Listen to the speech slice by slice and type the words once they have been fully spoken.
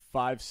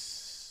5,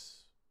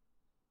 6,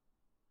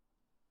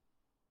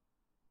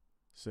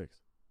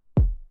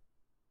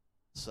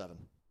 7,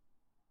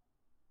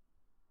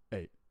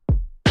 8.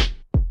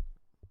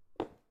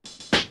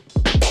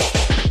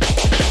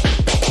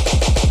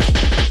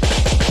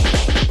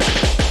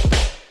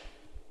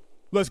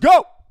 Let's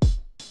go.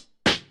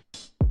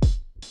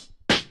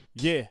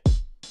 Yeah.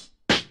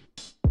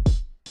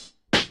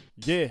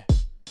 Yeah.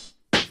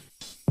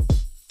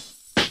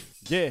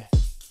 Yeah.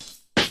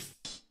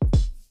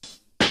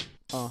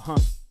 Uh-huh.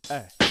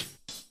 Hey.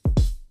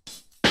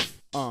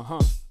 Uh-huh.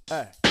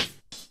 Hey.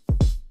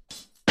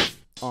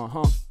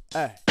 Uh-huh.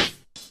 Hey.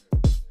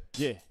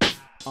 Yeah.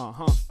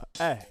 Uh-huh.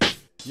 Hey.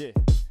 Yeah.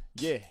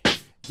 Yeah.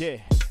 Yeah.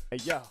 Hey,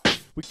 yo.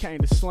 We came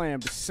to slam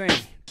the scene.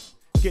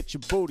 Get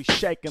your booty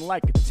shaking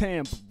like a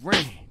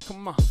tambourine.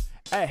 Come on.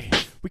 Hey.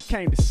 We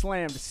came to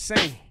slam the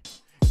scene.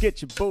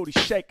 Get your booty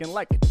shaking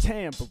like a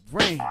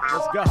tambourine.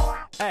 Let's go.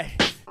 Hey.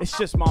 It's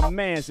just my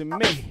mans and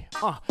me.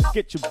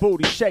 Get your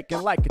booty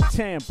shaking like a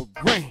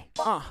tambourine.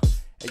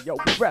 Hey, yo,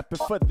 we rapping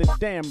for the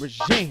damn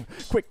regime.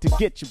 Quick to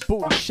get your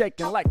booty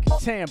shaking like a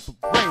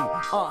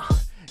tambourine.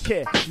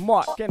 Yeah,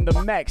 Mark and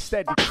the Mac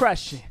steady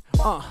crushing.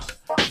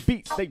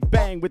 Beats they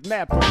bang with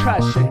mad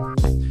percussion.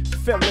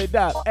 Fill it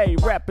up, ayy,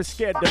 rapper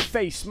scared to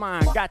face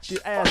mine. Got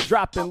your ass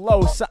dropping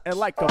low, something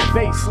like a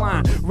bass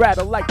line.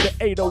 Rattle like the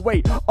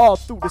 808, all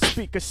through the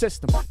speaker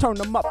system. Turn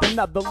them up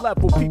another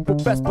level, people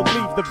best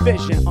believe the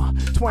vision.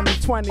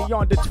 2020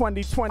 on to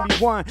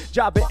 2021.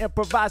 Job of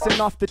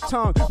improvising off the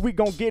tongue, we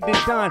gon' get it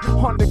done.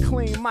 On the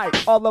clean mic,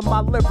 all of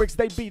my lyrics,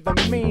 they be the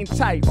mean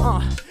type.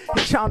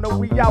 Y'all know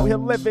we out here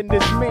living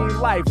this mean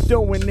life,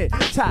 doing it.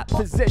 Top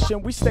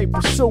position, we stay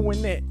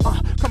pursuing it.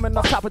 Coming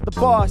off top of the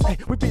bars, ay,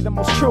 we be the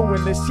most true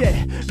in this, yeah.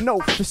 No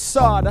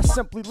facade, I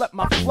simply let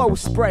my flow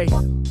spray.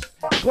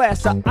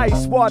 Glass of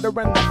ice water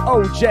and the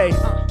OJ.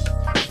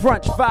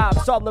 Brunch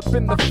vibes all up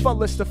in the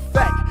fullest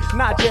effect.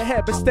 Nod your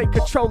head but stay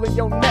controlling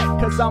your neck,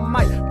 cause I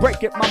might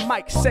break it, my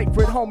mic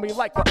sacred homie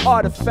like an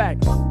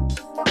artifact.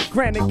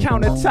 Granite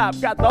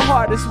countertop got the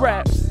hardest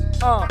raps.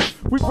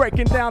 We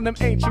breaking down them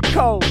ancient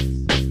codes.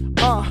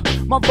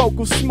 My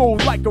vocals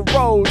smooth like a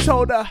rose.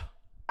 Hold up.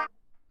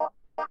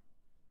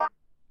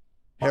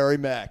 Harry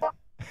Mack.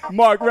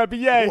 Mark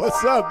Rebier.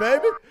 What's up,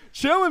 baby?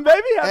 Chilling,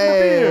 baby. Happy to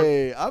be here.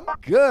 Hey, I'm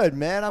good,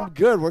 man. I'm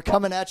good. We're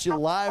coming at you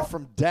live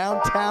from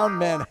downtown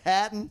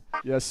Manhattan.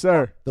 Yes,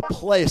 sir. The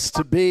place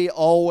to be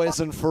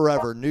always and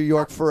forever. New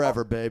York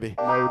forever, baby.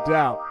 No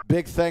doubt.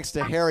 Big thanks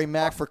to Harry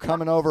Mack for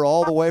coming over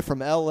all the way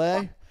from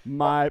L.A.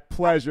 My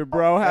pleasure,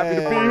 bro. Happy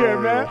to be here,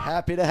 man.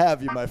 Happy to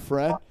have you, my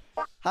friend.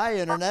 Hi,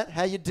 Internet.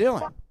 How you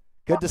doing?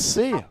 Good to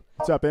see you.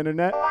 What's up,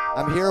 Internet?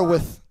 I'm here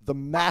with the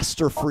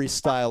master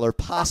freestyler,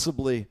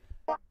 possibly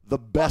the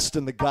best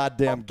in the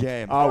goddamn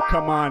game. Oh,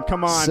 come on,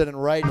 come on. Sitting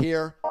right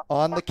here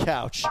on the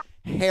couch,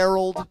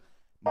 Harold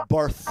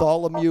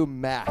Bartholomew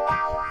Mack.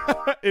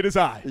 It is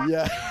I.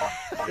 Yeah.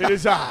 It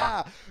is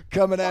I.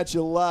 Coming at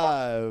you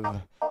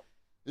live.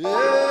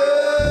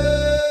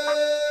 Yeah.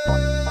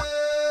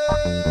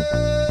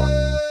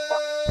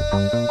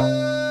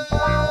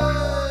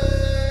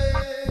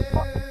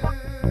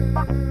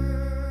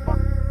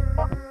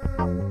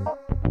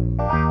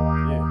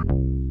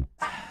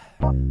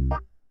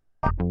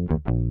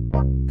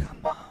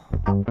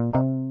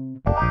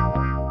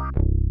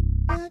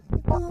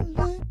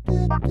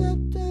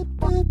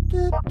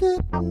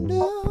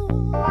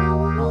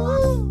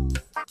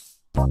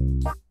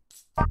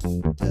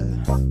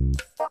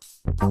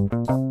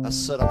 I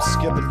said I'm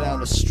skipping down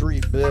the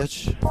street,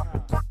 bitch.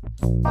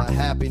 My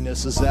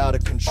happiness is out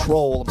of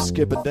control. I'm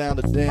skipping down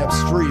the damn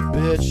street,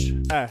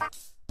 bitch.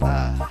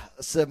 I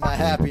said my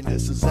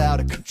happiness is out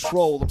of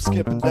control. I'm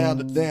skipping down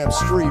the damn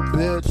street,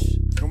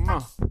 bitch. Come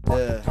on.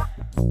 Yeah.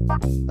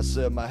 I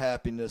said my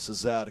happiness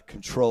is out of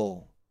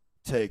control.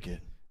 Take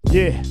it.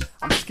 Yeah,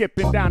 I'm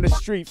skipping down the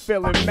street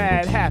feeling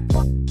mad happy.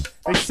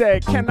 They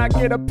said, can I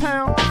get a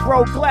pound?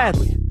 Bro,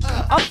 gladly.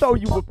 I'll throw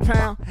you a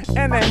pound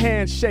and a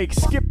handshake.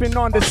 Skipping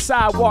on the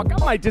sidewalk,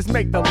 I might just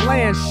make the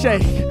land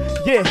shake.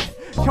 Yeah,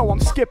 yo, I'm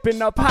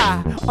skipping up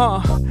high.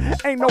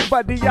 Ain't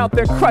nobody out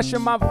there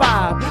crushing my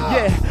vibe.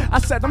 Yeah, I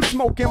said I'm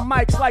smoking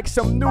mics like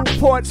some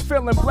Newports.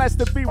 Feeling blessed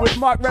to be with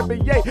Mark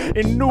Rebier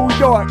in New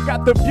York.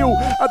 Got the view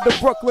of the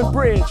Brooklyn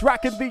Bridge.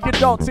 Rocking the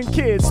adults and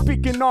kids.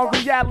 Speaking on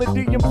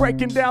reality and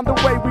breaking down the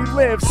way we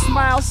live.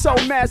 Smile so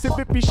massive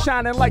it be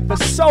shining like the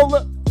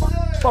solar.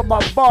 But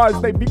my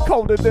bars, they be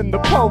colder than the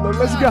polar.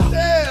 Let's go.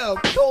 Damn,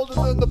 colder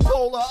than the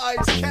polar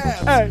ice caps.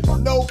 Hey.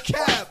 No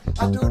cap.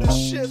 I do this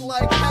shit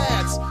like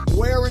hats.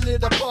 Wearing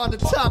it up on the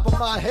top of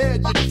my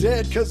head. You're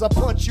dead cause I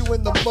punch you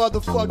in the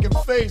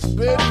motherfucking face,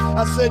 bitch.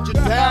 I said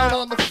you're down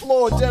on the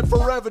floor, dead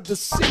forever,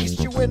 deceased.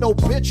 You in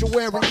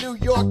obituary, New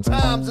York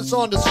Times, it's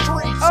on the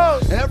streets.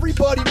 Oh.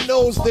 Everybody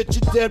knows that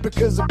you're dead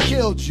because I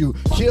killed you.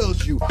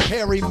 Killed you.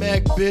 Harry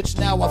Mack, bitch,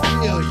 now I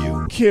feel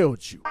you.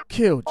 Killed you,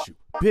 killed you,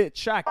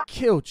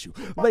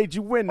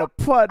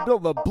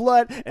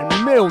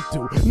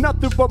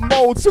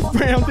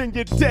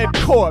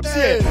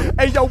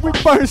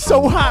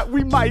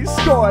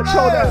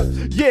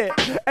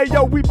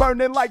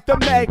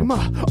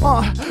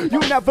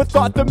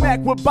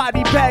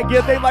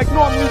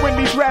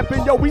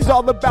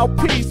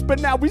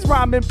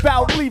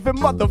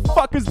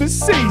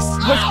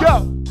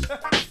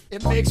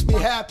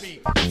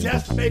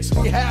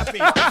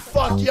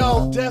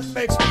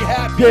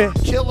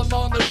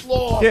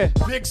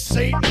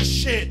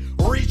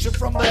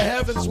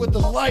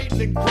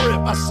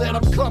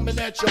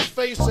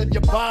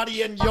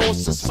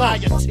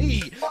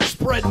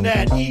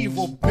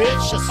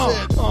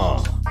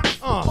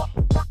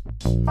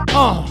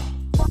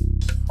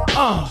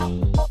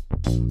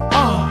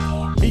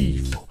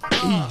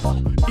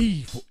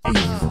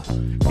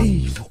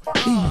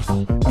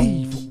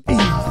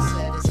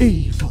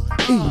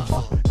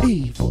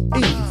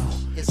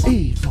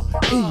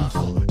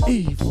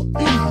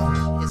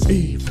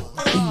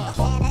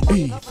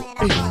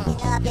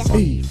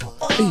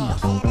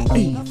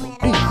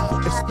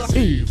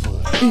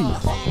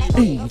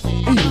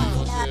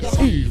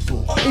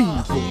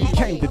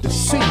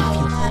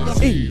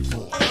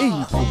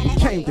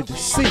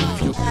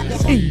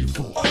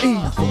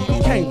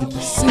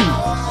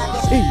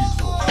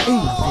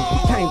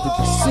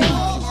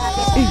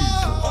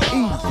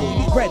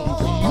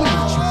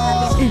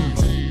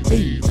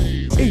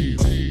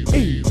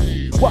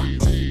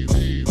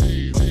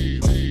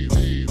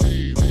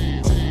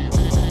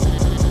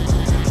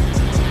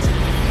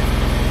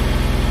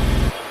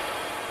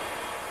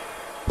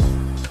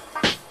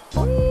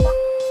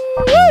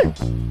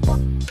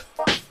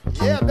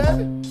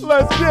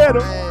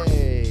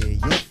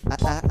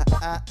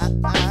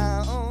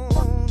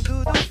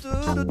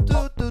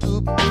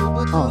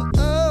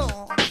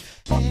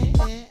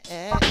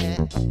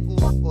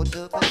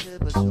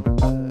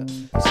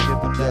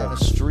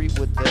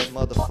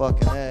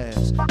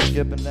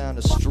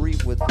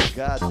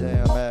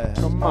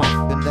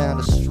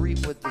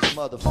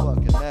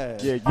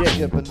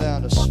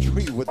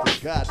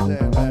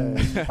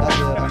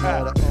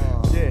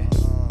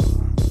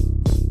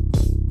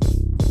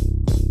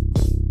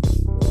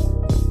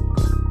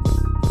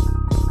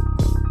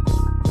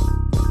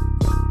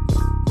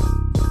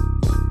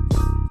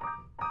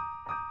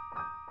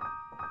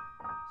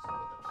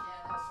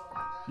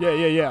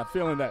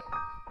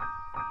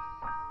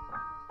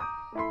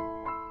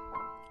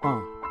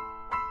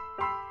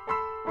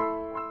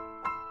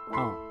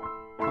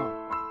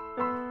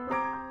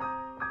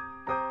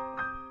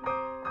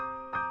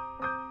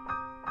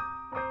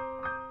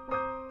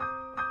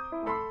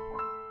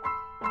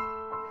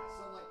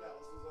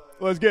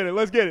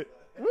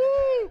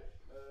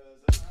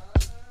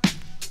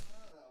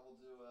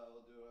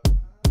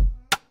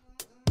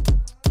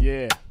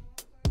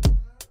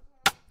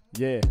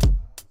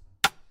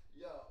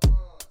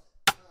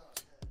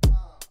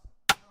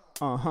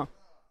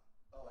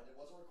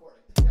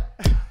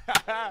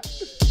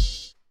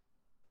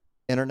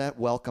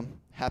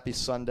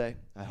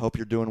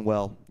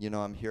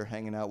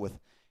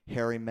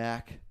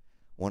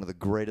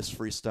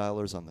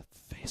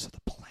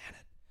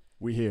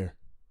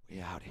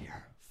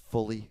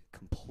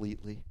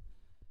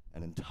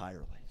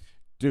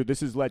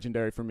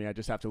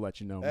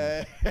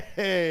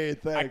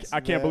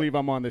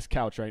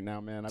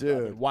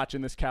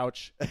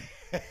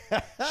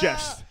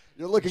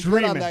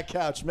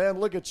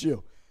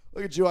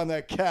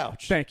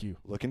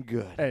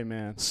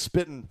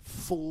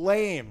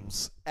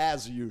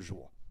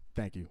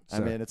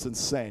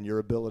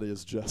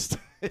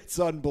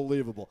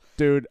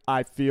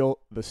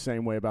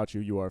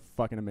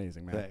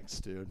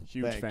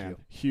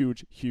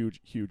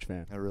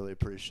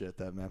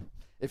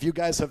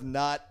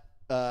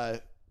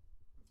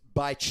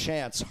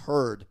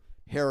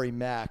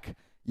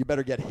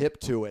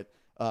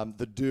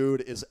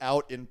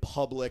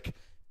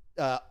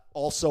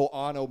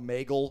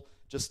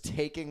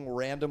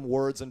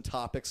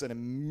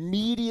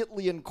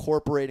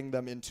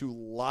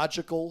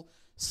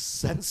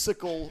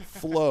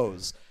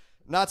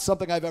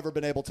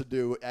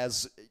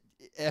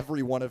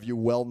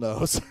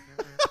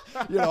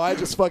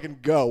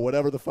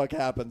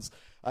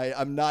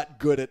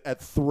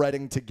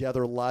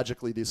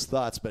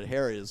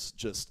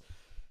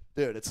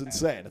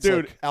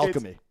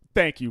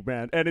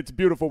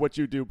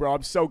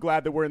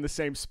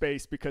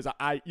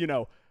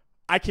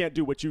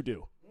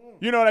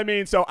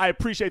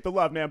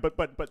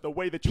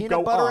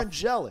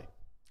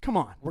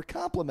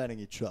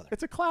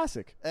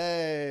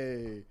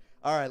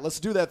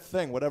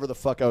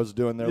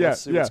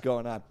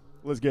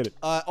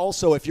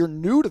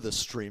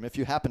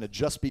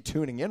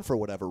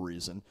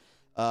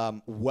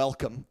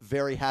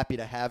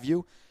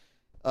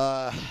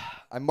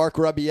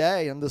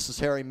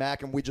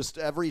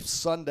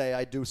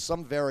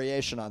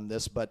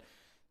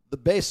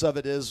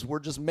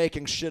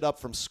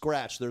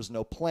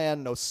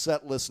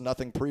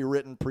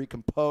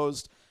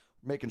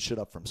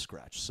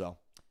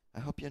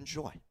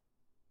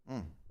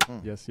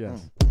 Yes,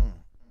 yes.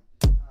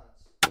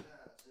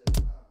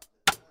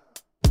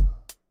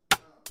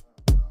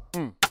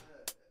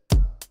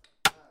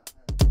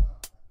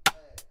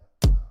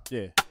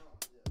 Yeah.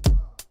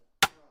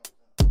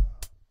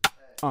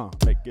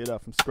 Make it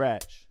up from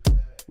scratch.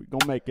 We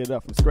gon' make it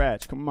up from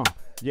scratch. Come on.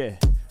 Yeah,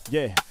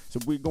 yeah. So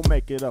we gon'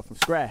 make it up from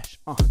scratch.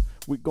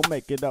 We gon'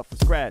 make it up from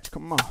scratch.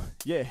 Come on.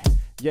 Yeah,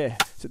 yeah.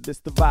 So this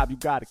the vibe you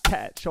gotta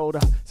catch. Hold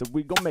up. So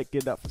we gon' make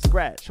it up from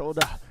scratch. Hold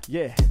up.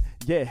 Yeah,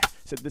 yeah.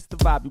 So this the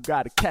vibe you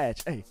gotta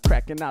catch. Hey,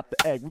 cracking out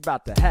the egg. We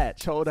about to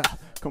hatch. Hold up.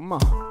 Come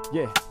on.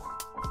 Yeah.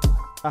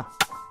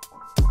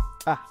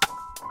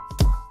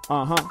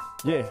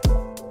 Yeah.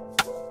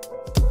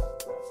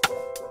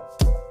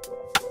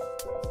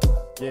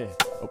 Yeah,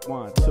 a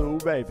 1, 2,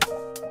 baby.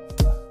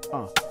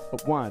 A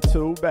 1,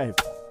 2, baby.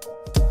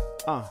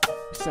 We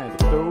send it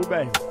through,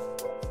 baby.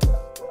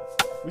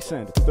 We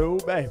send it through,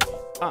 baby.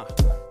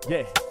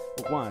 Yeah,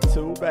 a 1,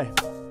 2, baby.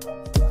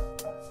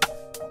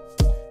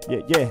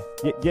 Yeah.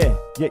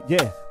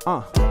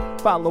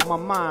 Follow my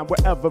mind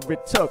wherever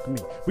it took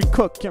me. We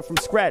cooking from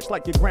scratch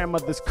like your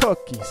grandmother's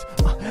cookies.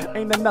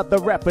 Ain't another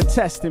rapper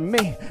testing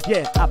me.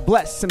 Yeah, I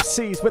bless some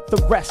seeds with the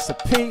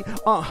recipe.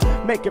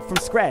 Make it from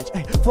scratch,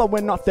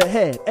 flowing off the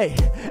head.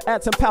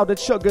 Add some powdered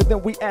sugar,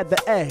 then we add the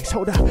eggs.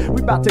 Hold up,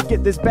 we about to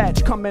get this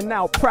batch coming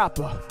out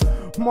proper.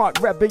 Mark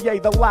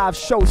Rebier, the live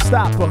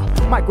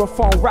showstopper.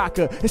 Microphone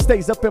rocker, it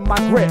stays up in my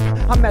grip.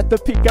 I'm at the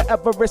peak of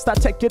Everest, I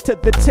take you to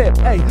the tip.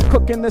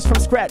 Cooking this from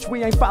scratch,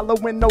 we ain't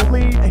following no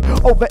lead.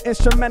 Over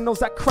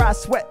instrumentals, I cry,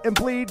 sweat, and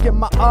bleed. Give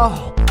my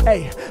all.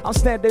 I'm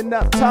standing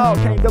up tall,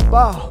 came to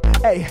ball.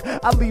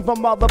 I leave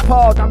them all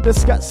appalled. I'm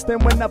disgusting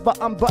whenever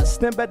I'm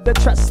busting. Better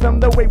trust them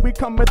the way we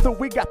coming through.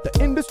 We got the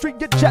industry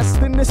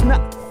adjusting. It's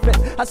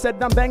nothing. I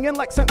said I'm banging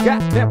like some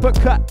goddamn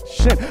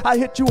percussion. I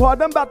hit you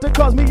hard, I'm about to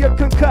cause me a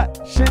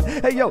concussion.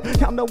 Hey yo,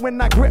 y'all know when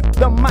I grip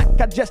the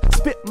mic, I just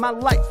spit my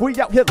life. We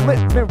out here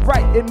living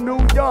right in New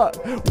York,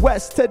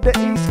 west to the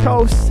East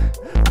Coast.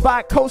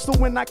 Bi-coastal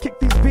when I kick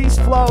these beast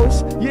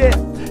flows. Yeah,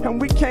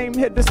 and we came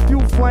here to spew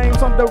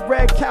flames on the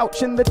red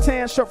couch in the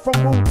tan shirt from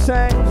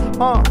Wu-Tang.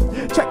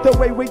 Check the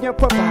way we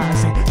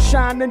improvising,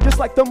 shining just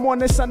like the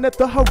morning sun at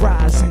the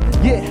horizon.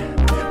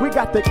 Yeah, we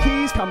got the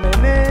keys coming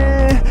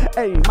in.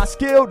 My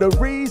skill, the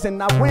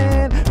reason I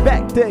win.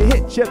 Back to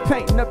hit you,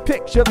 painting a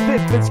picture.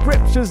 Vivid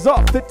scriptures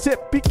off the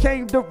tip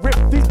became to rip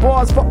these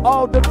bars for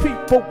all the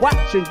people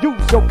watching.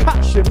 Use your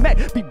caution, man.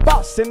 Be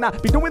bossing, I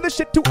be doing this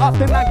shit too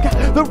often. I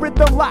got the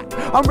rhythm locked.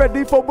 I'm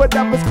ready for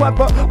whatever's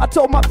clever. I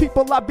told my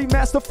people I'd be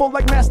masterful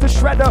like Master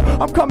Shredder.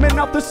 I'm coming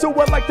out the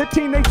sewer like the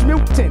Teenage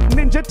Mutant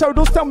Ninja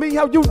Turtles. Tell me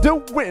how you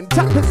doing.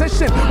 Top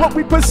position, what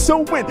we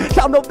pursuing.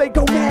 Y'all know they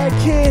go mad,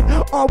 kid.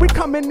 We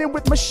coming in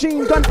with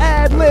machine gun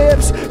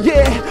ad-libs.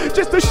 Yeah,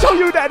 just to show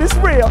you that it's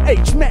real.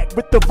 H-Mac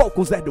with the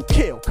vocals that'll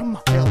kill. Come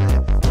on.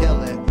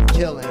 Killing,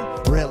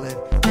 reeling,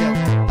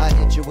 killing. I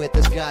hit you with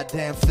this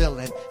goddamn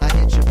feeling. I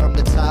hit you from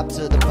the top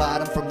to the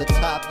bottom. From the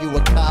top, you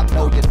a cop.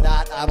 No, you're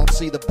not. I don't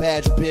see the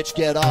badge, bitch.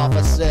 Get off.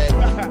 I said,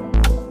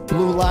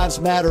 Blue Lives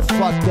Matter,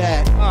 fuck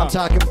that. I'm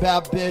talking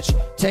about, bitch,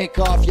 take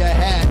off your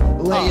hat.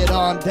 Lay it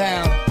on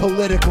down.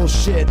 Political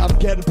shit. I'm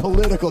getting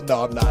political.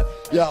 No, I'm not.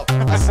 Yo,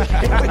 I said,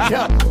 here we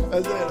go.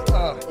 I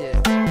said,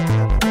 yeah.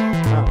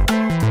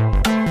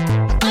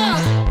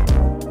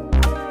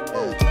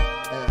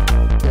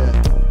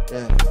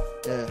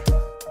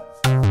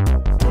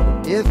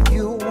 If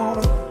you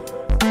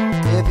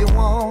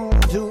want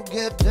to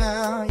get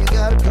down, you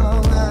gotta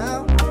come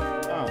out.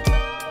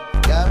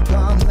 Gotta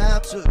come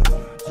out to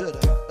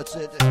the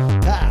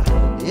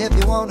if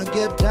you wanna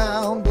get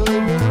down,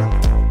 baby,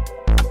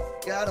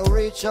 gotta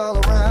reach all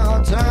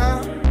around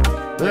town,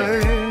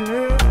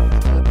 baby.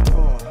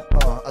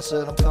 I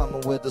said I'm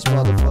coming with this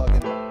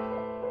motherfucking.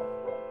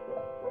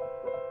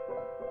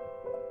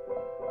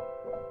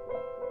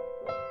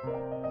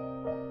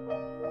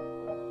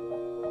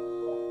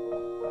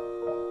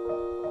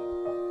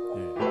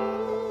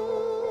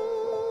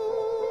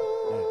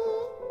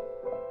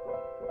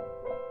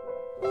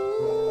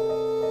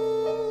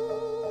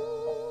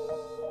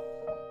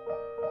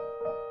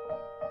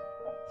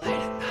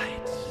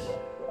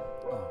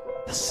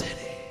 The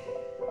city,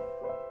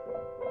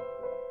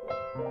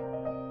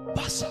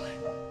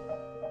 bustling,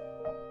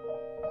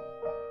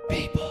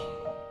 people,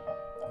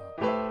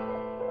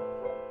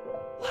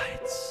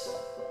 lights,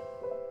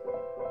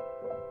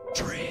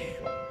 dreams.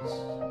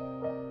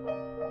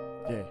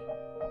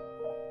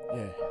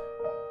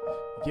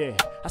 Yeah,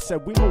 I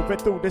said we moving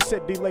through the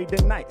city late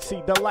at night,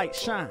 see the light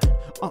shine.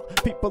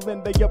 People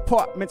in their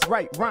apartments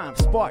write rhymes,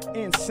 spark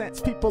incense,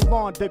 people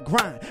on the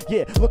grind.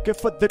 Yeah, looking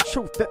for the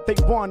truth that they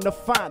wanna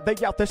find. They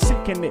out there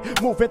seeking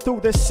it, moving through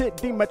the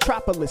city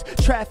metropolis.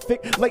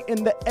 Traffic late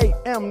in the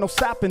AM, no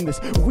stopping this.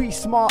 We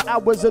small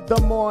hours of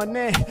the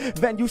morning,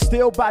 venue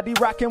still body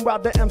rocking while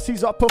the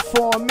MCs are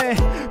performing.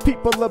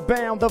 People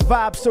abound, the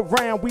vibes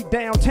surround. We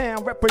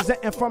downtown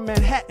representing from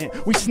Manhattan.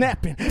 We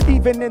snapping,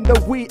 even in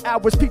the wee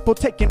hours, people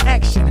taking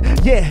action.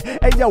 Yeah, Yeah,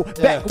 hey yo,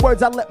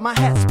 backwards I let my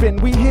hat spin.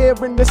 We here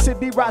in the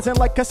city rising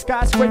like a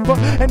skyscraper.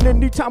 And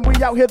anytime we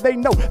out here, they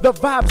know the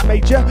vibes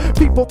major.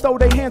 People throw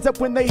their hands up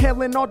when they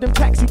hailing all them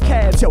taxi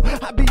cabs. Yo,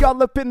 I be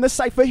all up in the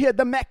cypher here,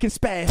 the Mac and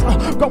spaz.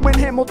 Going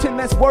Hamilton,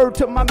 that's word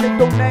to my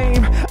middle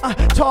name.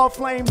 Tall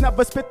flames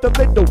never spit the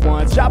little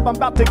ones. Job, I'm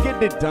about to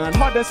get it done.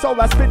 Hard and soul,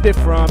 I spit it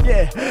from.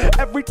 Yeah,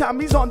 every time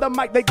he's on the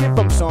mic, they give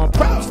him some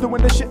props.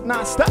 Doing the shit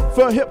non-stop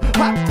for hip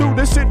hop through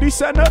the city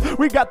center.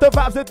 We got the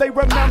vibes that they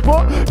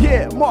remember.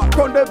 Yeah, Mark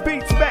on the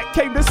beats, back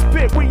came to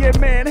spit. We in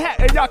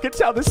Manhattan, y'all can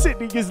tell the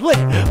city is lit.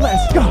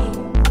 Let's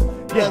go.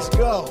 Yeah. Let's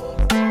go.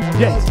 And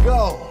Yeah. let's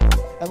go.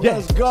 And Yeah.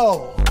 let's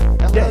go.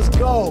 And Yeah. let's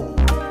go.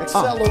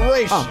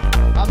 Acceleration.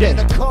 I'm Yeah. in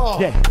the car.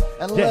 Yeah.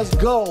 And Yeah. let's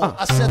go.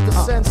 I set the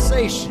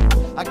sensation.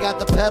 I got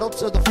the pedal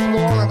to the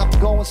floor and I'm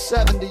going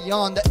 70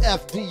 on the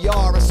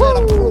FDR. I said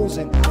I'm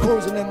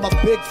cruising in my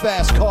big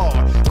fast car.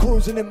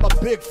 Cruising in my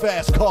big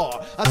fast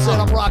car. I said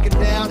I'm rocking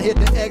down, hit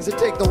the exit,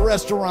 take the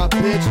restaurant,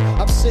 bitch.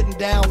 I'm sitting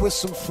down with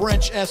some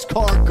French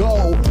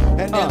escargot.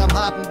 And then I'm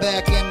hopping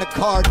back in the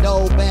car,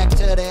 no, back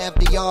to the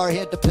FDR,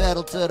 hit the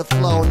pedal to the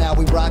flow. Now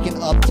we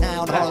rocking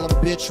uptown Harlem,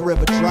 bitch,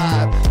 River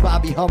Drive.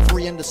 Bobby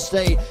Humphrey in the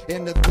state,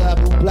 in the blah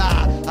blah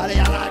blah.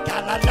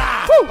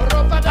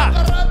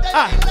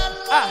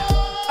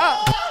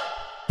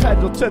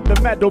 Pedal to the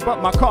metal,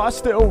 but my car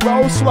still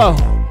rolls slow.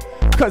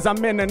 Cause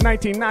I'm in a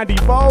 1990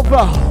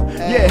 Volvo.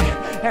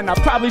 Yeah, and I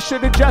probably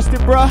should adjust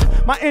it,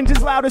 bruh. My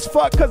engine's loud as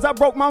fuck cause I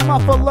broke my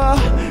muffler.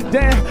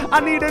 Damn, I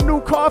need a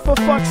new car for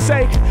fuck's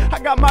sake. I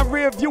got my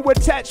rear view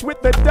attached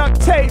with the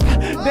duct tape.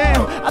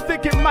 Damn, I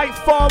think it might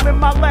fall in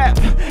my lap.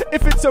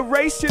 If it's a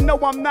race, you know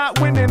I'm not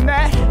winning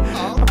that.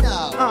 Oh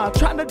no.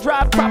 Trying to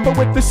drive proper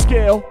with the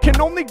scale. Can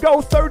only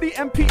go 30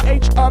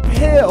 mph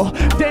uphill.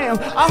 Damn,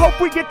 I hope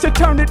we get to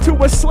turn it to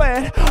a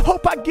sled.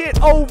 Hope I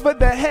get over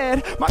the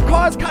head. My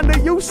car's kinda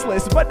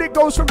useless, but it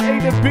goes from A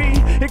to B.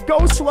 It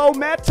goes slow,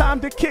 mad time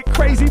to kick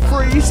crazy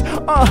freeze.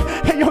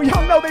 Hey yo,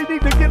 y'all know they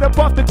need to get up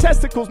off the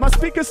testicles. My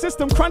speaker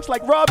system crunch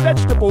like raw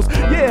vegetables.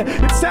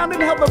 Yeah, it sounded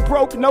hella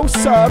broke, no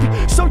sub.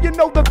 So you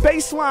know the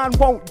bass line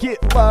won't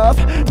get love.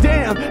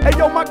 Damn, hey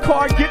yo, my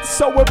car gets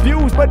so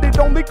abused, but it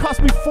only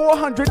cost me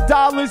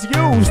 $400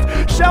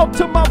 used. Shout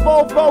to my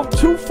Volvo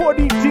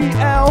 240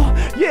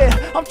 DL.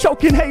 Yeah, I'm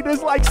choking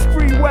haters like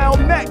Spreewell.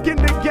 Mac in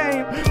the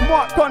game,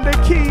 Mark on the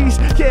keys.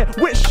 Yeah,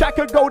 wish I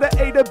could go to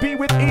A to B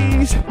with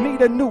ease.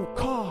 Need a new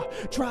car,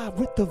 drive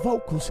with the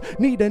vocals.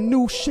 Need a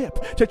new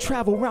ship to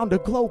travel around the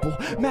global.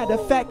 Matter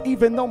of fact,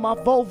 even though my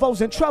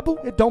Volvo's in trouble,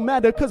 it don't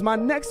matter cause my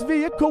next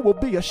vehicle will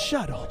be a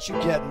shuttle. What you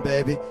getting,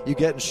 baby? You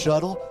getting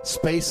shuttle?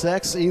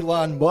 SpaceX?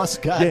 Elon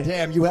Musk?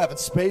 Goddamn, you having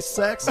space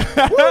sex?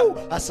 Woo!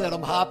 I said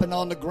I'm hopping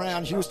on the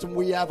ground. Houston,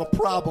 we have a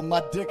problem.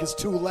 My dick is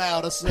too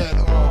loud. I said,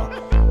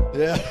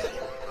 yeah.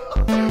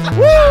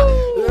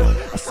 Woo!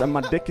 I said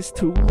my dick is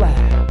too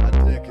loud. My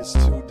dick is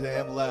too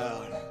damn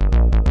loud.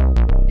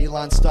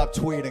 Elon, stop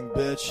tweeting,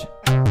 bitch.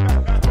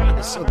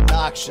 It's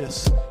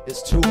obnoxious.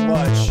 It's too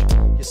much.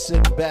 You're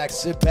sitting back,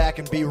 sit back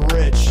and be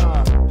rich.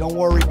 Don't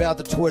worry about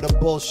the Twitter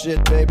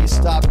bullshit, baby.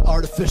 Stop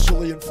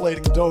artificially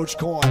inflating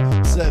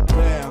Dogecoin. Said,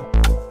 damn.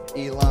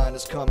 Elon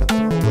is coming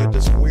through with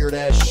this weird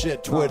ass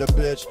shit, Twitter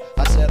bitch.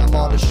 I said I'm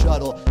on the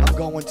shuttle, I'm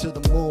going to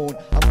the moon,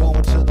 I'm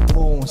going to the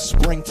moon.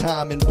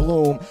 Springtime in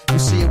bloom. You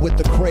see it with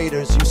the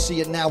craters, you see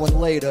it now and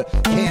later.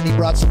 Candy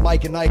brought some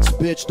Mike and Ike's,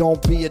 bitch,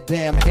 don't be a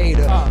damn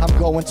hater. I'm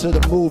going to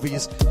the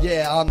movies,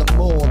 yeah, on the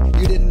moon.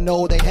 You didn't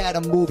know they had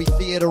a movie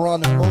theater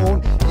on the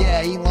moon?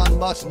 Yeah, Elon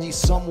Musk needs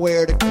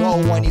somewhere to go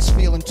when he's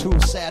feeling too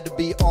sad to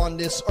be on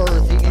this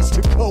earth. He needs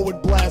to go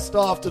and blast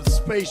off to the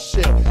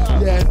spaceship.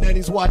 Yeah, and then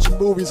he's watching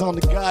movies on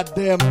the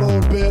goddamn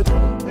moon, bitch.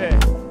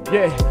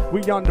 Yeah,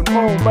 we on the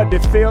moon, but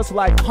it feels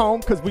like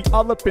home, cause we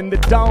all up in the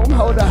dome.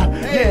 Hold up,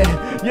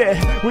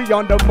 yeah, we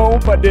on the moon,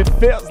 but it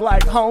feels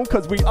like home,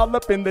 cause we all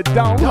up in the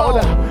dome. Hold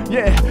up,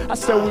 yeah, I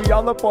said we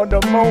all up on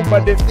the moon,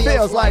 but it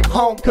feels like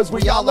home, cause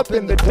we all up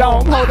in the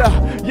dome. Hold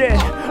up,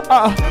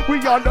 yeah, we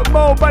on the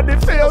moon, but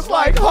it feels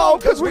like home,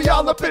 cause we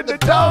all up in the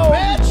dome.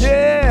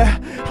 Yeah,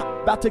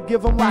 about to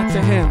give them lots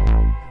of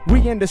him.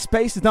 We in the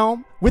space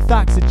dome with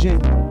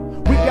oxygen.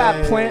 We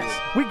got plants,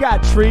 we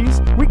got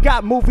trees, we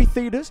got movie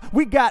theaters,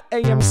 we got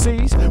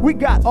AMCs, we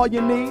got all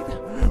you need.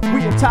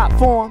 We in top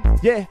form,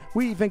 yeah,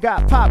 we even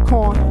got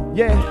popcorn,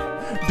 yeah.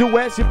 Do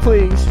as you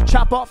please,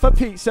 chop off a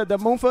piece of the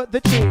moon for the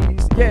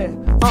cheese, yeah.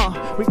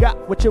 We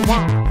got what you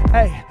want,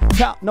 hey.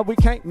 No, we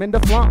can't mend the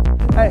flunk,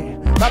 hey.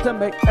 About to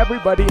make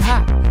everybody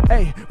hot,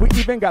 hey. We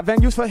even got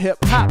venues for hip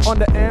hop on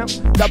the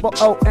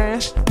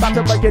M-double-O-N. About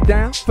to break it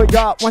down for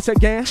y'all once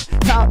again.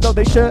 How though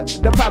they should,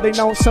 they'll probably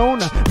know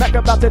sooner. Back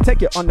about to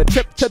take you on the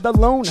trip to the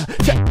lunar.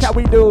 Check how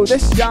we do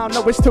this, y'all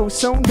know it's too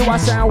soon. Do I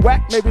sound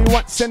whack? Maybe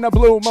once in a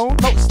blue moon.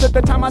 Most of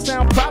the time I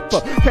sound proper.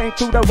 Came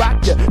through the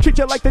rock ya. Treat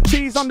you like the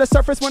cheese on the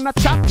surface when I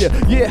chop ya.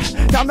 Yeah,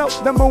 y'all know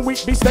the moon we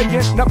be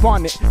staying up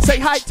on it. Say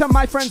hi to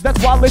my friends,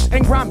 that's Wallace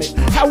and Gromit.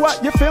 How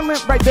what you feeling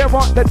right there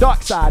on the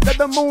dark side of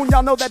the moon?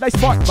 Y'all know that they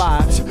spark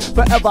vibes.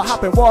 Forever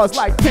hopping walls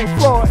like Pink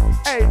Floyd.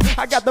 Hey,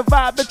 I got the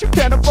vibe that you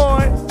can't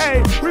avoid.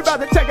 Hey, we about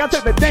to take out to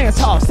the dance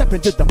hall. Step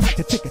into the mic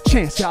to take a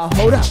chance, y'all.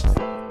 Hold up.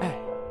 Hey.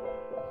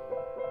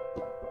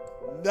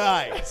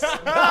 Nice.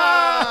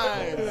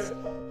 Nice.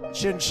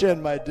 Chin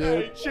chin, my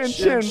dude. Hey,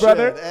 chin,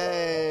 brother.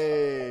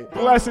 Hey.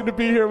 Blessed to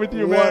be here with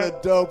you, man. What a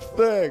dope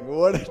thing.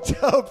 What a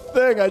dope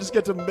thing. I just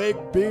get to make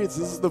beats.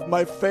 This is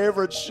my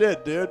favorite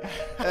shit, dude.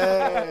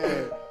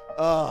 Hey.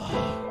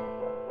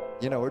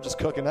 You know, we're just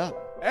cooking up.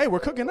 Hey,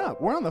 we're cooking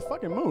up. We're on the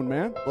fucking moon,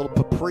 man. Little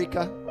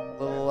paprika,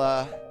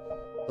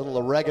 little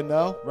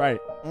oregano. Right.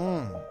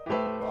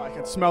 Oh, I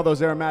can smell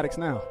those aromatics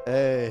now.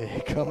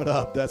 Hey, coming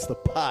up. That's the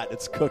pot.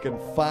 It's cooking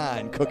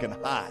fine, cooking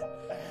hot.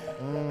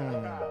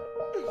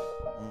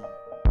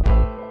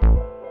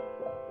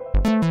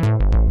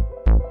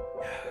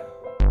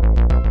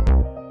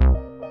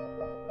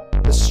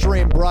 This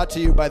stream brought to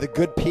you by the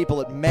good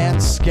people at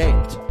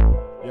Manscaped.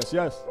 Yes,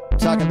 yes. I'm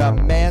talking about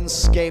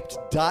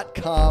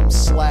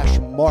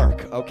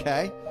manscaped.com/Mark,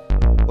 okay?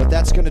 What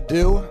that's going to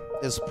do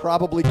is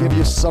probably give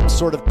you some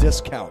sort of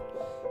discount,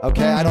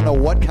 okay? I don't know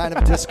what kind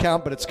of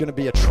discount, but it's going to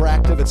be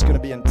attractive, it's going to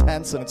be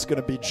intense, and it's going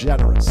to be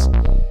generous.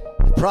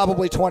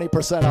 Probably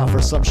 20% off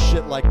or some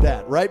shit like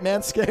that, right,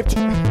 Manscaped?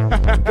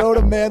 Go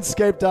to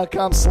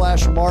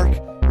manscaped.com/Mark.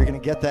 You're going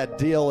to get that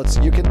deal. It's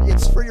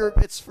for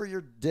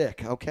your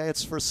dick, okay?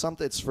 It's for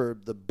something. It's for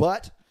the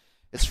butt.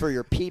 It's for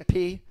your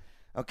pee-pee.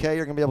 Okay,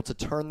 you're going to be able to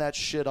turn that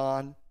shit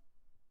on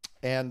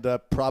and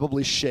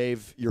probably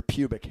shave your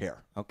pubic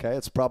hair. Okay,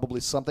 it's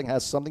probably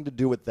has something to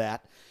do with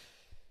that.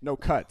 No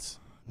cuts.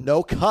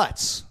 No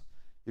cuts.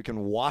 You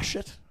can wash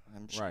it.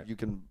 Right. You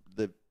can.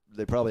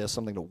 They probably have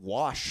something to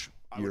wash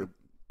your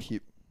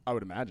I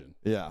would imagine.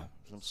 Yeah,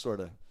 some sort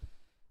of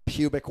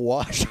pubic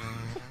wash.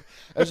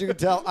 As you can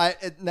tell, I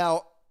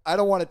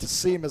don't want it to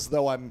seem as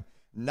though I'm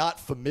not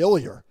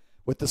familiar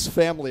with this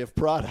family of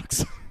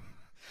products.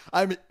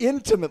 I'm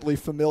intimately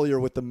familiar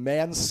with the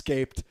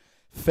Manscaped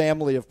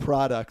family of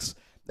products,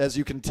 as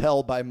you can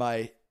tell by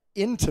my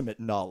intimate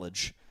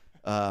knowledge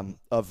of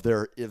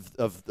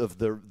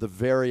the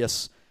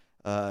various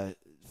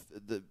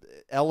the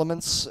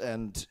elements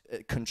and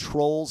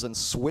controls and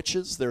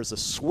switches. There's a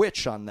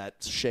switch on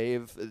that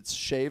shave. It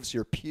shaves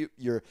your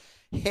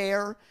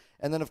hair,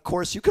 and then of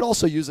course you could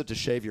also use it to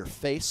shave your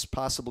face,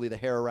 possibly the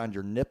hair around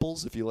your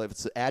nipples if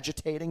it's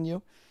agitating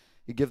you.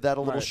 You give that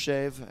a little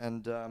shave,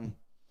 and I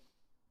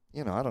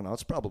don't know.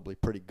 It's probably a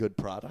pretty good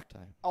product.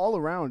 All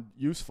around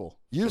useful.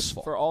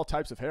 Useful. For all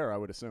types of hair, I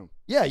would assume.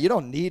 Yeah, you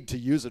don't need to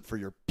use it for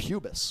your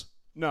pubis.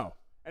 No.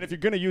 And if you're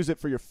going to use it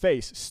for your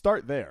face,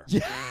 start there.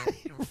 Yeah,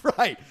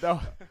 right.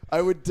 No.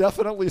 I would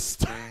definitely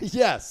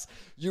yes.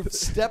 You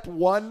step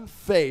one,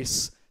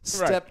 face.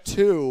 Step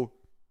two,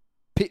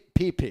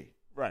 pee.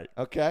 Right.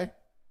 Okay?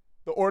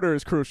 The order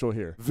is crucial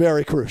here.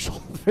 Very crucial.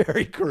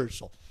 Very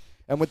crucial.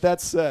 And with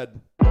that said,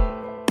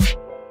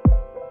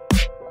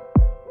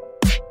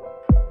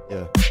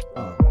 yeah.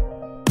 Come on.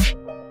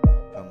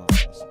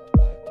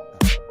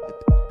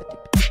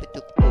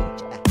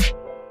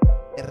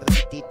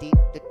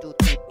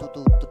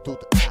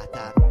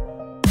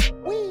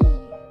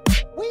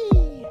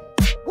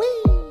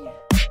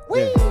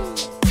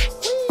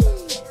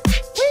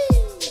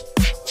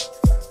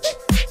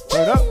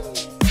 Turn up.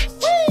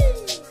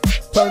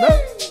 Turn up.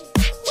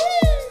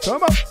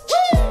 Come on.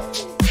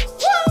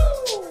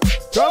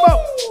 Come on.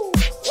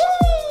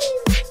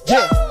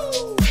 Yeah.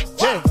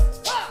 Yeah.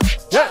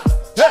 Yeah.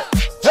 Hey.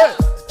 Hey.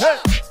 Hey. Hey.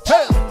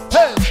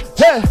 Hey.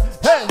 Hey.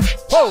 Hey.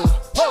 Whoa.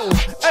 Whoa.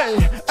 Hey.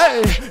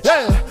 Hey.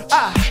 Yeah.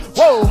 Ah.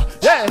 Whoa.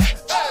 Yeah.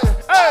 Hey.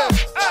 Hey.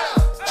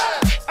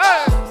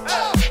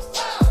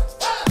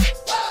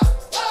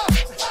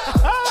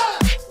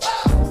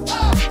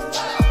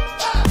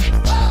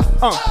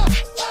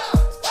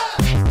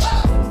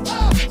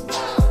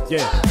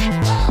 Yeah.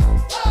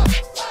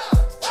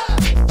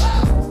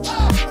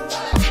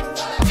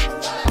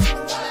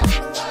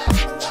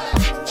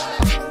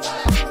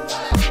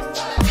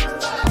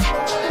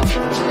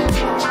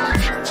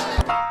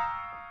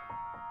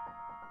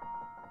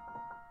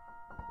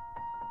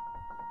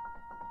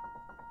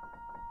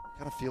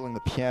 Kind of feeling the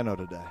piano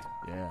today.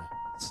 Yeah.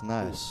 It's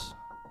nice.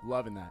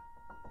 Loving that.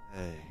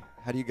 Hey,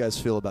 how do you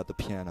guys feel about the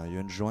piano? You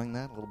enjoying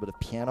that? A little bit of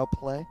piano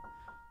play?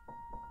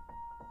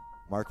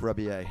 Mark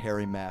Rebier,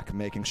 Harry Mack,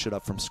 making shit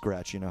up from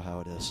scratch. You know how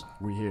it is.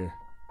 We here.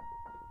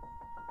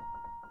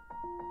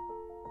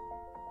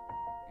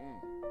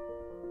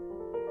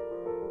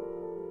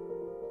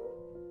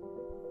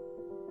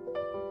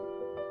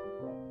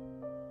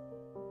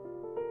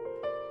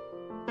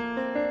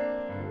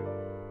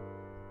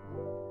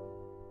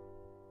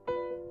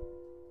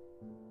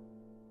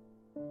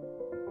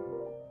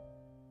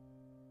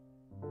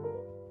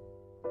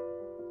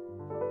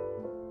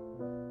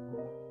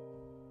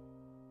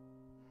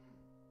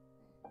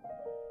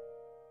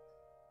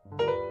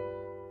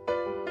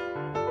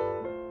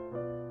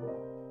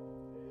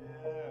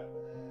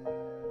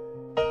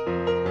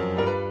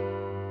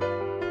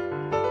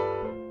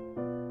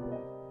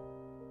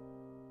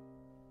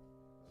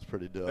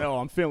 pretty dope. Oh,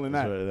 I'm feeling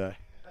that. Right there.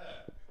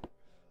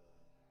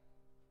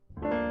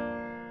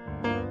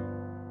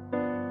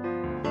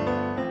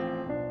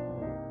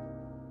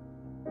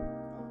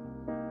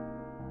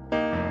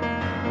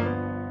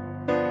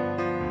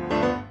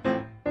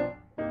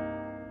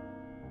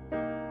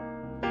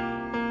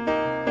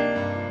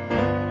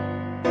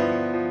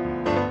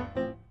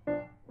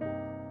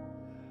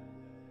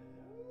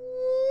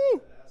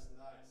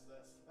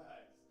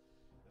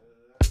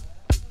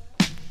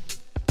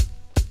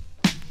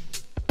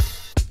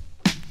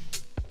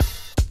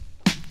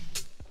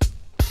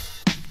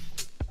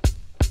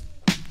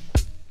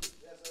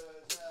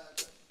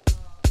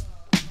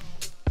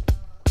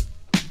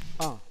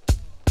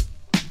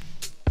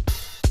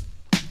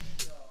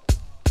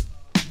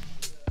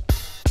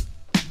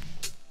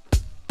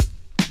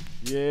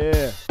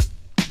 Yeah.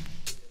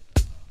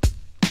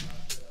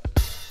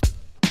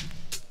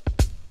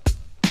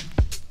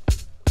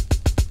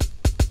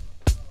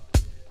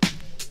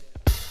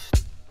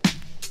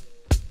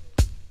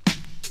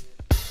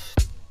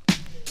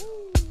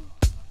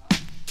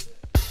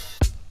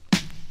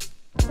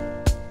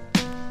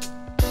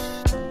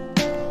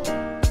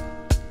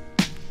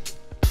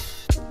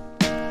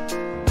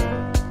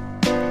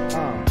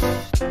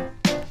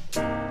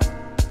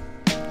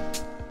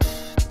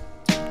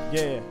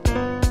 Yeah.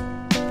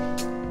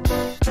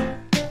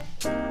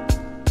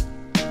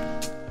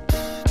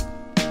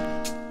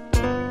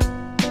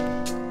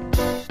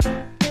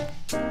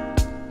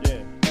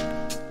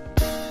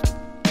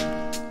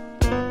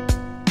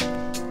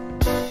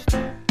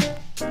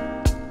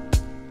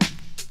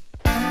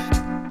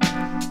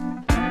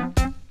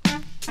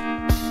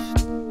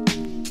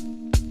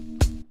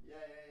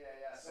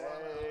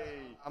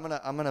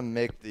 I'm gonna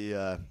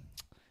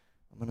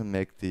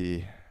make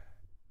the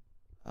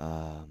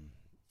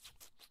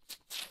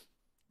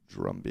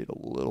drum beat a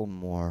little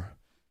more.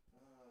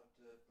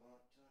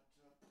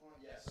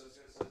 Yeah, so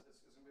it's gonna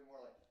be more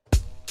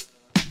like.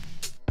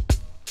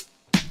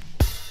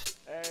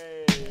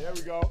 Hey, there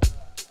we go.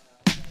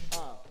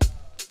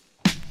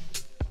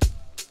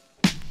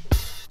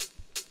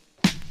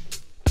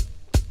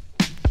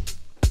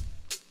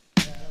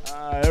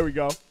 There we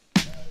go.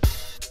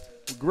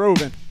 We're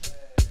grooving.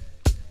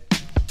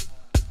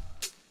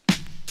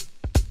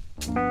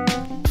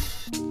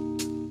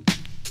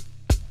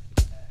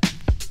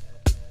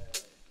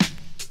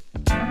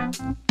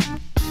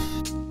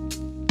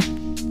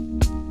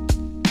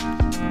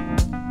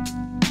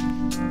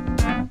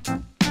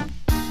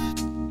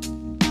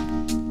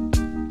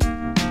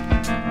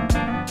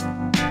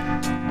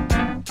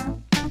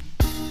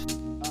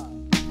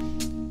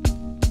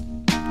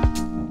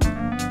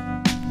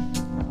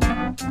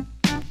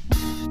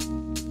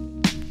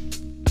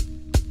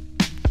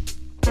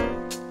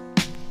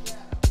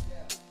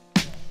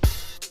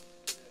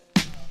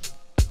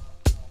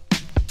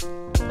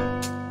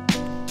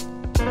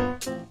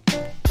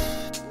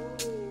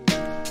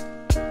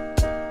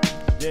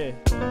 Yeah.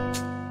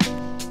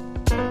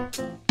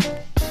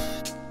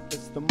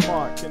 It's the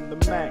Mark and the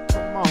Mac,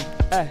 come on,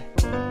 hey.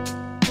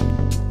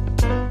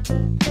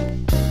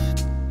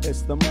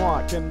 It's the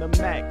Mark and the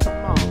Mac,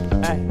 come on,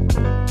 hey.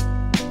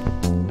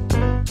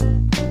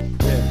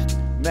 Yeah,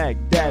 Mac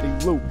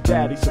Daddy, Luke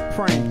Daddy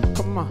Supreme,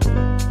 come on.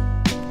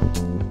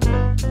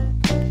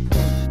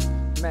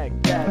 Mac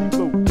Daddy,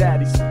 Luke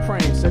Daddy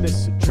Supreme, said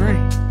it's a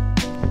dream.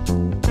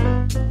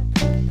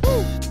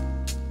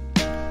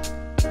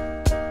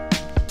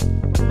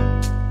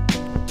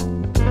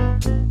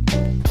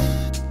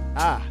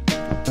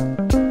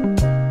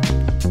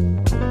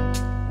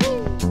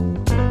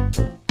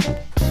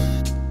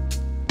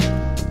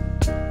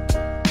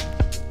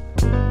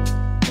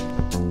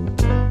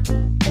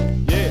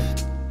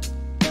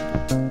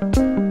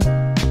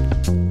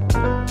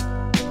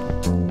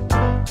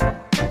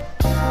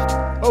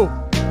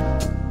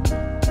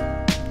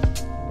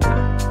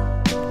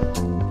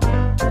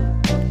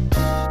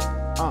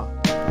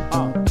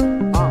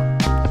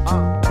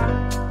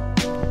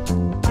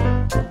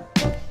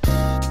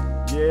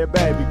 Yeah,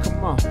 baby,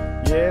 come on.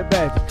 Yeah,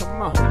 baby,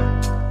 come on.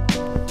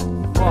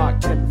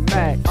 Mark and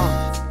Mac,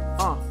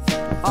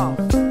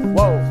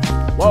 whoa,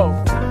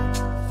 whoa.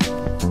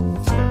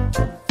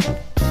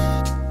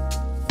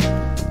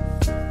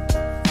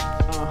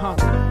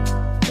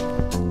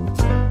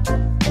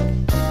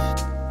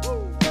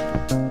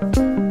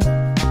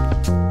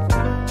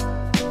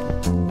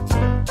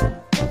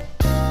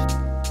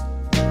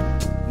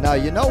 Now,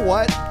 you know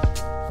what?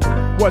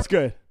 What's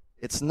good?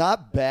 It's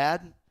not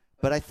bad,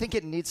 but I think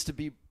it needs to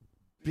be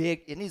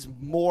big. It needs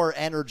more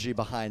energy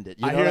behind it.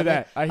 You know I hear what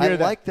that. I mean? I hear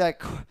that. I like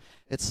that.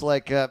 It's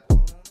like There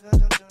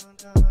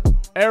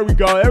we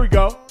go. There we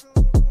go.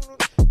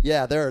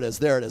 Yeah, there it is.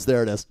 There it is.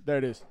 There it is. There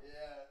it is.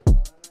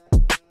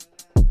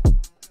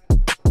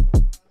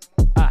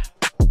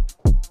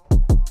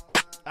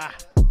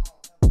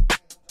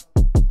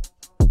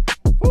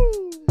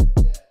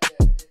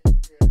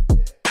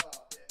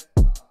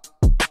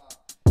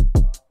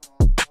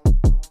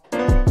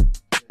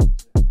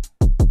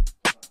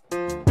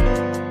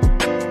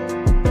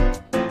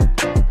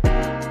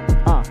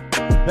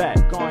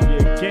 Back on, yeah.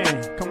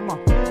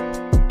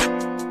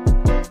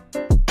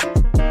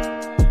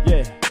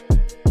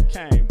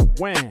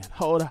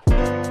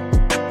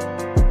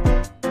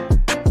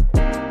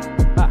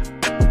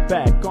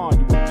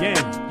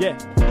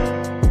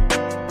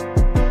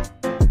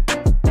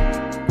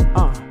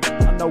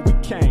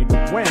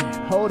 when,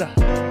 hold up.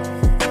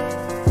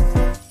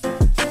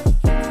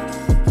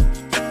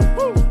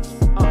 Woo.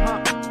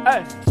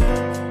 Hey.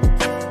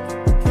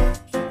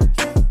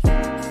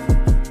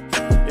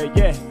 Yeah,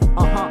 yeah,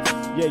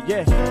 yeah,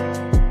 yeah.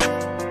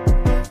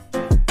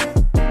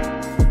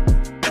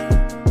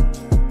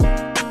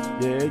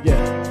 Yeah,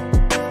 yeah.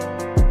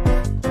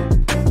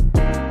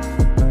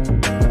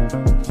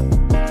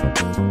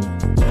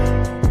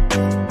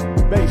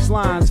 Bass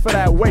lines for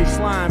that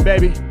waistline,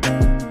 baby.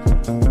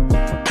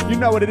 You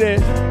know what it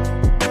is.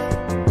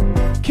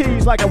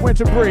 Keys like a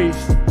winter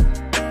breeze.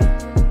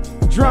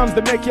 Drums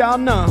that make y'all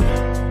numb.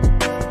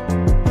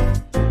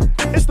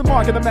 It's the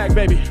Mark and the Mac,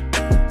 baby.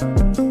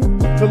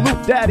 The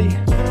Loop Daddy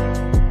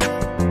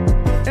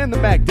and the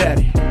Mac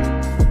Daddy.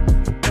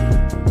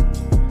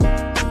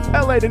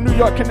 LA to New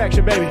York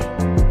connection, baby.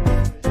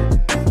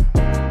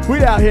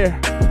 We out here.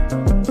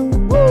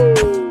 Woo!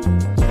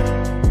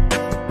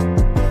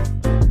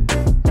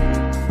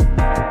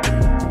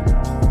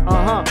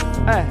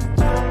 Hey.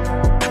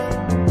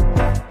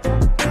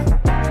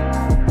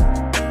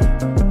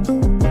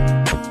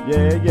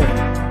 Yeah, yeah.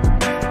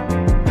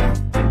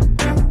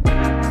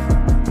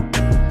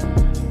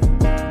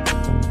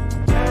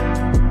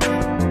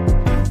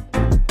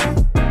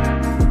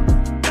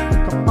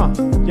 Come on,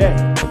 yeah,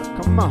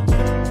 come on.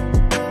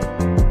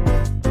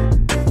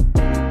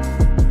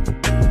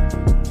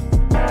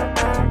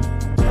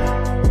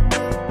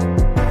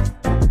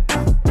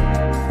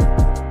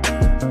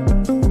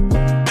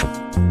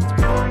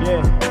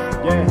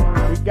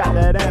 Got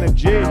that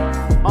energy,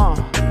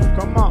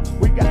 come on,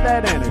 we got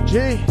that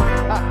energy,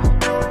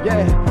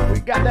 yeah, we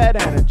got that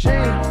energy,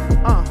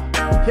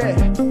 yeah,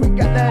 we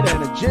got that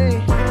energy,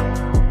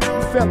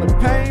 you feeling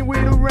pain, we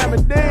the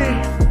remedy,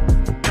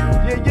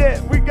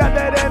 yeah, we got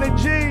that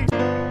energy.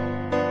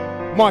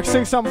 Mark,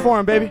 sing something for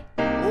him, baby.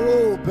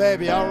 Ooh,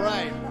 baby, all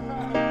right.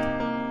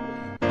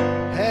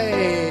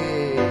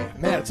 Hey,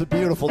 man, it's a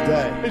beautiful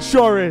day. It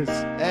sure is.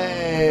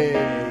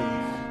 Hey.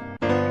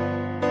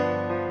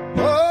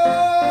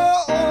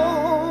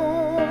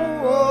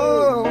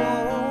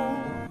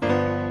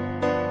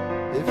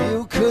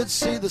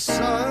 See the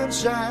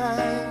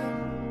sunshine.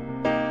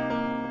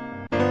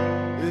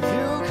 If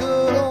you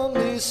could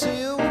only see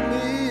it with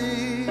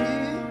me.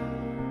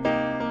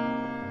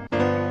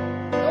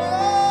 Oh,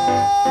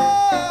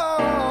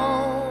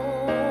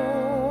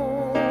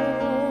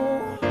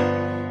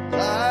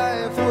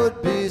 life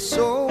would be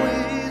so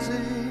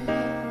easy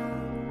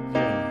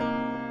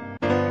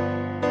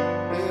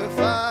if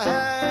I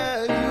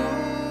had you.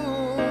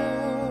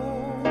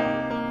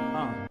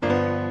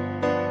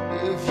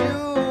 If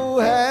you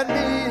had me.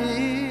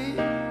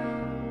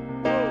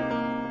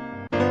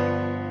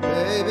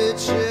 Baby,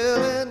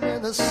 chilling in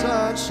the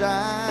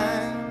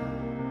sunshine.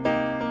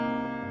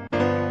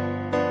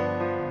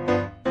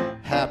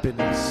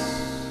 Happiness.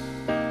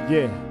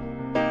 Yeah.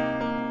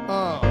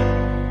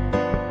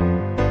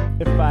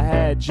 If I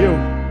had you,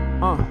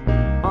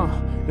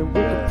 then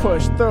we could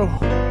push through.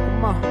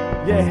 Come on,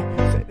 yeah.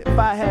 Said if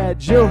I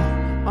had you,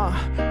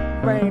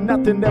 there ain't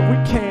nothing that we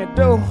can't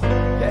do.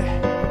 Yeah.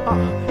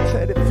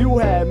 Said if you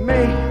had me,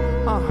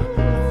 I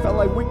felt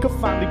like we could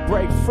finally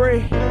break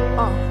free.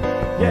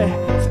 Yeah,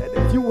 said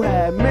if you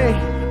had me,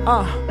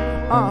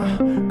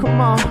 come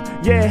on,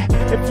 yeah.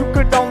 If you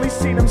could only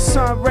see them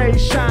sun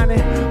rays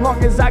shining.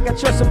 Long as I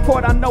got your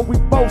support, I know we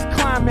both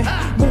climbing.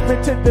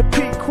 Moving to the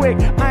peak quick,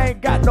 I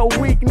ain't got no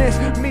weakness.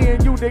 Me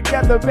and you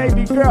together,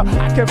 baby girl,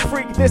 I can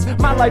freak this.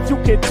 My life, you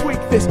can tweak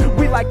this.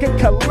 We like a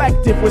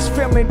collective. Was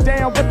feeling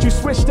down, but you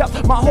switched up.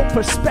 My whole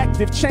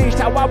perspective changed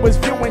how I was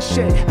viewing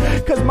shit.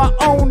 Cause my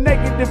own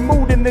negative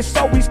mood in this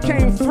always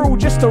came through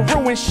just to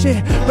ruin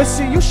shit. But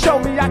see, you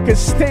showed me I could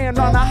stand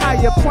on a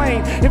higher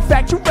plane. In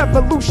fact, you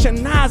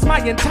revolutionized my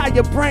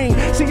entire brain.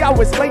 See, I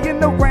was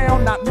laying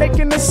around, not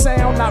making a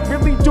sound, not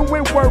really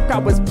doing work, I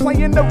was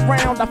playing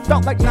around. I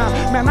felt like, nah,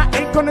 man, I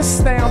ain't gonna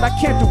stand. I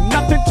can't do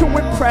nothing to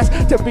impress.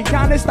 To be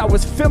honest, I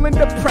was feeling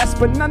depressed,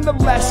 but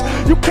nonetheless,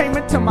 you came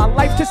into my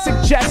life to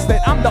suggest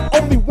that I'm the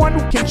only one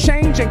who can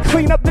change and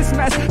clean up this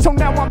mess. So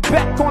now I'm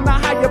back on a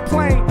higher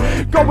plane,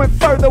 going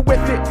further with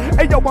it.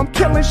 Hey yo, I'm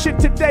killing shit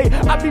today,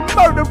 I be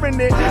murdering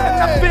it.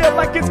 And I feel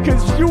like it's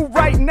cause you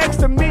right next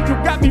to me. You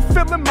got me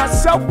feeling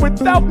myself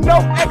without no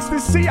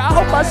ecstasy. I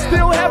hope I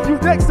still have you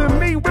next to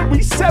me when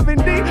we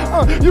 70.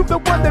 You the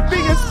one that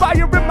be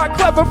inspiring my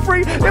clever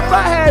free. If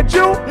I had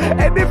you,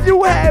 and if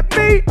you had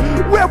me,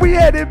 where we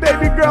headed,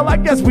 baby girl, I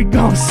guess we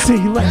gon' see.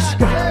 Let's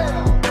go.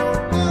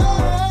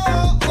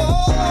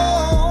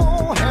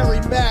 Harry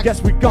Mack.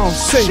 Guess we gon'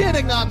 see.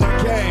 Shitting on the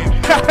game.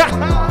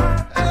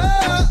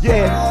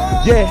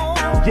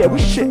 Yeah, we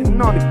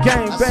shitting on the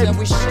game, baby. I said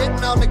we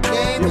shitting on the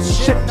game. It's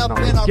shitting up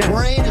in our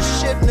brain.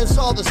 It's shitting, it's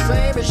all the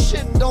same. It's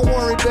shitting, don't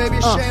worry, baby.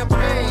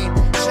 Champagne.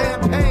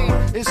 champagne.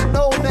 It's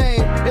no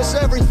name, it's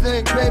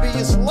everything, baby.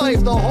 It's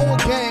life, the whole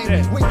game.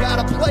 Yeah. We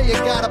gotta play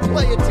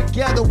it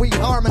together. We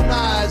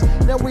harmonize,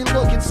 then we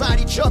look inside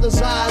each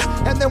other's eyes,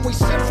 and then we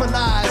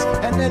symphonize,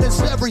 and then it's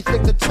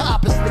everything. The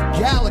top is the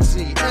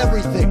galaxy,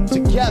 everything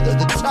together.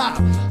 The top,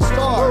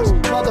 stars,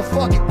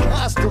 motherfucking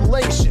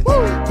constellations.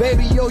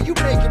 Baby, yo, you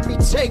making me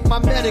take my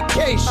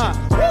medication.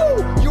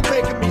 Woo! You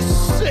making me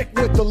sick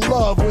with the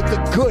love, with the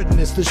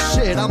goodness, the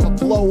shit. I'ma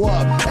blow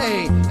up.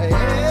 Hey, hey,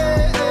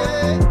 hey,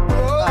 hey.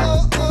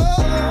 Oh, oh,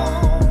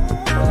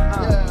 oh.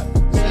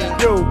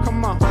 Yeah. Yo,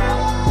 come on.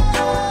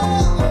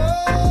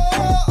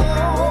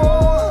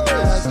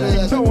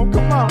 So,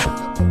 come on.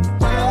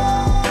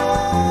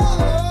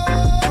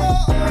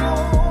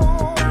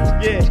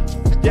 Yeah,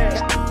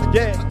 yeah,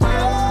 yeah.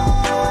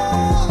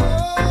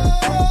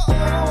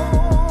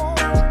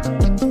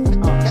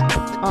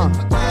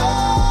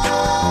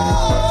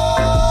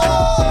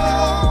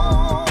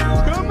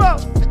 Come on.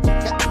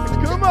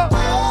 Come on.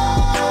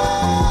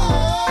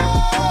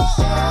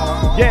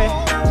 Yeah,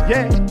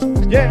 yeah,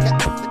 yeah.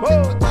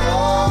 Whoa.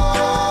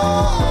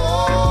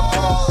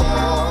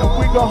 And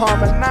we gon'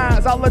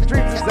 harmonize. All the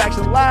dreams is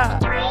actually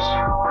live.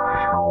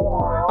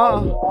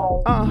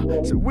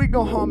 So we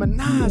gon'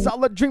 harmonize. All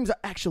the dreams are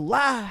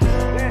actualized.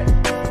 Yeah.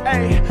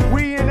 Hey,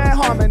 we in that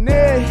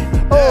harmony.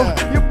 Oh,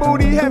 your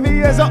booty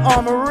heavy as an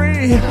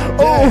armory.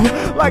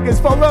 Oh, like it's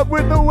full up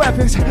with the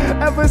weapons.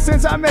 Ever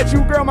since I met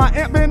you, girl, my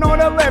amp been on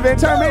 11.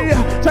 Turn me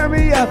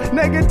up.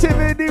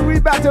 Negativity, we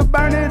about to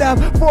burn it up.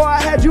 Before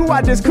I had you,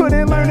 I just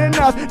couldn't learn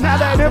enough. Now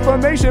that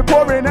information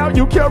pouring out,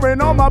 you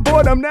curing all my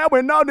boredom. Now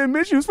when all them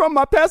issues from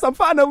my past, I'm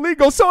finally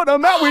gon' sort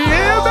them out. We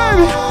here,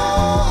 baby.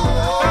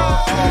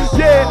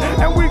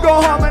 Yeah, and we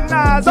gon'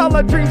 harmonize. All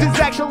our dreams is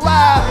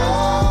actualized.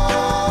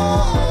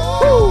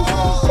 Woo,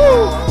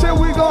 woo. So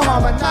we gon'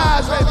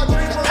 harmonize,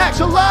 baby.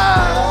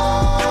 Actualize.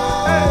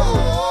 Hey,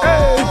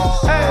 hey,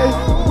 hey.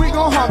 We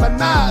gon'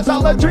 harmonize.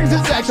 All our dreams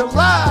is actualized.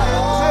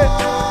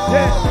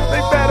 Yeah,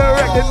 they better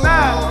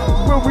recognize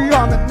when we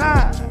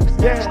harmonize.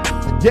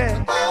 Yeah,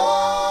 yeah.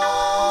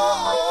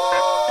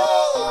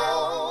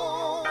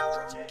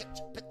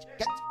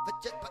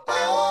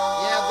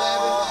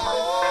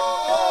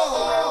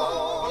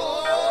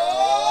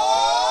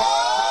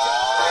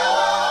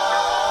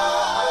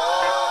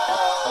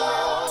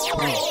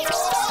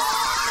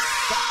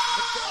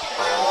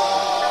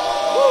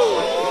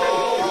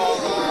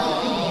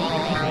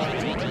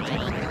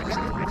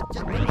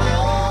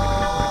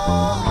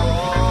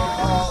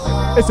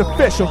 It's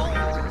official.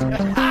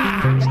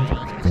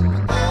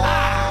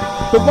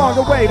 The long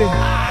awaited,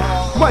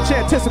 much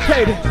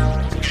anticipated.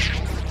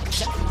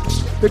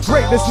 The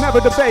greatness never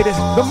debated.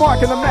 The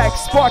mark and the max,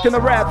 sparking the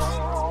raps.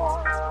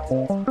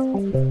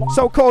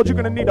 So cold you're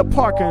gonna need a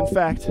parka, in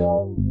fact.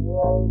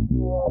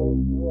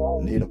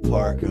 Need a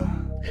parka.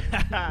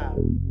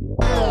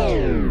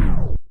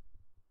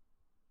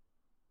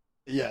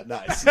 Yeah,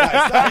 nice. Hey!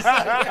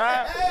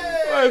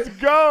 Let's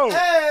go.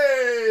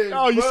 Hey!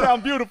 Oh, you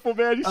sound beautiful,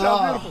 man. You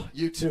sound beautiful.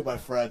 You too, my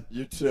friend.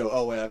 You too.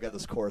 Oh, wait, I've got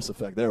this chorus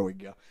effect. There we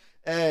go.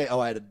 Hey,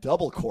 I had a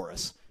double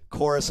chorus.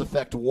 Chorus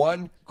effect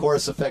 1,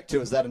 chorus effect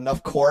 2. Is that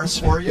enough chorus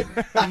for you?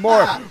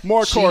 more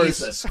chorus.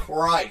 Jesus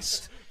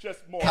Christ. Just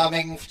more.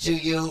 Coming to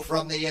you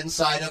from the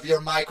inside of your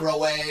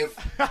microwave.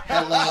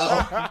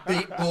 Hello.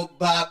 Beep, boop,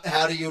 bop.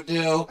 How do you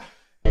do?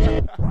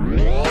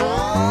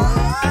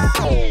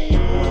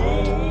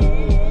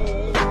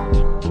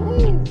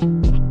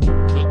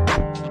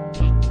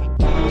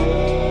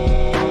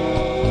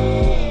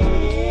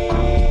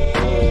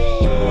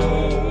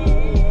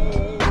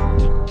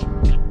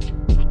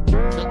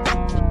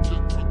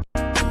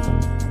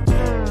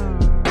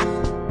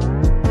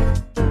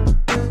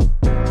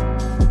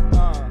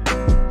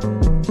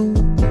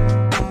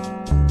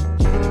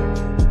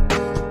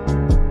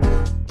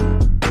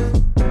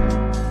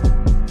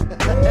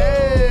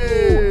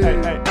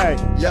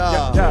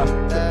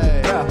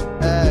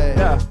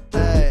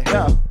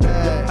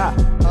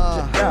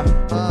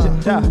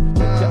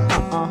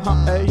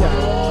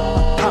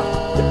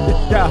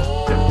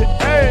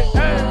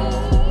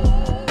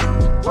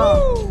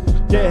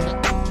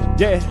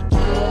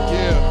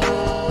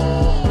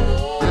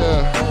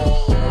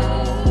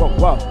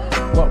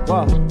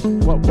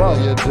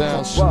 Lay it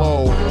down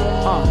slow.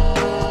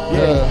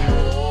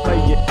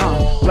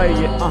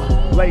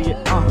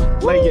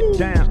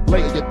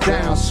 Lay it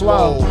down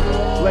slow.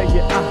 Lay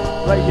it,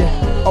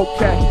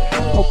 okay.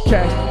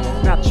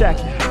 Now check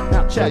it.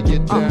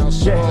 It down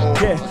slow.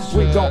 Yeah.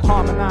 We gon'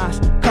 harmonize,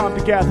 come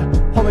together.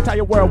 Whole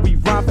entire world, we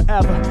rhyme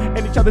forever.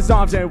 In each other's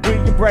arms and we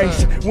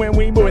embrace. When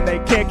we move, they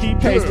can't keep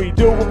pace. We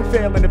do what we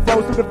feel and it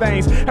flows through the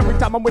veins. Every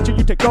time I'm with you,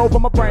 you take over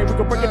my brain. We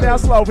gon' break it down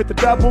slow, hit the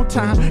double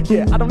time.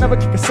 Yeah, I don't ever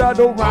kick a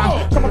subtle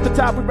rhyme. Come up the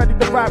top, we ready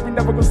to ride. We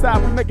never gon'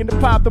 stop. We making it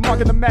pop, the mark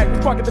and the mag.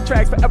 We sparking the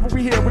tracks, forever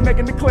we here. We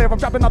making it clear. I'm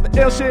dropping all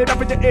the ill shit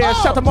up in your ear.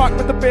 Shout to Mark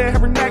with the beer,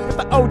 Harry Mack with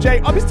the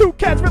OJ. All these two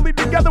cats really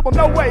together, well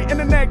no way.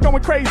 Internet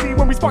going crazy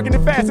when we sparking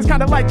it fast. It's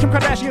kinda like Kim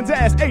Kardashian's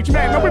ass.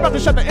 H-Man, now we about to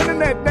shut the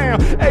internet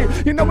down. Hey,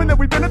 you knowing that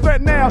we've been a threat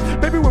now.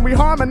 Baby, when we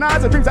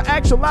harmonize, our dreams are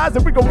actualized,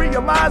 and we gon'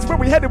 realize where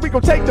we headed. We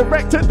gon' take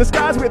direct to the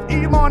skies with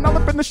Elon all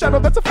up in the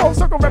shuttle. That's a full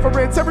circle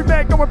reference. Every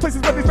man going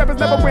places where these rappers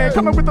never win.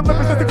 Coming with the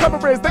lyrics that the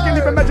cleverest. They can't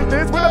even measure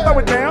this when I throw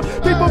it down.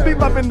 People be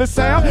loving the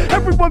sound.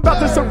 Everyone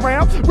about to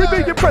surround. We be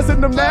impressing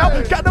them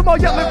now. Got them all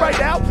yelling right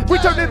now. We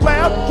turn it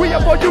loud. We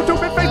up on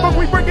YouTube and Facebook.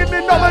 We bringing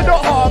in all of the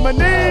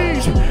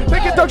harmonies. They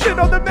can talk shit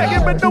on the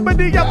Megan, but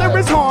nobody out there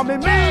is harming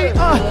me.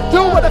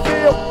 Do what I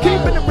feel.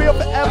 Keeping it real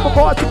forever.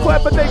 Bars too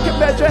clever. They can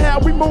measure how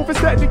we move and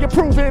steady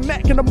improving.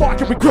 Mac in the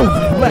market. We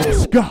grooving.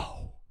 Let's go.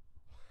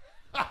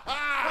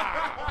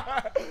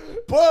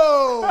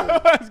 Boom!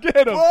 Let's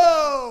get him.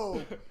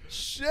 Whoa!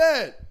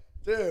 Shit.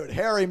 Dude,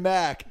 Harry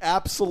Mack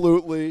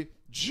absolutely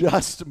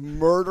just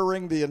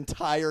murdering the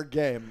entire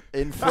game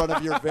in front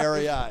of your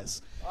very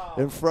eyes.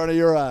 In front of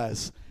your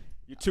eyes.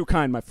 You're too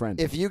kind, my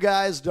friend. If you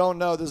guys don't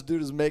know, this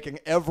dude is making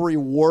every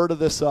word of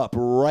this up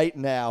right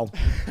now.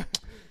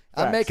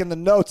 I'm making the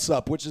notes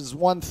up, which is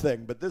one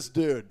thing, but this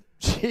dude,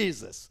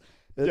 Jesus.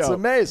 It's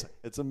amazing.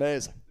 It's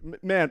amazing.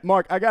 Man,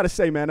 Mark, I got to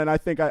say, man, and I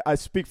think I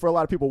speak for a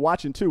lot of people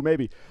watching too,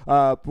 maybe.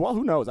 Well,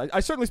 who knows? I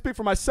certainly speak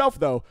for myself,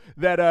 though,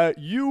 that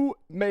you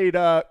made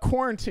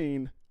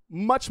quarantine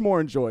much more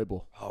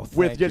enjoyable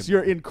with just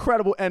your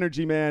incredible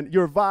energy, man.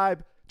 Your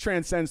vibe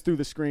transcends through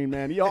the screen,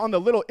 man. On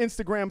the little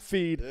Instagram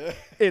feed,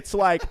 it's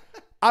like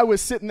I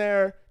was sitting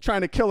there trying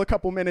to kill a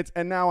couple minutes,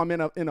 and now I'm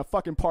in a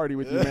fucking party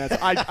with you, man. So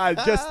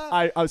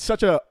I was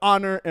such an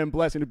honor and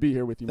blessing to be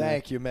here with you, man.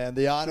 Thank you, man.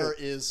 The honor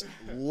is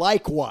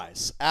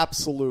likewise.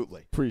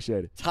 Absolutely.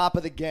 Appreciate it. Top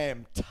of the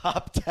game,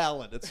 top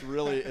talent.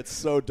 It's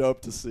so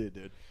dope to see,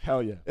 dude.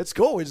 Hell yeah. It's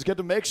cool. We just get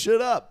to make shit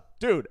up.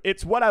 Dude,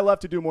 it's what I love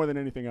to do more than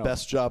anything else.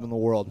 Best job in the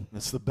world.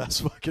 It's the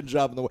best fucking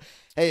job in the world.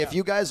 Hey, if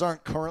you guys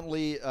aren't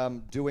currently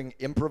doing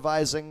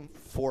improvising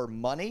for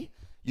money,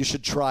 you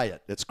should try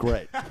it. It's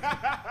great.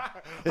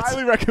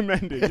 Highly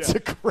recommended. It's a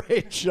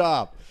great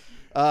job.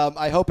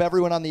 I hope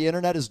everyone on the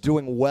internet is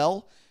doing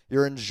well.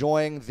 You're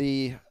enjoying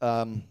the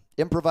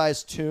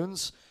improvised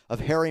tunes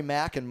of Harry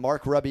Mack and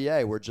Mark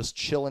Rebier. We're just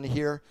chilling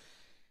here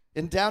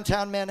in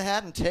downtown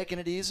Manhattan, taking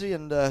it easy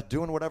and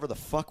doing whatever the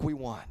fuck we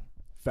want.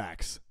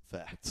 Facts.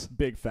 Facts.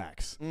 Big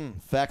facts.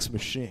 Fax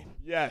machine.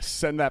 Yes,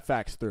 send that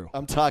fax through.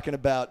 I'm talking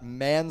about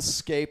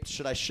Manscaped.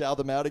 Should I shout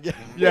them out again?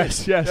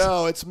 Yes.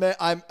 No, it's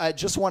I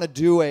just want to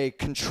do a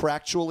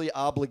contractually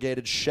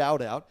obligated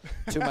shout out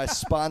to my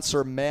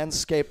sponsor,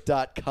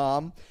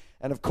 Manscaped.com.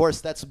 And of course,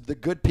 that's the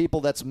good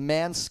people. That's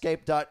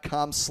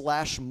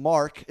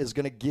Manscaped.com/Mark is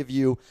going to give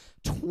you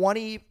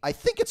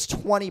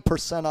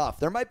 20% off.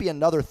 There might be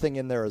another thing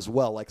in there as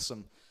well, like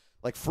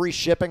free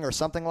shipping or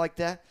something like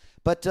that.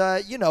 But,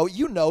 you know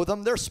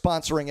them. They're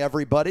sponsoring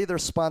everybody. They're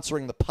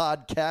sponsoring the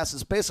podcast.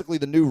 It's basically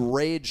the new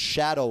Raid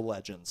Shadow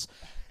Legends.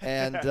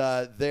 And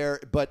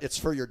but it's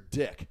for your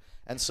dick.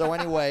 And so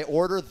anyway,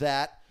 order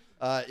that.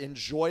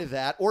 Enjoy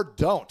that. Or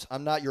don't.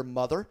 I'm not your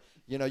mother.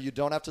 You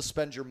don't have to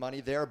spend your money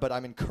there, but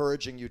I'm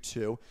encouraging you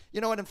to. You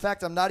know what? In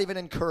fact, I'm not even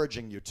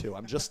encouraging you to.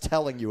 I'm just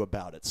telling you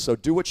about it. So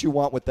do what you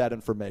want with that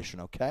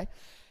information, okay?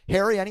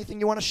 Harry, anything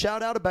you want to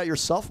shout out about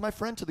yourself, my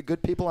friend, to the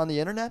good people on the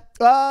internet?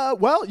 Well,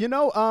 I'm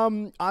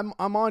on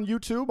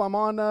YouTube. I'm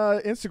on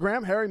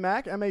Instagram, Harry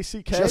Mack,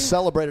 MACK. Just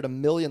celebrated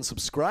 1 million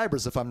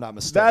subscribers, if I'm not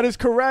mistaken. That is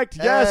correct.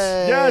 Yes,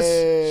 Hey.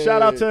 yes.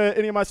 Shout out to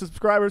any of my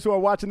subscribers who are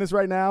watching this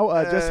right now.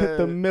 Just hit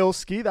the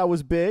Milski. That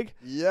was big.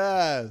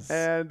 Yes.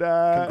 And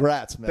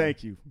congrats, man.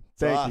 Thank you.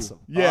 Awesome.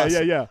 Yeah,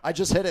 Awesome. yeah. I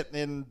just hit it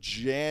in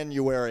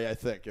January, I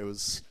think. It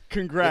was.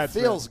 Congrats.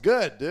 It feels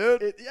good,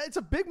 dude. It's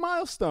a big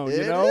milestone, It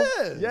you know?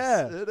 is.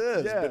 Yeah. It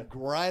is. Yeah. Been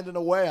grinding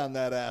away on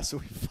that ass.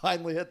 We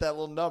finally hit that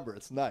little number.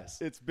 It's nice.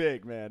 It's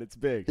big, man. It's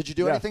big. Did you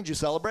do anything? Did you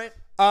celebrate?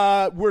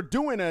 We're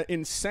doing an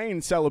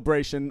insane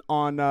celebration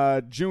on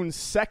June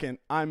 2nd.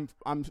 I'm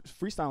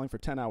freestyling for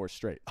 10 hours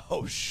straight.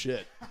 Oh,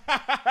 shit.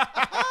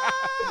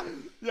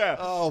 Yeah.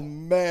 Oh,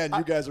 man.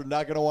 You guys are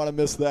not going to want to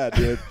miss that,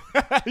 dude.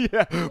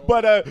 Yeah.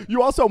 But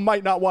you also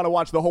might not want to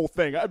watch the whole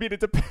thing. I mean, it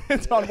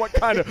depends on what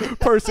kind of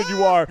person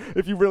you are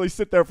if you really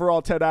sit there for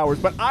all 10 hours.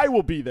 But I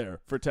will be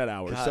there for 10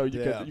 hours. God so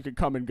damn. you can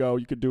come and go.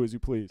 You can do as you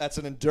please. That's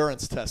an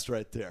endurance test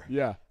right there.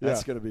 Yeah.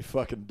 That's going to be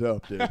fucking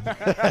dope, dude.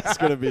 That's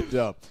going to be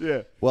dope.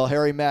 Yeah. Well,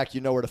 Harry Mack,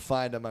 you know where to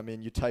find him. I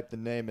mean, you type the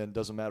name in.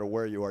 Doesn't matter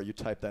where you are. You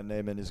type that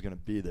name in, he's going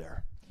to be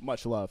there.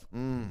 Much love.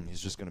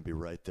 He's just going to be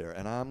right there.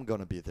 And I'm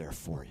going to be there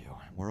for you.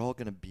 We're all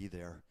going to be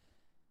there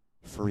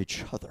for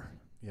each other.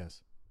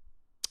 Yes.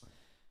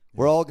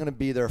 We're all going to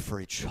be there for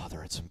each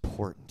other. It's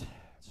important.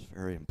 It's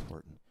very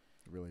important.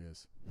 It really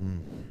is.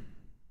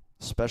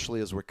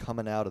 Especially as we're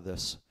coming out of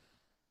this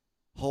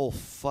whole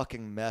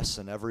fucking mess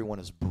and everyone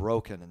is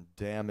broken and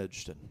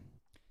damaged and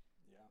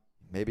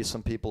maybe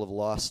some people have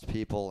lost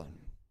people and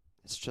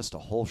it's just a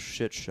whole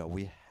shit show.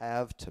 We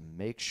have to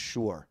make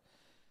sure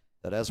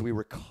that as we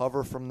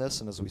recover from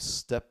this and as we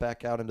step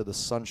back out into the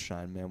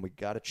sunshine, man, we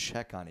got to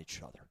check on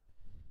each other.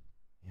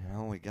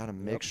 We got to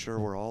make sure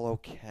we're all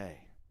okay.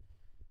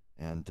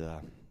 And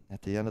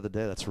at the end of the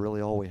day, that's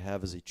really all we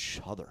have is each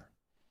other.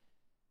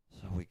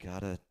 So we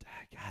gotta,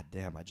 God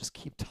damn, I just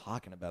keep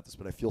talking about this,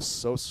 but I feel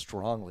so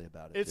strongly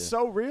about it. It's dude.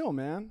 so real,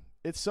 man.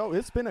 It's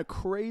been a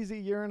crazy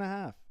year and a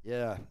half.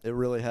 Yeah, it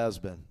really has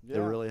been. Yeah.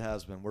 It really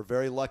has been. We're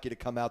very lucky to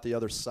come out the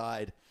other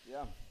side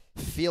Yeah.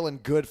 feeling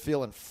good,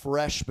 feeling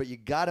fresh, but you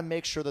got to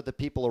make sure that the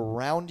people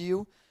around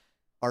you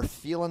are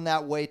feeling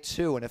that way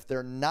too. And if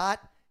they're not,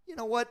 you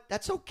know what?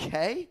 That's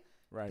okay.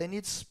 Right. They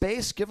need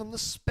space, give them the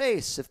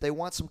space. If they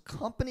want some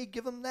company,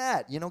 give them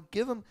that. You know,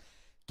 give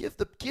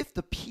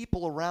the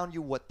people around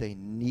you what they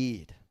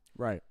need.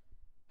 Right.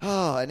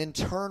 And in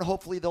turn,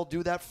 hopefully they'll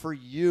do that for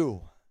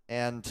you.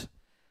 And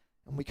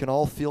we can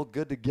all feel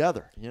good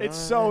together. You know It's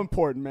what I so mean?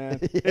 important, man.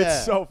 Yeah.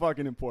 It's so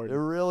fucking It important.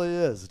 really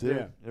is, dude.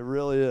 Yeah. It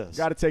really is.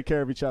 Got to take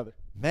care of each other.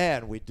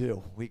 Man, we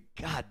do.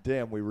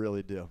 Goddamn, we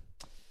really do.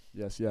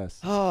 Yes, yes.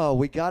 Oh,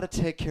 we got to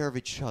take care of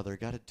each other.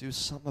 Got to do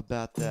something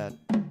about that.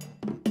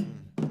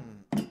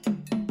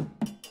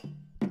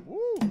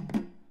 Woo.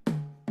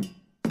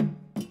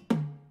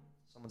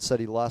 Someone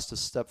said he lost his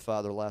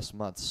stepfather last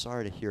month.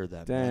 Sorry to hear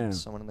that, man. Damn.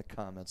 Someone in the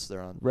comments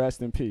there on.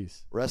 Rest in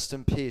peace. Rest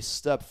in peace,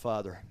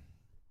 stepfather.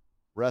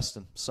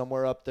 Resting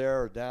somewhere up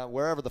there or down,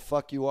 wherever the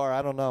fuck you are.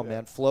 I don't know,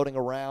 man. Floating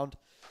around.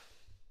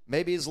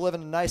 Maybe he's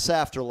living a nice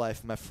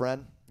afterlife, my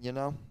friend. You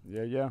know?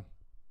 Yeah, yeah.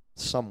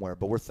 Somewhere.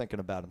 But we're thinking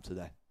about him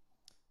today.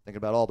 Thinking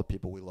about all the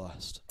people we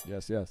lost.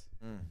 Yes, yes.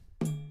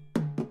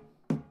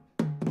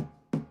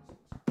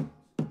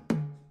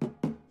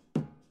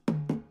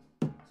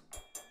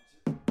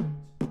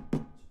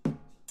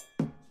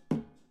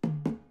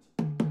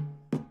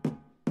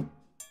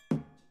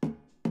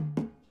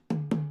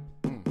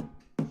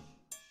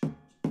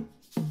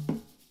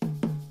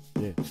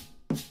 Yeah.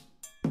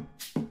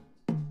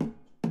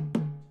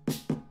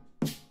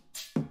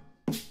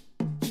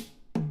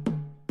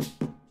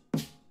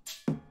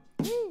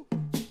 Woo.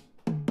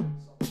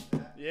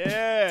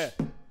 Yeah.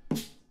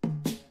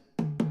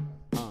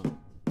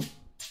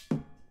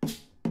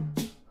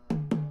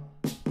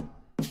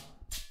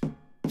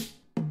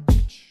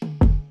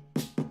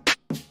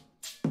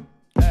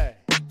 Hey.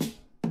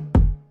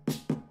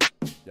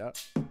 Yep.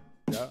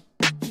 Yep.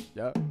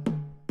 Yep.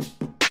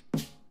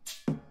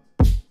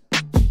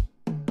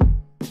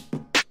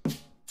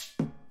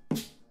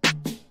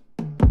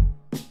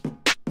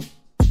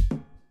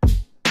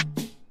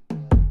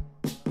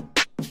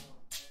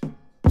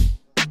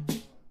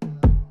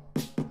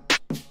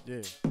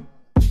 Yeah.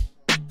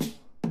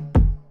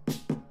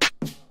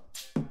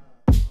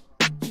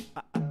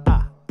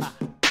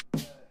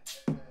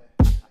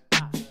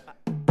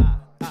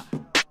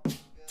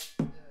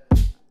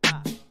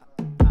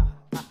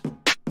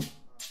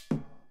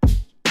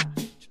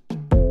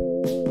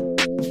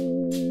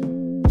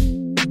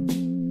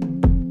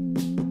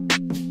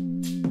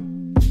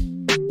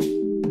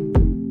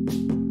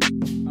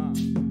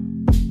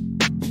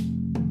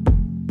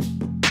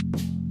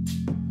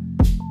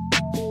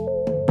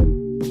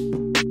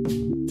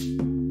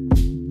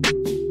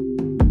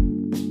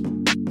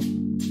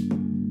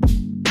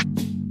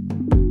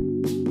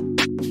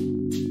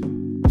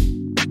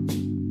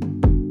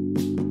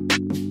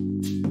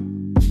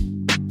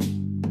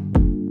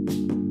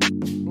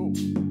 Ooh.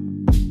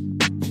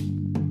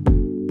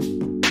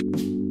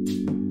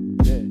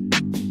 Yeah.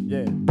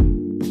 Yeah.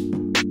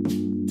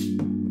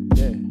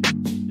 Yeah.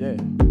 Yeah.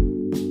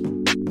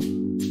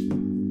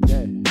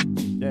 Yeah.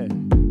 Yeah.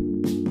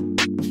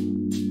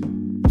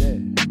 Yeah.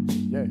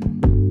 Yeah.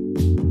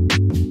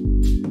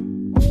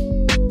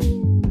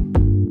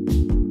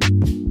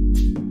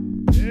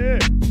 Yeah.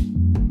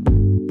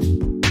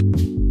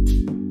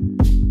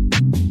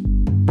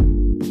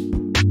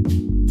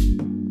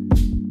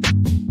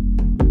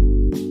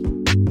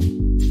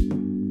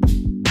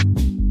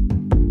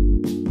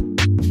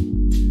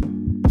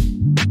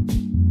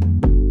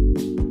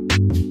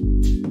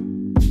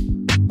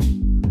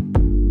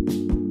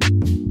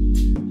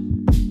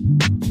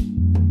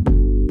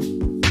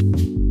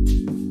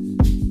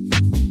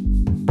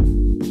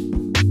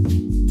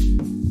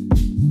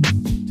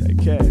 Take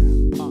care,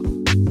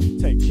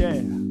 take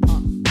care,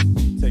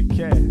 take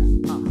care,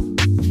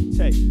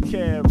 take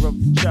care of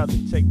each other,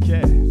 take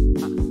care,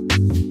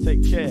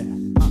 take care,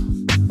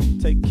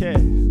 take care,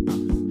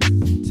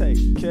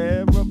 take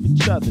care of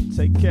each other,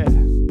 take care,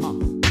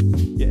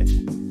 yeah,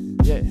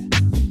 yeah,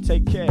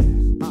 take care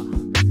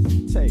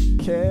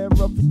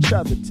of each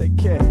other, take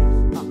care,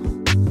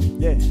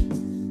 yeah,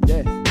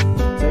 yeah,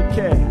 take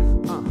care,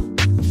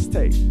 just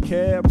take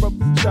care of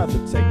each other,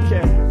 take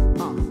care,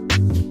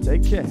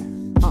 take care,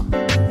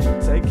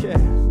 take care,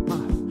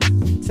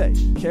 take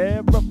care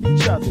of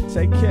each other,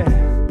 take care,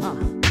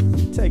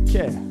 take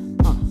care,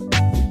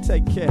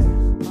 take care,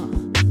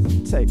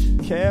 take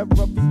care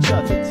of each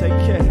other, take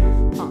care,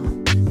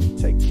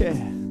 take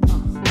care,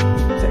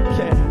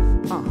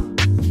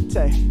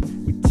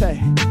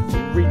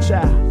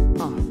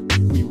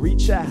 we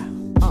reach out,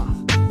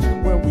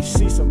 and when we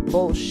see some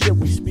bullshit,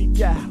 we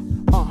speak out,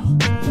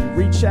 we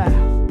reach out,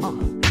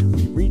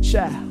 we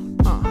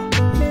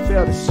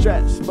feel the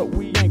stress, but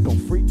we ain't gon'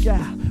 freak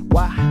out.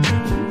 Why?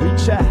 We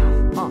reach out,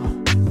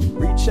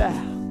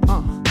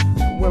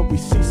 when we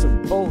see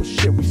some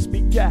bullshit, we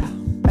speak out.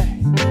 Hey,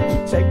 we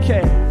take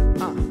care,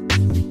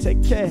 we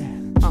take care,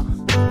 we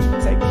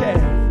take care,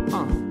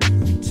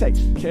 we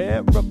take care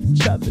of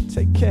each other.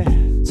 Take care,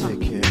 Take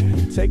care,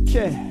 take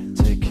care,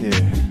 take care,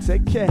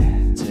 take care,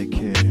 take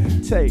care,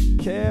 take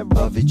care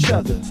of each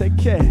other. Take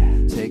care,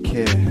 take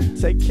care,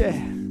 take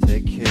care,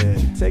 take care,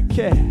 take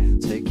care,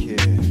 take care,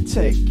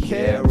 take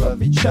care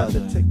of each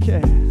other. Take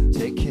care,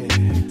 take care,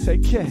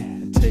 take care,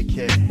 take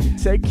care,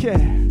 take care,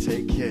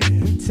 take care,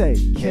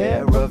 take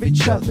care of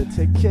each other.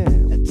 Take care,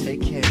 and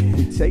take care,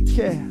 take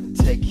care,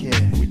 take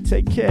care, we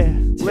take care.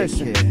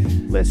 Listen, care.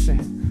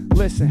 listen,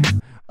 listen.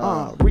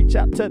 Reach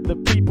out to the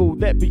people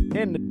that be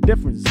in a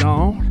different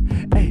zone.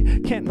 Hey,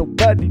 can't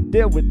nobody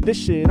deal with this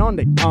shit on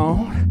their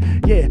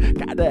own. Yeah,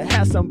 gotta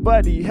have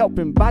somebody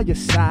helping by your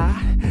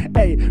side.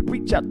 Hey,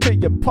 reach out to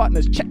your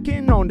partners, check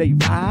in on their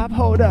vibe.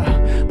 Hold up,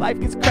 life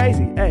gets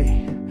crazy,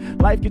 hey,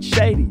 life gets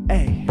shady,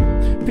 hey.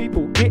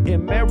 People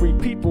getting married,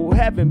 people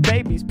having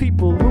babies,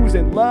 people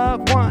losing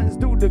loved ones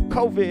due to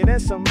COVID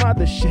and some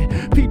other shit.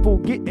 People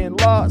getting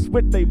lost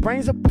with their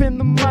brains up in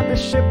the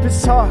mothership.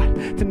 It's hard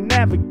to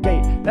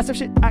navigate, that's some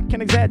shit I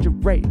can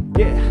exaggerate.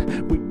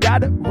 Yeah, we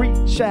gotta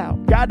reach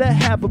out, gotta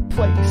have a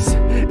place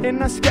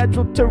in our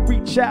schedule to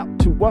reach out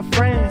to our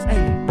friends.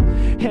 Hey,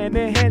 hand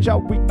in hand,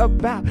 y'all, we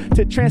about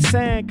to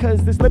transcend.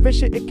 Cause this living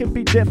shit, it can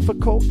be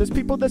difficult. There's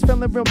people that's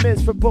feeling real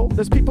miserable.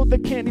 There's people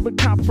that can't even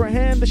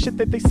comprehend the shit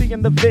that they see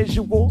in the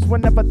visuals.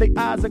 Whenever their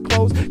eyes are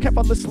closed, can't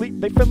fall asleep,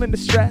 they feeling the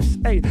stress.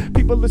 Hey,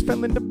 people is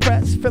feeling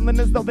depressed, feeling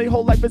as though their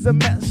whole life is a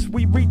mess.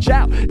 We reach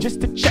out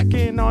just to check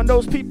in on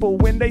those people.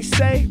 When they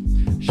say,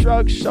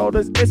 shrug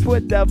shoulders, it's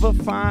whatever,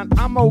 fine,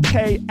 I'm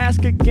okay,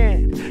 ask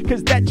again.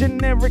 Cause that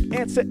generic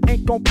answer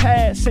ain't gon'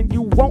 pass. And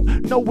you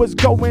won't know what's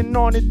going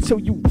on until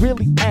you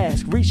really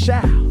ask. Reach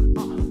out,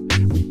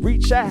 we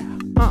reach out,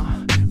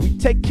 we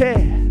take care,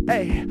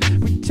 hey,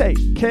 we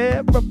take care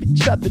of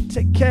each other.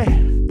 Take care,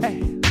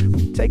 hey,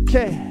 we take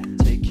care,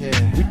 Take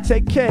care, we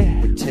take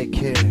care, we take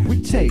care,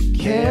 we take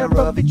care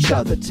of each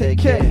other. Take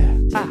care,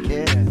 take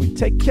care, we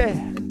take care,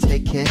 and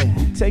take care,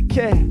 take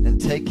care, and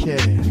take care,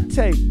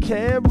 take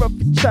care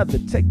of each other.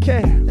 Take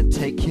care, and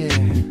take care,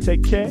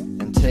 take care,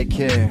 and take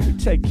care,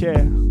 take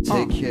care,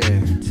 take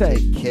care,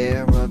 take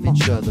care of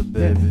each other,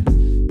 baby.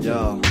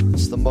 Yo,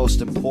 it's the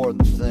most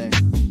important thing.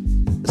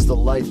 It's the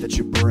light that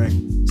you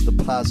bring. It's the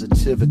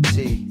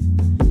positivity.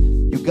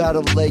 You gotta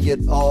lay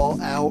it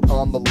all out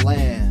on the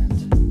land.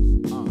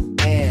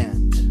 And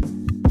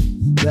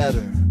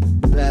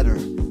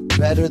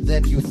better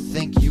than you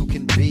think you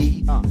can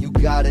be. You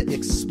gotta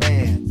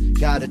expand,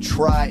 gotta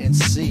try and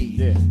see.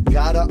 Yeah.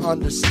 Gotta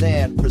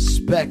understand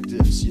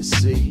perspectives, you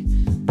see.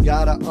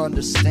 Gotta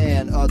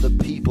understand other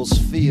people's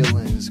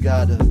feelings.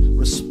 Gotta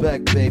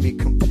respect, baby,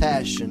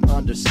 compassion,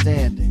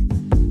 understanding.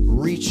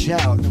 Reach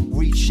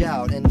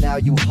out, and now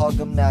you hug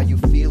them, now you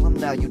feel them,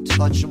 now you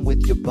touch them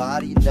with your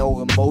body.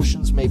 No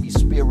emotions, maybe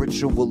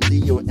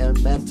spiritually or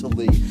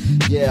mentally.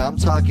 Yeah, I'm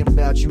talking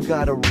about you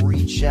gotta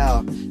reach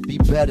out. Be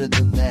better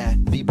than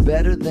that, be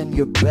better than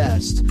your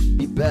best.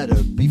 Be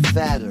better, be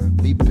fatter,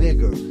 be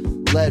bigger,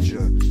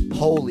 ledger,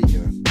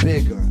 holier,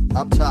 bigger.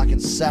 I'm talking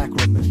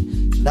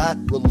sacrament, not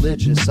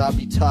religious. I'll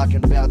be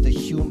talking about the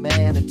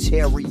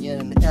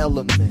humanitarian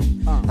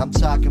element. I'm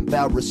talking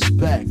about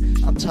respect.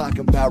 I'm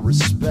talking about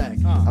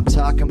respect. I'm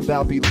talking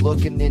about be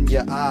looking in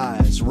your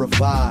eyes.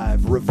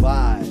 Revive,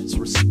 revise,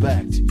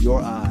 respect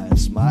your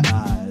eyes, my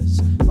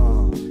eyes.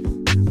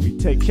 We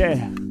take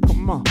care.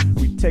 Come on,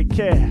 we take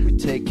care. We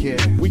take care.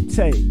 We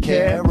take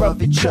care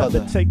of each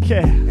other. Take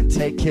care. And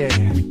take care.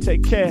 We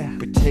take care.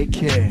 We take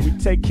care. We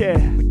take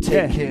care. We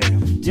take care.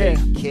 Yeah.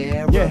 Take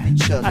care Yeah. of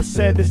each other. I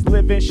said this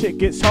living shit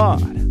gets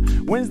hard.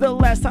 When's the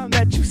last time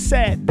that you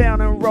sat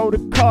down and wrote a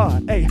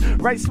card? Hey,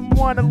 write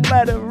someone a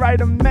letter, write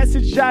a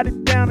message, jot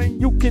it down,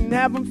 and you can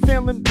have them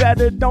feeling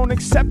better. Don't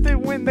accept it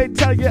when they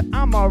tell you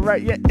I'm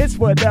alright. Yeah, it's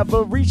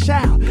whatever. Reach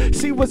out,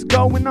 see what's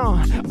going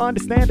on.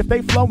 Understand if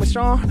they flowing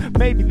strong,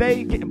 maybe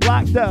they getting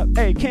blocked up.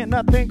 Hey, can't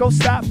nothing go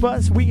stop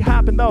us. We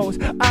hopping those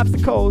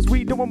obstacles.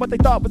 We doing what they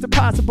thought was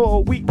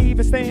impossible. We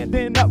even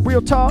standing up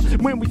real tall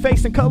when we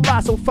facing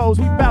colossal foes.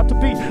 We about to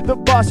be the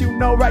boss, you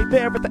know, right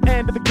there at the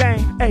end of the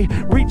game. Hey,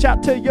 reach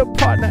out to your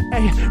partner,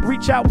 hey,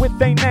 reach out with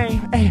their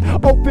name, hey,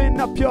 open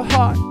up your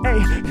heart, hey,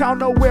 y'all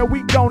know where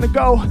we gonna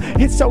go.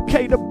 It's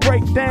okay to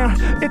break down,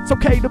 it's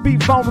okay to be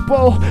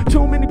vulnerable.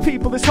 Too many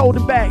people is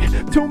holding back,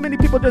 too many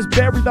people just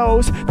bury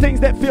those things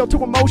that feel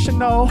too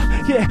emotional,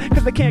 yeah,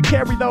 cause they can't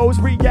carry those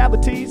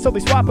realities, so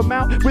they swap them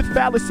out with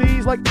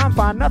fallacies like I'm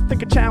fine, nothing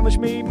can challenge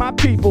me. My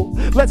people,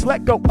 let's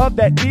let go of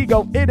that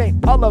ego. It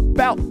ain't all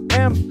about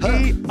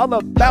me, all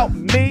about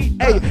me,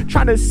 hey,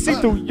 trying to see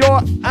through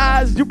your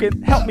eyes. You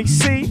can help me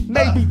see,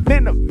 maybe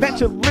then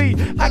eventually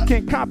I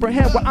can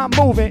comprehend where I'm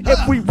moving.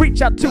 If we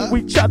reach out to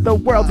each other,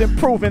 world's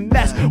improving.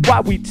 That's why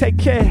we take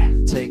care.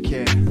 Take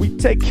care. We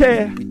take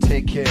care. We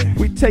take care.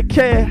 We take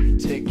care.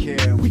 Take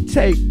care. We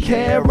take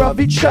care of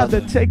each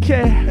other. Take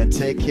care. And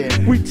take care.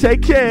 We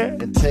take care.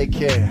 And take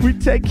care. We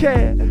take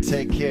care. And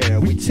take care.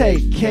 We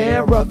take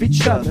care of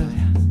each other.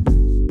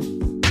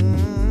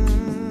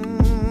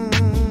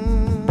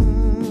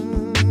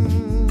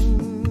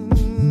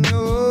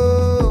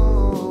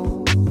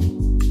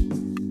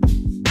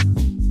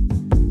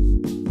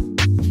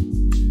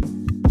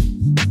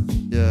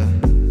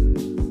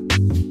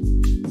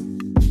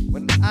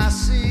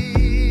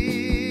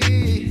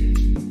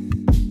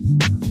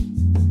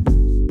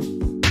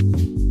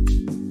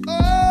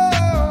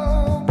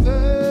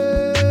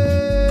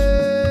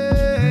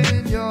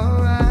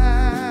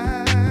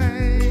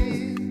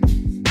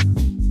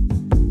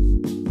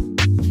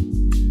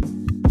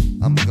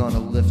 gonna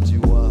lift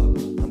you up.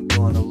 I'm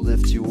gonna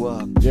lift you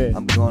up. Yeah.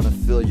 I'm gonna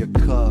fill your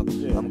cup.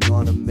 Yeah. I'm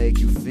gonna make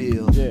you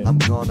feel. Yeah. I'm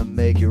gonna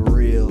make it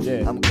real.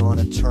 Yeah. I'm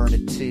gonna turn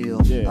it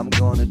teal. Yeah. I'm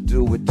gonna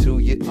do it to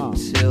you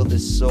until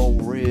it's so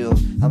real.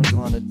 I'm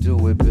gonna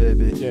do it,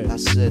 baby. Yeah. I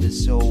said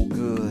it's so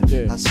good.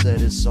 Yeah. I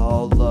said it's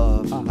all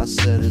love. I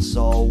said it's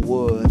all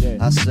wood. Yeah.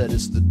 I said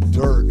it's the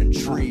dirt and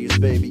trees,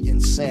 baby.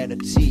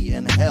 Insanity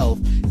and health.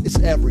 It's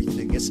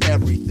everything. It's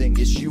everything.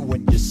 It's you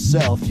and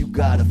yourself. You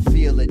gotta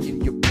feel it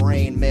in your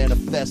brain,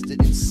 manifest it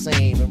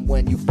insane. And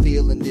when you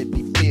feeling it,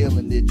 be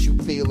feeling it. You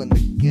feeling the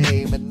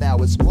game. And now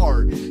it's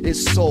heart,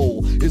 it's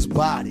soul, it's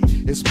body,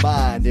 it's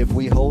mind. If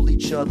we hold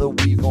each other,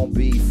 we gon'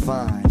 be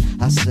fine.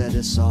 I said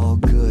it's all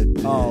good,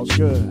 bitch. All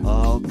good.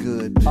 All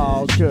good, bitch.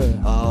 All good.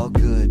 All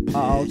good, bitch.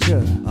 All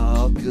good.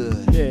 All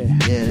good. Yeah.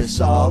 Yeah,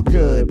 it's all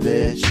good,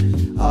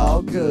 bitch.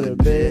 All good,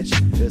 bitch.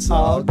 It's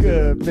all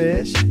good,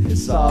 bitch.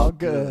 It's all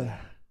good.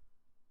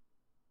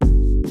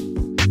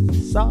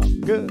 It's all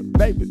good,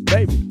 baby,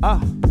 baby.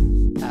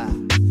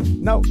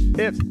 No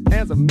ifs,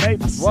 ands, or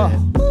maybes. I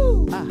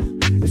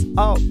said, It's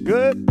all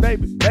good,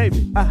 baby,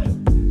 baby.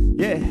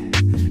 Yeah.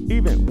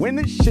 Even when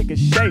this shit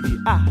gets shady.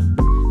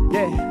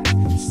 Yeah.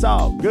 It's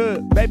all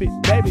good, baby,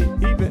 baby.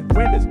 Even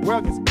when this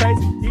world gets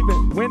crazy.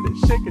 Even when this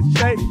shit gets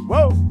shady.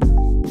 Whoa.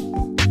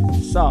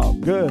 It's all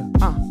good.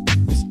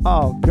 It's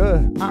all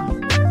good.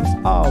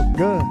 It's all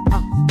good.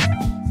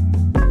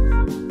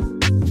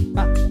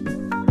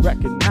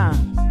 Recognize.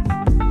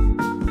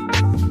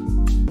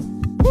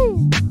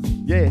 Woo.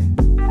 Yeah.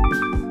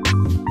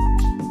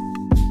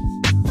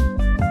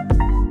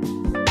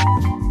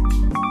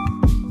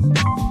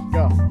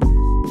 Go.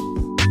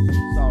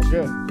 It's all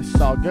good.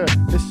 It's all good.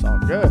 It's all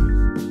good.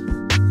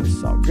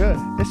 It's all good.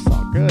 It's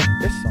all good.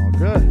 It's all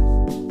good.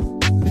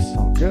 It's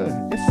all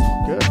good. It's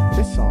all good.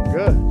 It's all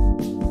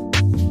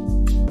good.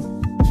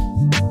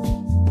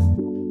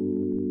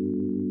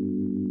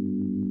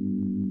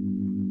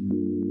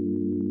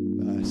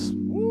 nice.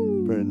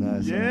 Pretty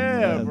nice. huh?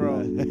 Yeah,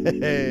 bro.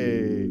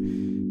 Hey.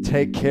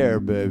 Take care,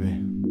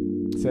 baby.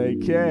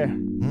 Take care.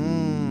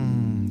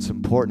 It's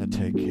important to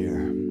take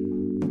care.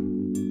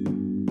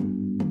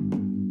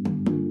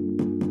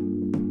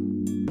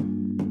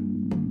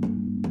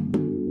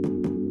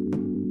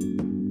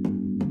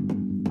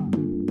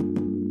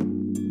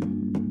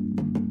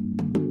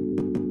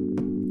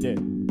 Yeah.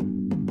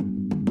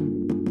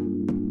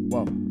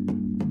 Whoa.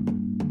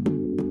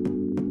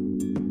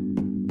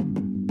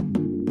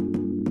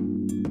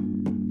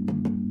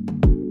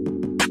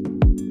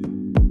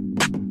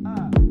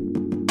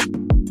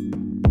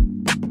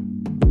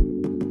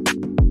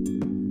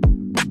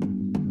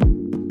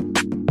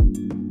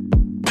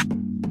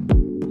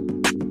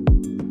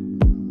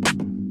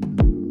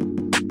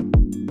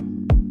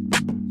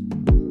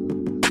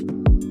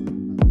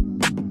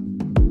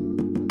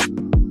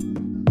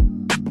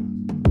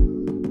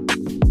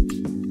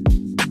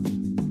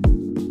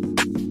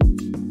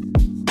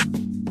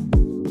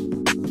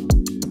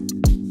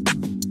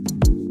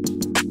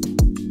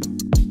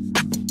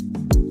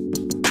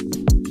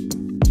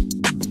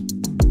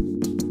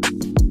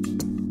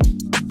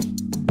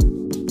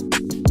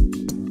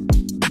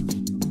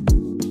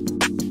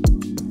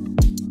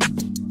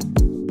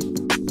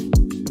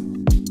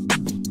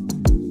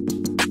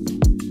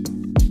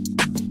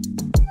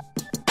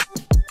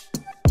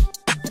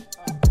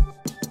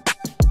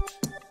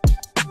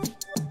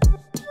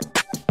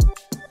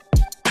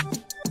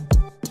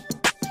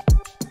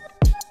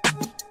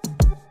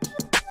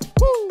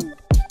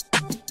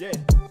 Yeah,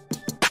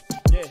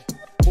 yeah.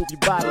 Move your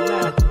body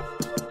now.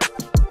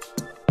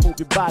 Move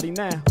your body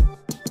now.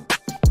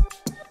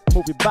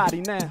 Move your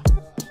body now.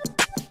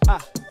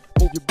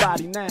 Move your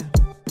body now.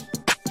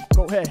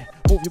 Go ahead,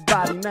 move your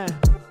body now.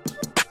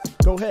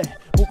 Go ahead,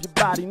 move your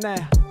body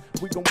now.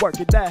 We gon' work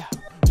it out.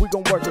 We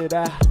gon' work it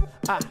out.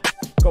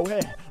 Go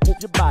ahead, move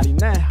your body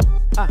now.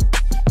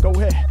 Go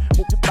ahead,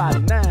 move your body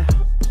now.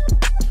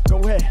 Go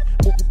ahead,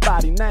 move your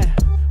body now.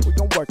 We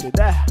gon' work it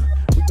out.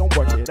 We gon'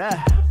 work it out.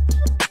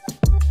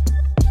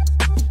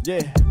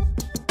 Yeah.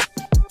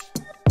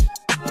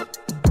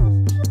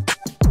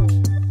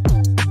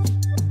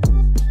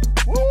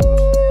 Woo.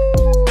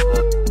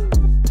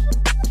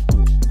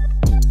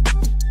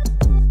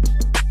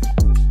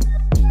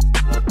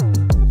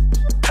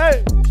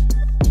 Hey.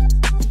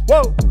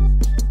 Whoa.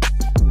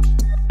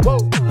 Whoa.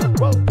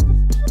 Whoa.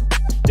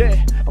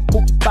 Yeah.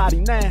 Move your body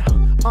now.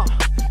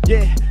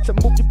 Yeah. So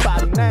move your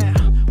body now.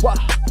 Whoa.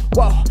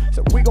 Whoa.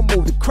 So we gon'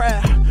 move the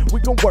crowd. We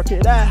gon' work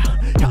it out.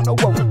 Y'all know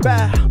what we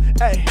bout.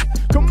 Hey.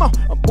 Come on,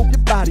 move your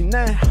body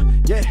now,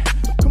 yeah.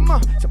 Come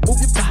on, so move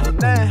your body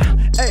now,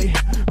 hey.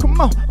 Come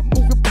on,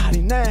 move your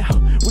body now.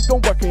 We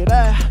gon' work it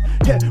out,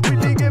 yeah. We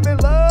be giving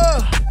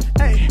love,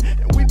 hey.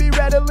 We be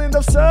rattling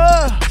those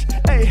subs,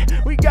 hey.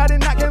 We got it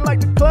knocking like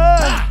the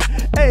club,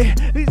 hey.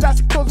 These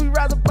obstacles we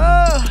rise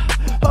above.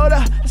 Hold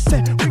up, I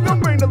said we gon'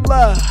 bring the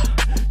love,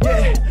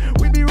 yeah.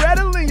 We be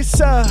rattling your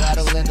subs,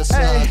 Rattling the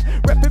hey. subs.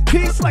 Reppin'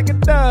 peace like a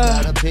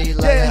dove, Gotta be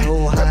like yeah. a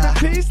hoo-ha.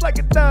 Reppin' peace like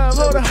a dove.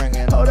 So Hold we up,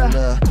 bringing hold all up, the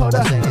love. hold We're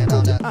up. singing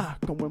on that.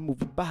 Go and move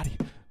your body.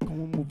 Go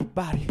and move your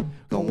body.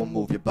 Go and and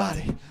move your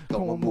body.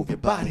 Go and move your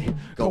body.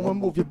 Go and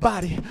move your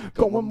body.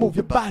 Go and move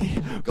your body.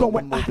 Go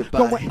and move your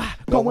body.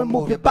 Go and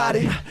move your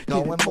body.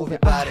 Go and move your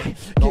body.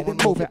 Go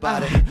and move your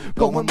body.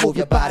 Go and move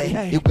your body.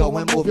 You go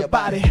and move your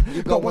body.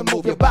 You go and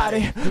move your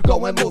body.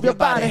 Go and move your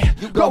body.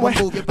 You go and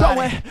move your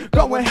body.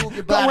 Go and move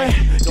your body.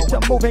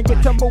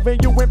 Get to moving,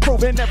 you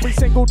improving every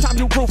single time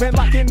you grooving,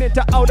 locking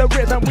into all the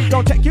rhythm. We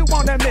gon' take you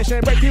on a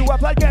mission, break you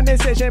up like an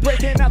incision,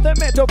 breaking out the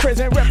mental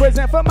prison,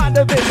 represent for my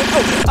division.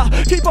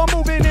 Keep on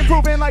moving,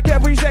 improving like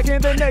every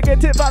second. The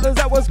negative others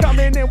that was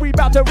coming in, we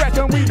bout to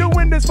reckon. We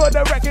doing this for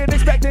the record,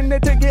 expecting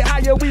it to get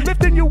higher. We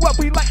lifting you up,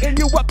 we lighting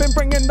you up and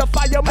bringing the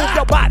fire. Move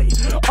your body,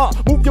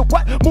 move your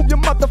what? Move your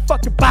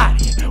motherfucking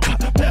body.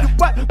 Move your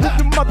what? Move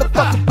your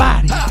motherfucking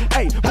body.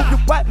 Hey, move your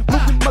what?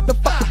 Move your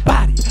motherfucking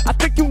body. I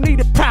think you need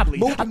it probably.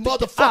 Move your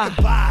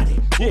motherfucking body.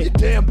 Move your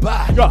damn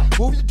body.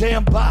 Move your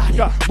damn body.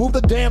 Move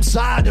the damn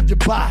side of your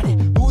body.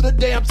 Move the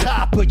damn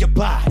top of your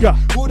body.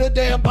 Move the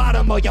damn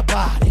bottom of your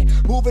body.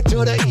 Move it to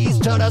the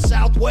east, to the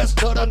southwest,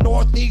 to the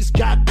northeast.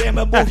 Goddamn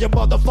it, move your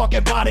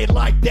motherfucking body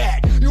like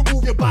that. You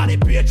move your body,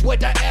 bitch, with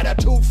the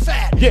attitude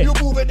fat. You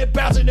moving and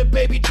bouncing and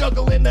baby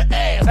juggling the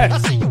ass. I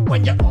see you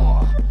when you're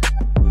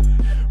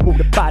move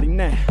the body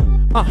now.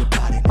 Move your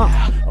body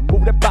now.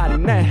 Move that body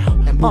now.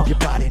 And move your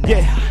body now.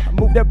 Yeah,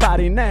 move that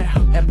body now.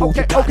 And move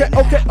okay, your body okay.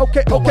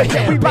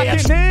 ahead, We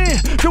rockin'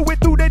 in. Do it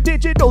through the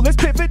digital. It's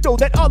pivotal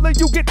that all of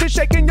you get to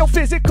shaking your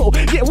physical.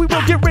 Yeah, we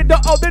will get rid of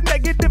all the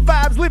negative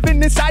vibes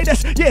living inside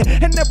us. Yeah,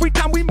 and every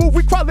time we move,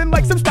 we crawling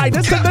like some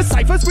spiders. To the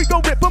ciphers, we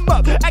go rip them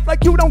up. Act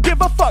like you don't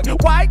give a fuck.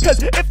 Why?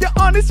 Cause if you're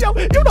honest, yo,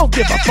 you don't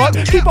give a fuck.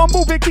 Keep on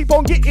moving, keep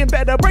on getting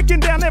better. Breaking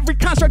down every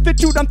construct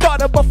that you done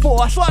thought of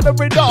before. Slaughter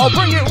it all,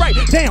 bring it right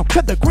down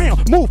to the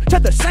ground. Move to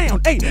the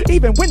sound. Hey,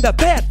 even when the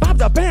bad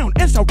vibes are bound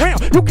and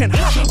surround, you can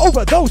hop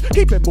over those.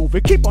 Keep it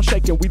moving, keep on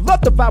shaking. We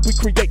love the vibe we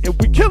creating.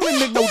 We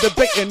killing it, no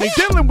debating. They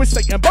dealing with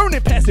Satan,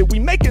 burning past it. We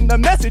making the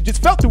message. It's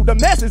felt through the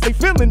masses. They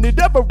feeling it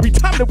every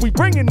time that we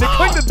bringing it.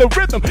 Cling to the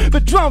rhythm. The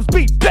drums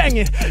beat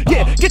banging.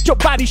 Yeah, get your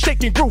body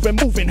shaking, grooving,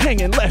 moving,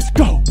 hanging. Let's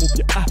go. Move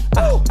your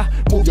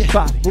move your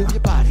body. Move your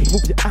body.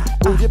 Move your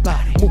Move your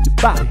body. Move your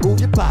body. Move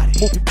your body.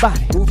 Move your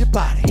body. Move your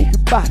body. Move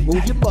your body.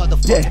 Move your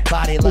motherfucking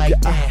body like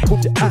that.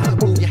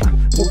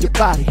 Move your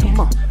body. Come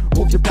on.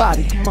 Move your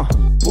body. Come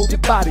on. Move your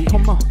body.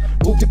 Come on.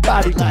 Move your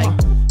body. Come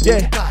on.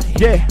 Yeah.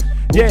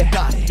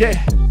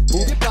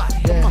 Move your body.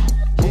 Come on.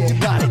 Move your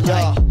body,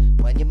 y'all.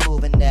 When you're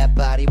moving that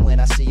body, when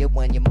I see it,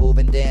 when you're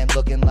moving, damn,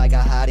 looking like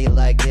a hottie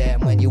like that.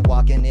 When you're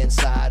walking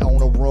inside on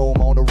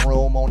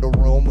the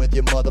room with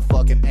your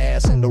motherfucking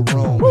ass in the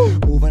room.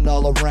 Moving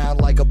all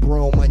around like a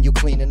broom when you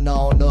cleaning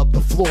on up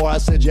the floor. I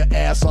said your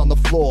ass on the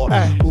floor.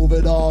 Move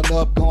it on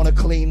up, gonna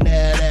clean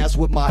that ass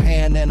with my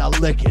hand and I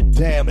lick it.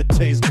 Damn, it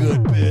tastes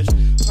good, bitch.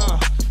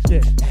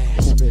 Yeah.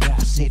 Ass. Move it out.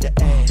 I see the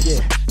ass.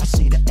 Yeah. I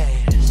see the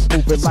ass.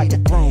 Move it like a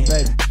broom,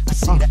 baby. I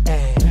see the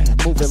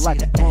ass. Move it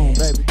like a broom,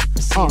 baby. I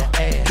see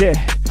the ass. Yeah.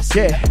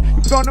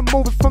 You're gonna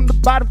move it from the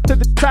bottom to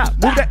the top.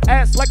 Move that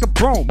ass like a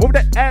broom. Move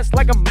that ass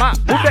like a mop.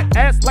 Move that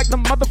ass like the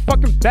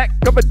motherfucking back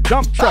of a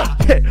dump truck.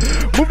 Yeah.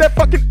 Move that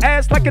fucking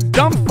ass like a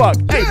dumb fuck.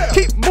 Hey,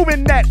 keep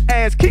moving that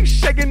ass. Keep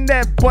shaking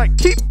that butt.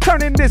 Keep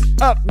turning this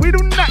up. We do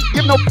not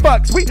give no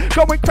fucks. We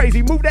going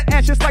crazy. Move that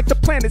ass just like the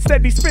planet.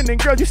 Steady spinning.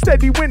 Girl, you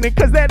steady winning.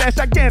 Cause that ass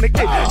gigantic.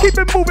 Hey, keep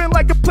it moving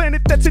like a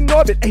planet that's in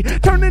orbit. Hey,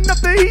 turning up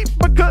the heat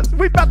because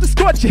we about to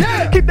scorch it.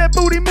 Keep that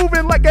booty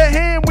moving like a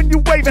hand when you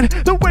waving.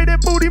 The way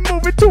that booty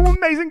moving too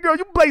amazing, girl,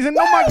 you blazing.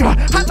 Oh my God,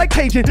 hot like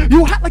Cajun,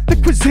 you hot like the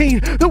cuisine.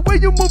 The way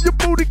you move your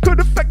booty could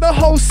affect the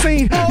whole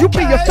scene. You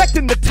be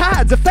affecting the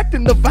tides,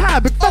 affecting the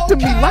vibe, affecting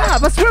me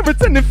live. I swear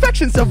it's an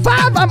infection.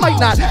 Survive, I might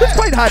not. It's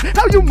quite hot.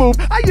 How you move,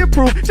 I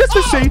improve. Just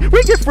to see,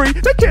 we get free.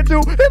 They can't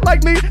do it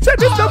like me. Said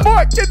this the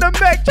mark in the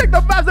Mac. Check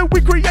the vibes that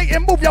we create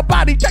and move your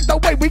body. Check the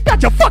way we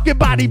got your fucking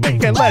body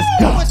making. Let's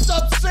go. It's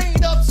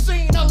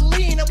obscene, I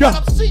lean. And when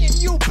I'm seeing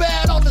you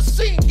bad on the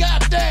scene,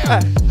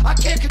 goddamn, I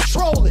can't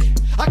control it.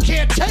 I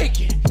can't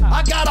take it.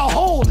 I gotta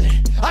hold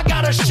it. I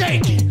gotta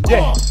shake it.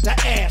 The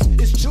ass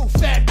is too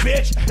fat,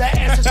 bitch. The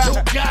ass is too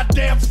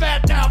goddamn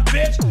fat now,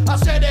 bitch. I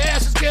said the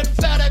ass is getting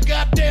fatter,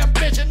 goddamn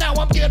bitch. And now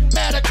I'm getting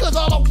madder cause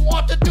all I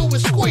want to do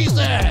is squeeze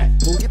that.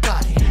 Move your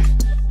body.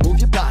 Move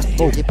your body.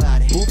 Move your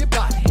body. Move your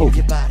body. Move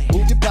your body.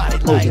 Move your body.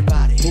 Move your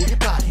body. Move your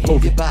body.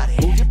 Move your body.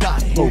 Move your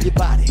body. Move your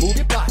body. Move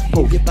your body.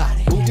 Move your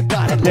body. Move your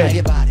body. Move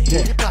your body.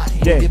 Move your body.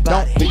 Yeah, Move your don't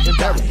body. be Move your embarrassed.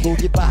 body. Move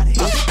your body.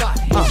 Move your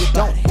body. Move your Don't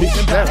body. be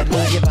embarrassed.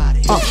 Move your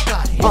body. Move your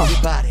body. Move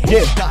your body.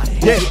 Move your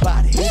body. Move your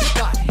body. Move your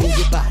body. Move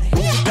your body.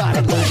 Move your body.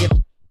 Move your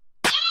body.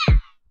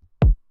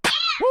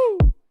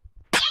 Woo!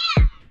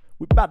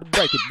 We about to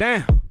break it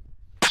down.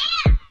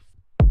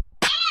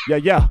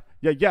 Yeah.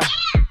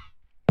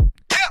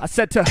 I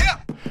said to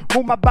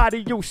Move my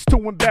body used to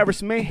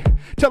embarrass me.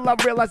 Till I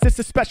realize it's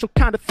a special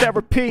kind of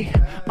therapy.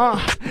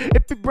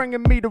 If you're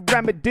bringing me the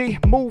remedy,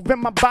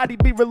 moving my body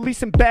be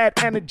releasing bad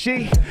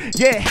energy.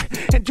 Yeah,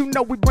 and you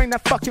know we bring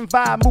that fucking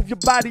vibe. Move your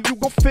body, you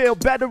gon' feel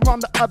better on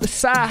the other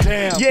side.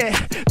 Damn.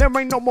 Yeah, there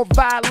ain't no more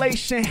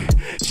violation.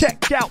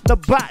 Check out the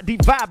body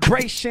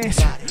vibrations,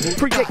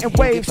 creating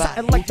waves,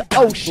 something like the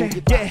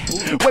ocean. Yeah,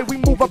 way we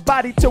move our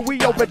body till we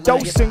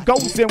overdose and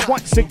goes in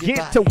once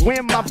again to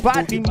win. My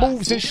body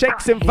moves and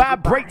shakes and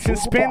vibrates and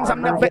spins.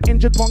 I'm never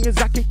injured long as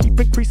I can keep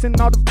increasing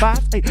all the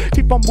vibes. Ay,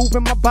 keep on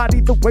moving my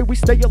body the way we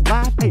stay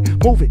alive. Ay,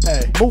 move it,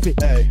 move it,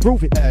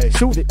 groove it,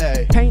 soothe it.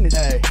 Pain is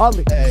all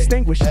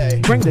extinguished.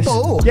 Bring this,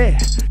 yeah,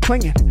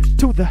 clinging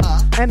to the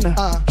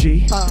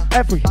energy.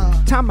 Every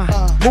time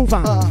I move,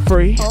 I'm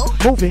free.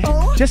 Move it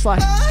just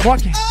like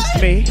walking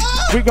me.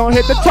 We gon'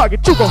 hit the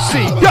target, you gon'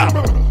 see.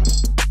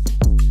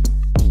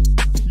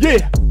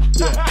 Yeah.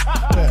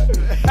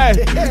 Hey,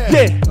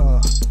 yeah.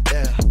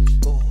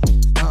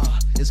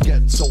 It's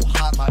getting so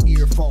hot, my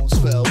earphones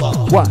fell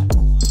off. What?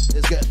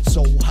 It's getting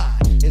so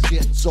hot. It's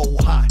getting so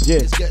hot. Yeah.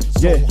 It's getting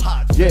so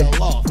hot.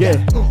 Fell off.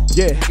 Yeah.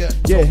 It's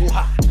getting so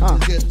hot.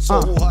 It's getting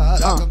so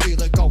hot. I can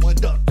feel it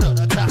going up to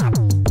the top.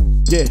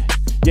 Yeah,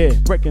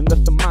 breaking the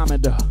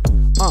thermometer.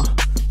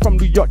 From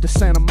New York to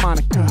Santa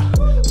Monica.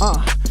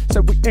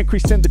 Said we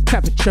increasing the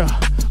temperature.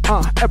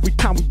 Every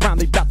time we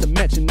round, they about to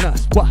mention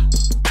us. What?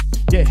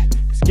 Yeah,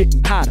 it's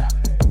getting hotter.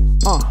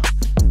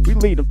 We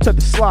lead them to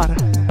the slaughter.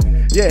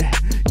 Yeah,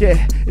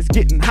 it's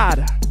getting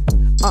hotter.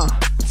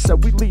 So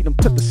we lead them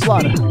to the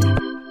slaughter.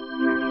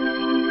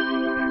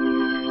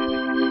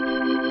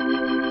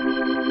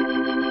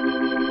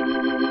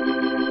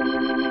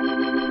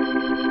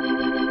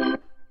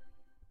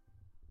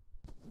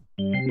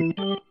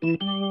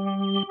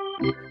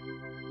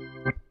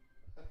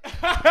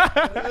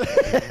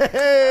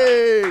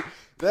 Hey,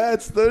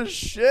 that's the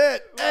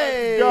shit.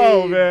 Hey,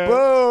 go, man.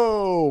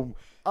 Boom.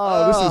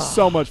 Oh, this is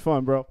so much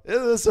fun, bro. This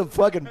is a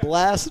fucking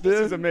blast, dude. This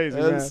is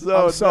amazing, man.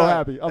 So I'm so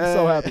happy. I'm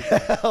so happy.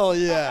 Hell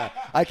yeah.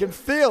 I can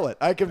feel it.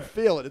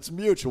 It's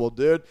mutual,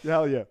 dude.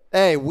 Hell yeah.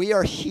 Hey, we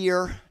are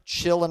here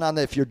chilling on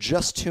the, if you're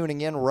just tuning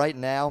in right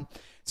now,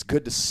 it's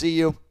good to see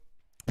you.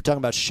 We're talking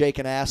about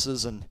shaking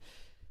asses and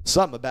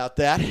something about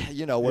that.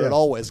 You know where it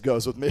always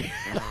goes with me.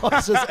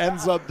 It just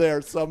ends up there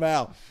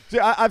somehow. See,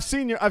 I've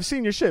seen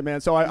your shit,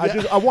 man. So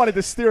I wanted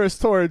to steer us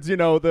towards,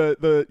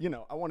 the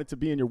I wanted to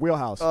be in your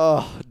wheelhouse.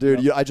 Oh,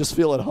 dude, I just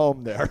feel at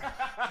home there.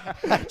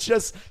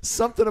 Just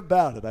something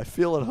about it. I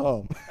feel at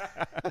home.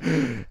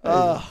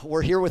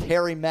 We're here with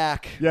Harry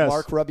Mack,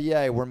 Mark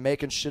Rebier. We're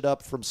making shit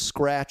up from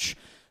scratch.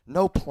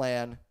 No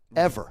plan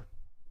ever.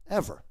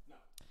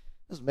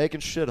 Just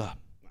making shit up.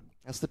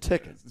 That's the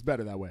ticket. It's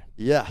better that way.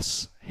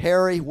 Yes.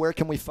 Harry, where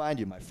can we find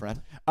you, my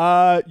friend?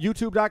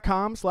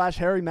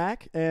 YouTube.com/Harry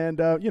Mack. And,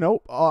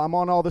 I'm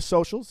on all the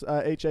socials,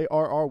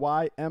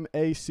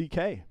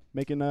 HARRYMACK,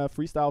 making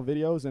freestyle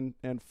videos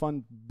and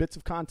fun bits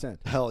of content.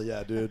 Hell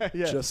yeah, dude.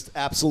 Yeah. Just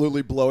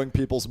absolutely blowing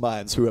people's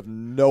minds who have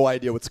no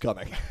idea what's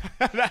coming.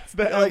 That's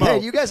the like, MO. hey,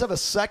 you guys have a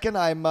second?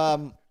 I'm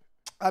a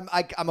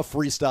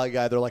freestyle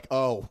guy. They're like,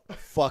 oh,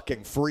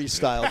 fucking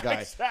freestyle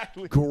guy.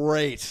 Exactly.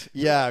 Great.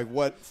 Yeah,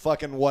 what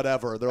fucking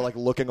whatever. They're like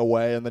looking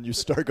away, and then you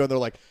start going, they're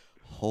like,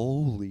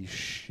 holy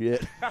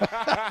shit.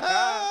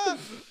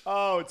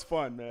 Oh, it's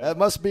fun, man. That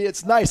must be,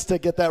 it's nice to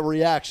get that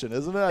reaction,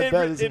 isn't it?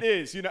 It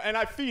is, and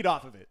I feed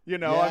off of it,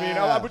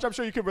 which I'm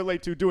sure you can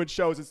relate to doing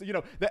shows. It's,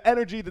 the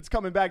energy that's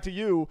coming back to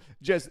you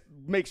just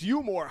makes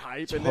you more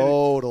hype. Totally.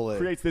 And then it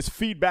creates this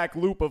feedback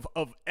loop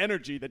of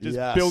energy that just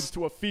builds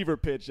to a fever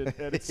pitch, and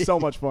it's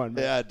so much fun,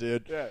 man. Yeah,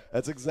 dude. Yeah.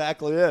 That's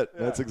exactly it.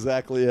 Yeah. That's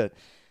exactly it.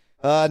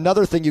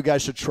 Another thing you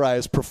guys should try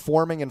is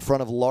performing in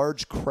front of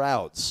large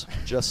crowds.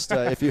 Just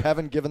if you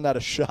haven't given that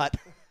a shot,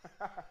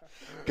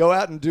 go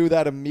out and do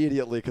that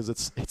immediately because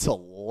it's a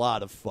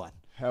lot of fun.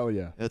 Hell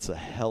yeah. It's a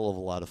hell of a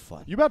lot of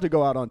fun. You about to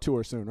go out on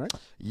tour soon, right?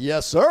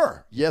 Yes,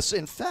 sir. Yes,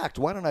 in fact,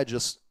 why don't I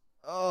just,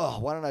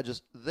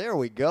 there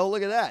we go.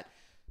 Look at that.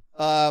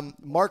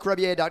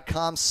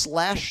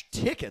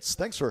 MarkRebier.com/tickets.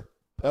 I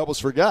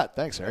almost forgot.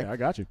 Thanks, Harry. Hey, I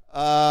got you.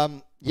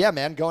 Yeah,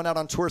 man, going out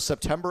on tour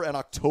September and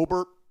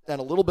October. And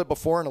a little bit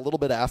before and a little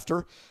bit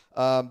after.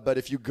 But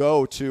if you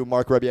go to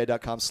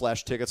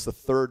markrebier.com/tickets, the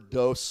Third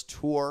Dose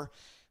tour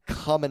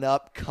coming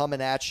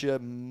at you.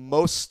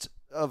 Most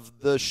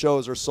of the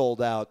shows are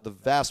sold out, the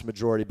vast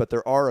majority, but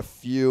there are a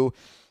few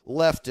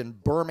left in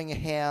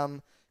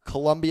Birmingham,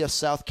 Columbia,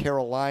 South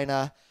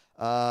Carolina.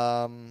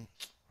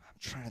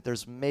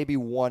 There's maybe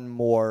one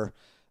more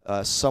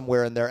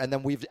somewhere in there. And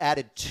then we've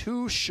added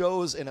 2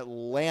 shows in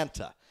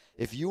Atlanta.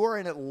 If you are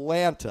in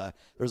Atlanta,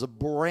 there's a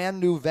brand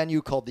new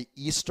venue called the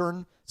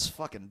Eastern. It's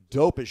fucking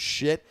dope as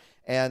shit.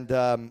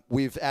 And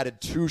we've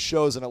added 2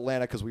 shows in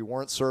Atlanta because we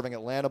weren't serving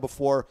Atlanta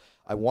before.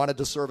 I wanted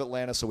to serve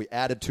Atlanta, so we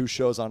added 2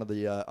 shows onto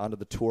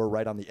the tour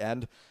right on the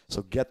end.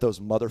 So get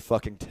those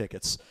motherfucking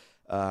tickets.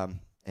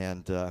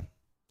 And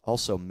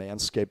also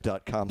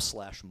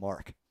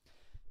manscaped.com/Mark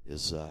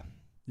is.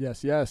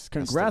 Yes.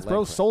 Congrats,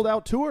 bro. Sold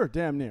out tour,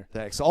 damn near.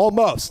 Thanks.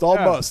 Almost.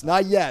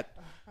 Not yet.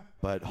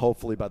 But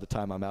hopefully by the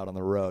time I'm out on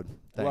the road.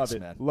 Thanks, Love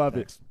it. man. Love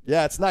Thanks.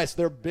 Yeah, it's nice.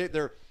 They're big.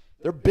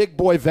 They're big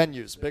boy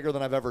venues, bigger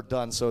than I've ever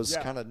done. So I was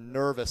kind of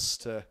nervous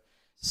to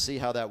see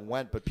how that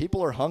went. But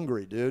people are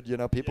hungry, dude. You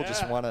know, people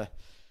just want to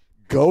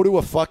go to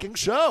a fucking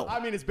show. I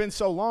mean, it's been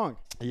so long.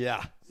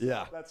 Yeah.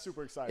 That's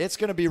super exciting. It's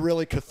going to be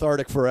really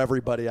cathartic for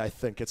everybody, I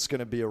think. It's going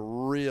to be a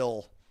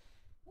real,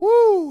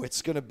 woo,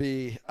 it's going to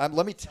be,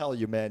 let me tell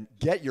you, man,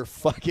 get your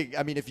fucking,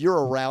 I mean, if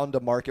you're around a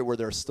market where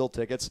there are still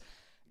tickets,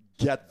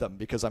 get them.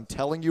 Because I'm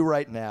telling you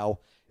right now,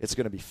 it's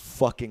going to be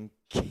fucking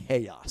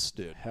chaos,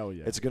 dude. Hell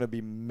yeah. It's going to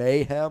be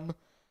mayhem.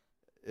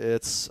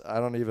 It's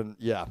going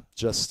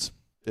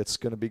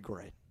to be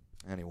great.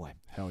 Anyway.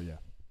 Hell yeah.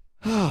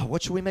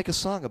 What should we make a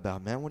song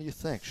about, man? What do you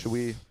think? Should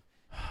we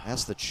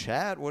ask the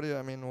chat? What do you,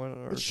 I mean,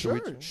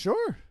 Sure.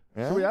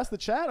 Yeah? Should we ask the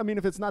chat? I mean,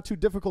 if it's not too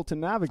difficult to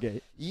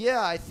navigate.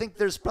 Yeah, I think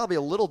there's probably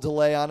a little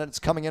delay on it. It's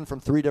coming in from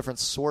 3 different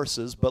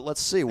sources, but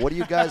let's see. What do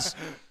you guys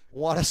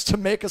want us to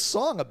make a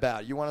song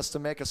about? You want us to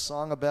make a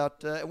song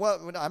about,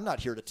 well, I'm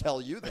not here to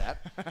tell you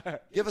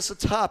that. Give us a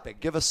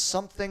topic. Give us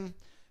something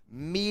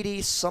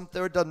meaty,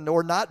 something,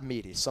 or not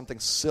meaty, something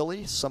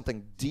silly,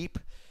 something deep,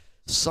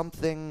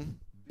 something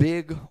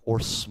big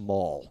or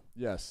small.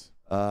 Yes.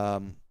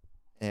 And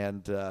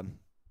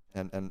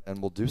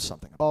we'll do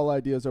something. All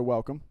ideas are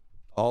welcome.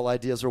 All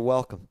ideas are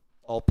welcome.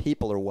 All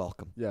people are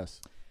welcome. Yes.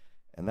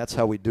 And that's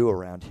how we do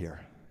around here.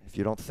 If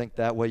you don't think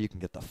that way, you can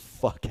get the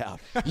fuck out.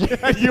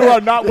 You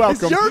are not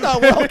welcome. You're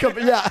not welcome.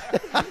 Yeah.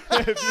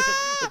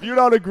 If you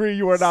don't agree,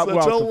 you are not Such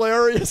welcome.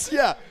 hilarious.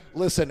 Yeah.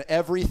 Listen,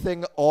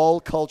 everything, all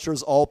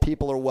cultures, all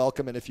people are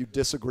welcome. And if you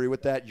disagree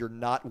with that, you're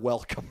not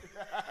welcome.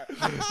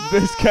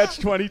 This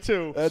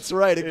Catch-22. That's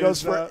right. It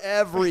goes for uh,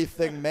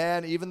 everything,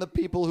 man. Even the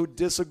people who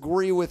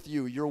disagree with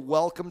you, you're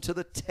welcome to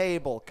the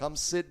table. Come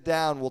sit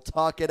down. We'll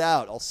talk it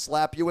out. I'll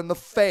slap you in the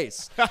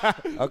face.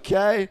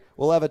 Okay?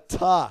 We'll have a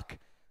talk.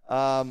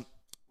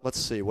 Let's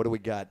see. What do we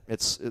got?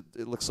 It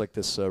looks like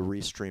this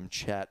Restream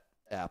chat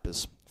app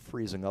is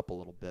freezing up a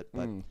little bit.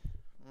 But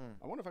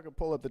I wonder if I could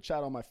pull up the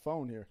chat on my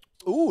phone here.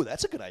 Ooh,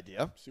 that's a good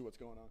idea. See what's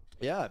going on.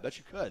 Yeah, I bet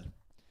you could.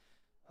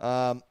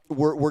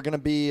 We're going to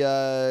be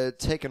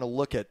taking a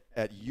look at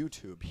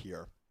YouTube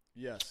here.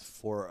 Yes.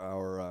 For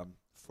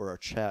our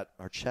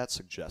chat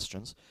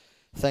suggestions.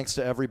 Thanks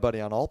to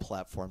everybody on all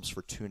platforms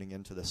for tuning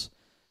into this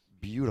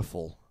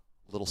beautiful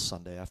little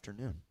Sunday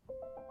afternoon.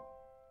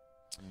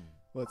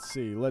 Let's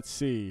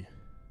see.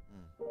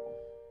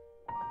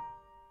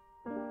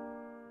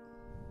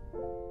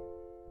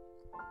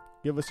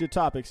 Give us your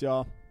topics,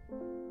 y'all.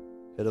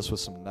 Hit us with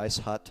some nice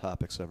hot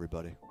topics,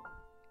 everybody.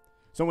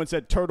 Someone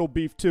said turtle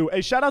beef too. Hey,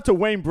 shout out to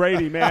Wayne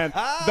Brady, man.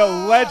 The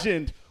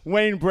legend,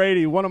 Wayne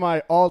Brady, one of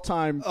my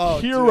all-time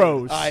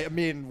heroes. Dude. I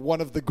mean,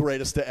 one of the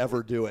greatest to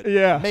ever do it.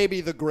 Yeah.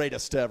 Maybe the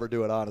greatest to ever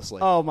do it, honestly.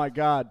 Oh, my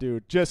God,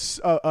 dude. Just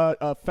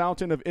a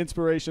fountain of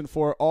inspiration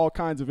for all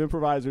kinds of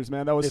improvisers,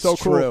 man. That was so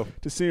cool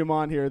to see him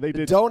on here. They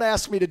did. Don't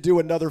ask me to do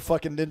another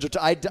fucking Ninja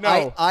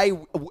Turtle. I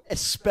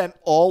spent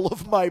all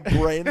of my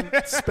brain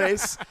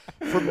space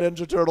from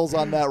Ninja Turtles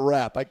on that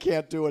rap. I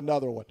can't do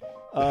another one.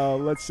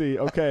 Let's see.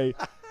 Okay.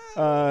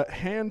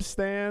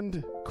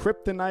 Handstand,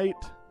 kryptonite.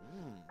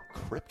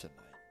 Kryptonite.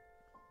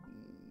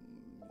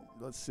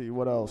 Let's see.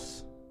 What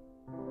else?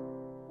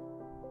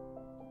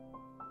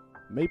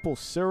 Maple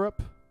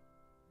syrup.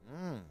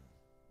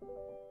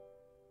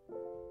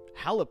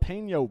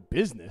 Jalapeno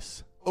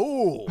business.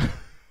 Ooh,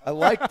 I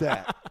like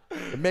that.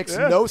 It makes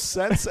no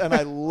sense, and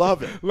I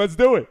love it. Let's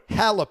do it.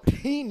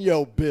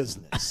 Jalapeno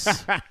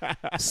business.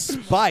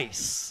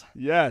 Spice.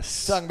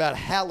 Yes. Talking about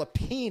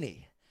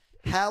jalapeno.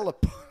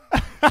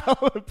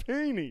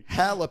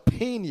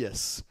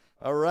 Jalapenos.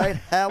 All right?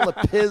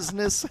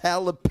 Jalapizzness,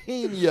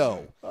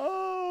 jalapeno.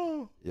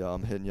 Oh. Yo,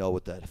 I'm hitting y'all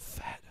with that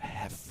fat,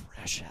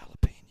 fresh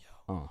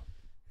jalapeno.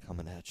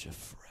 Coming at you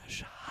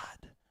fresh, hot.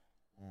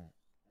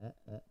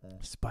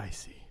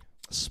 Spicy.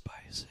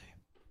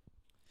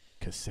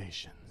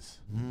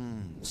 Cassations.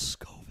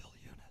 Scoville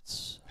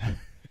units.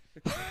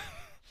 I'm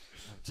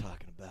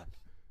talking about.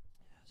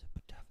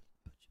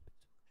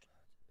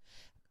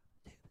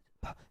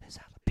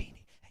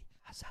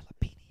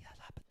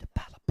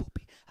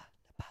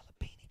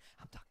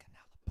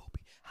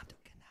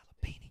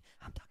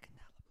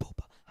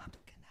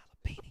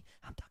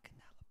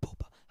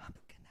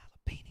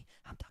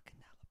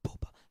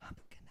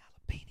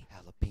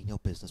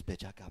 Business,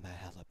 bitch. I got my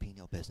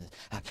jalapeno business.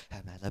 I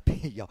have my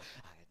jalapeno.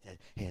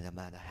 I'm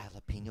on a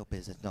jalapeno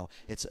business. No,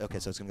 it's okay.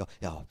 So it's gonna go.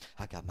 Yo,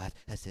 I got my.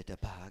 I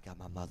got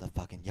my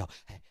motherfucking. Yo,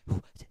 hey, I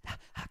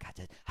got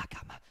it. I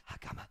got my.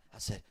 I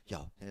said,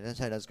 yo. And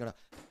then it's gonna.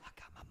 I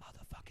got my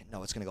motherfucking.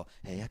 No, it's gonna go.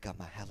 Hey, I got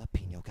my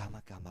jalapeno. Got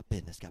my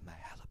business. Got my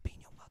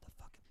jalapeno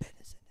motherfucking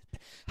business in this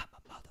bitch. I'm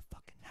a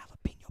motherfucking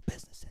jalapeno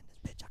business in this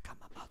bitch. I got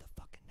my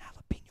motherfucking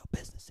jalapeno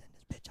business in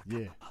this bitch. I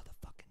got my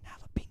motherfucking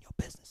jalapeno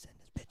business in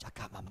this bitch. I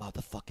got my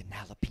motherfucking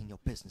jalapeno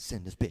business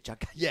in this bitch.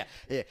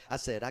 I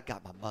said I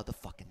got my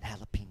motherfucking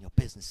jalapeno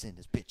business in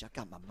this bitch. I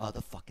got my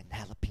motherfucking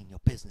jalapeno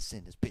business.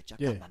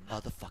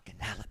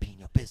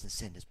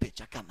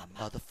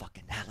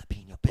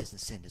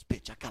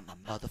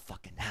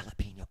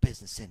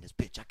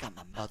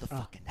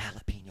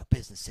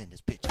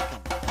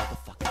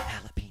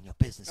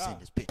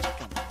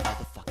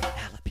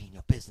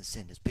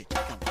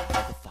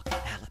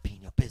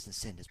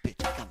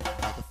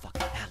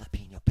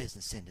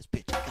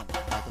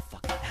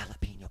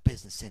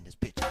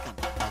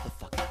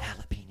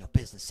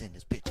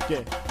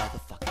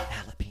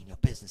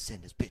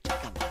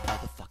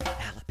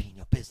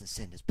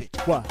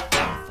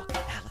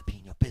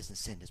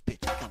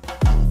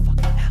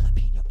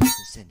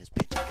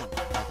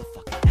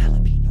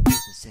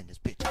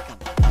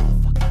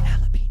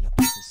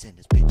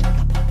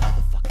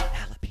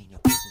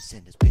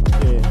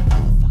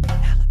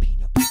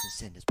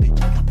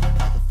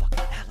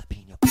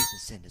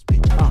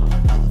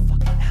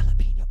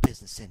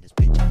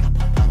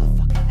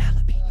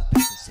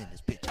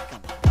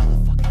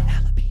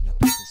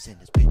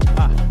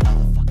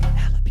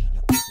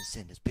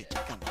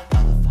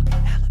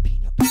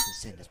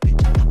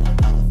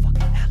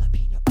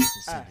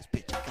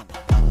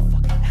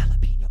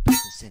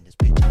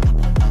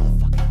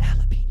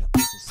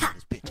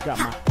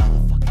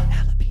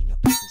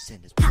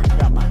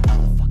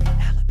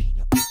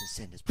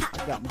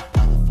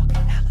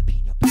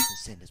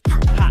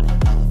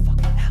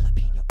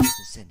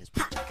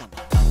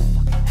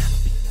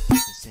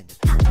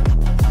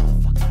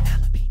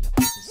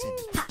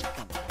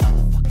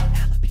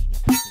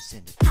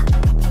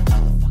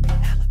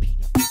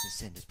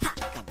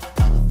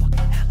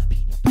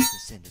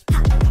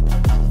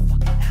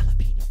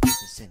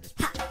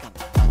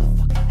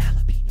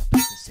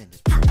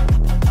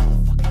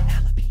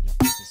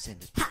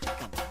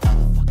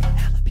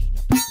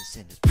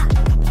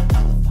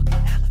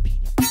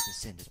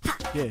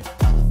 Yeah.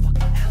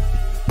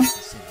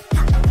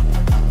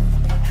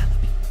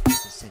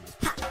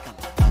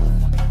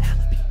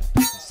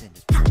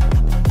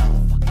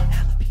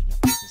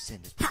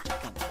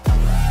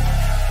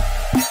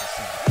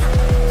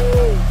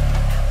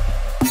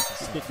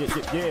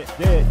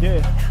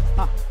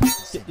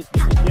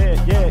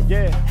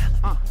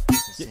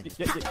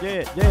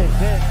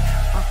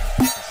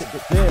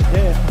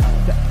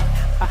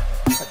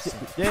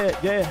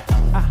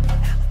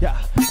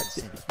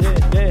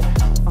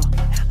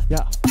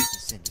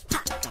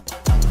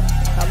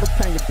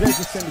 Jalapeno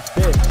business in this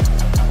bitch.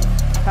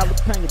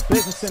 Jalapeno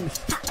business in this.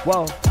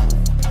 Whoa.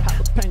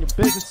 Jalapeno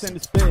business in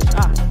this bitch.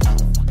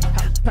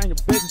 Jalapeno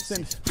business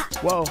in this.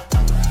 Whoa.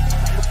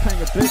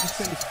 Jalapeno business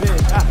in this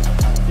bitch.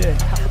 Yeah.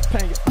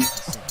 Jalapeno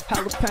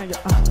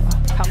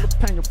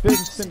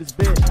business in this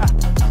bitch.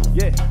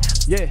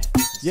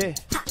 Yeah.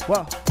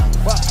 Whoa.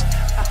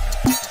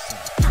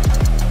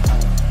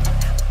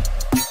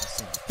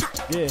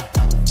 Yeah.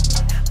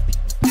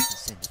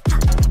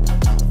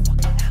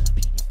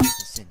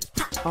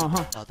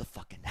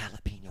 Motherfucking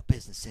jalapeno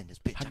business in this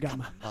bitch. I got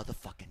my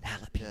motherfucking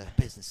jalapeno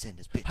business in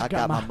this bitch. I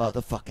got my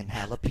motherfucking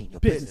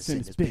jalapeno business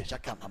in this bitch. I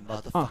got my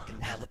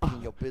motherfucking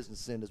jalapeno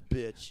business in this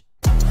bitch.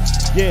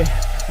 Yeah,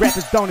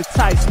 rappers don't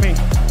entice me.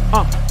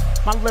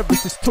 My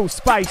lyrics is too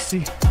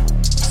spicy.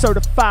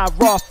 Certified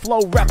raw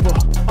flow rapper.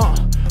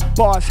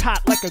 Bars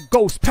hot like a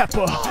ghost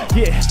pepper.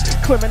 Yeah,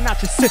 clearing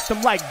out your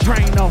system like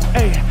Drano.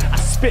 Ayy, I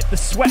spit the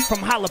sweat from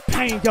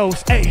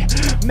jalapenos.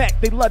 Ayy, Mac,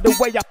 they love the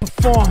way I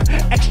perform.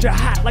 Extra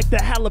hot like the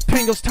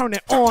jalapenos turning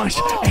orange.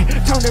 Ayy,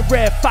 turning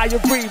red,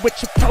 fiery with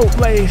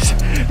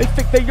Chipotles. They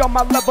think they on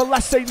my level, I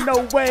say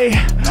no way.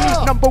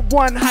 Number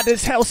one, hot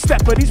as hell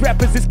stepper. These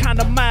rappers is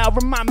kinda mild,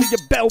 remind me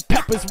of bell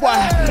peppers.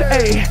 Why?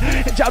 Ayy,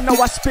 and y'all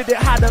know I spit it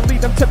hot and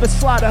lead them to the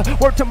slaughter.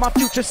 Word to my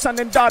future son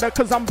and daughter,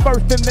 cause I'm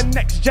birthing the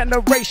next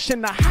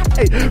generation of hot.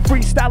 Ay,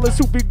 freestylers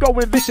who be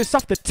going vicious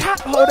off the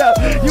top. Hold up,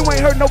 you ain't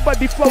heard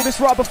nobody flow this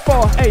raw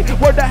before. Ay,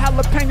 word the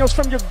jalapenos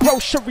from your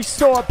grocery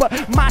store, but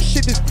my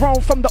shit is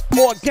grown from the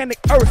organic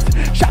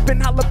earth. Chopping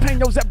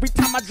jalapenos every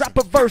time I drop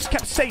a verse.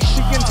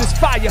 Capsations is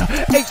fire.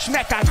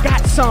 H-Mac, I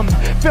got some.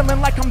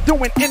 Feeling like I'm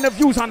doing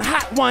interviews on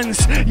Hot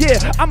Ones.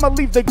 Yeah, I'ma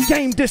leave the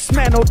game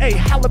dismantled. Ay,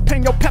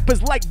 jalapeno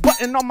peppers like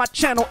button on my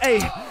channel. Ay.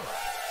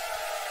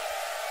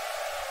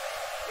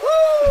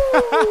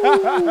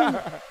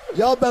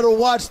 Y'all better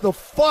watch the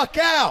fuck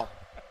out.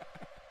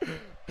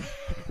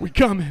 We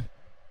coming.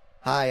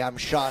 Hi, I'm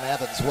Sean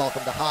Evans.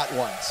 Welcome to Hot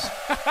Ones.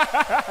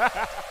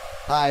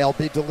 Hi, I'll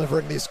be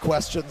delivering these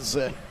questions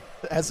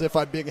as if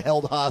I'm being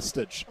held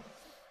hostage.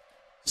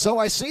 So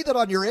I see that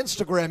on your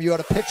Instagram you had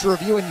a picture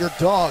of you and your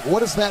dog. What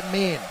does that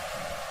mean?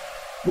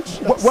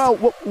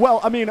 Well,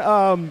 I mean,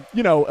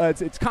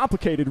 it's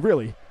complicated,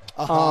 really.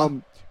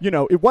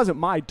 It wasn't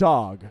my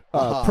dog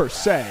per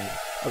se.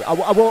 I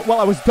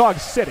was dog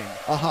sitting.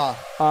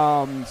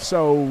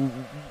 So,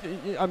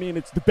 I mean,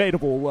 it's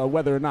debatable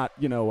whether or not,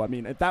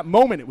 at that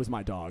moment it was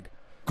my dog.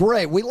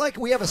 Great.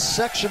 We have a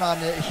section on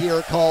it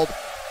here called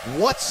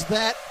What's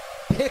That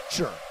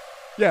Picture?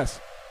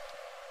 Yes.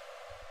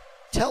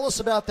 Tell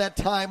us about that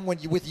time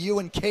with you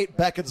and Kate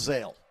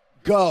Beckinsale.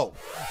 Go.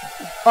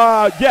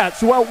 Yeah,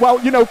 so, well,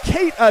 you know,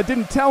 Kate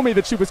didn't tell me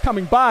that she was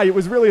coming by. It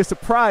was really a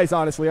surprise,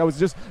 honestly. I was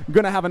just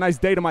going to have a nice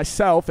day to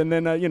myself, and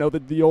then, you know,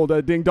 the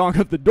old ding-dong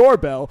of the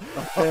doorbell.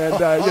 And,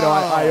 you know,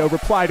 I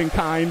replied in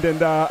kind, and,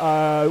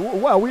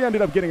 well, we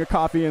ended up getting a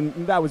coffee,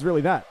 and that was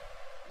really that.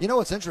 You know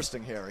what's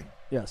interesting, Harry?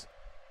 Yes.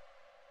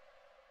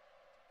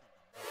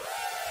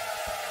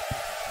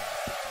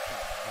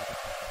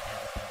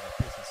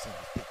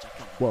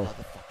 Whoa.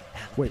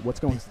 Wait, what's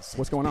going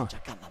on?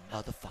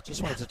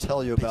 Just wanted to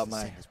tell you about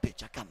my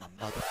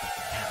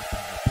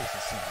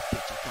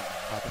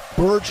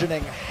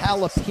burgeoning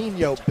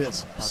jalapeno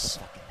business.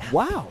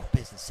 Wow.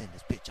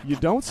 You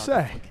don't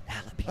say.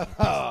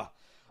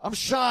 I'm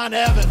Sean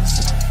Evans.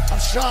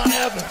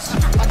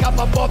 I got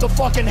my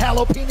motherfucking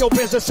jalapeno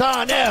business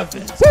on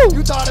Evans. Woo!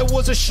 You thought it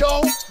was a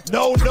show?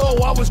 No,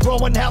 I was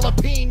growing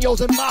jalapenos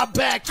in my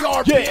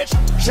backyard, Yeah. bitch.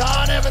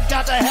 Sean Evans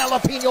got the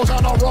jalapenos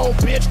on a roll,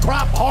 bitch.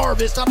 Crop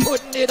harvest, I'm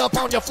putting it up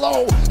on your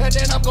floor. And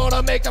then I'm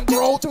gonna make them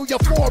grow through your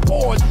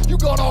floorboards. You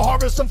gonna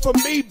harvest them for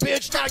me,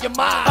 bitch. Now you're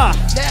mine.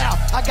 Now,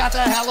 I got the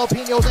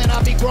jalapenos and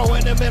I be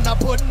growing them and I'm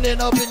putting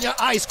it up in your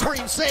ice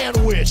cream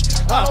sandwich.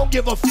 I don't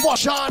give a fuck.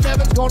 Sean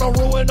Evans gonna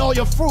ruin all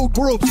your food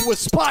groups with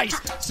spice.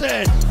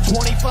 Said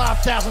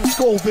 25,000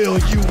 Scoville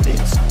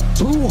units,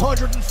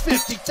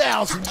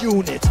 250,000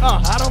 units.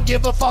 I don't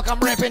give a fuck,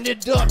 I'm ramping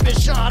it up.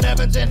 It's Sean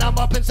Evans and I'm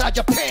up inside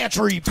your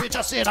pantry. Bitch,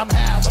 I said I'm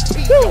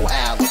jalapeno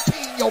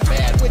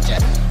man with your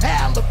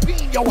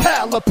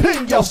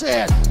jalapeno.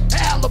 Said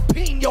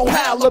jalapeno.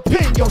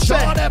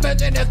 Sean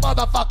Evans and his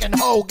motherfucking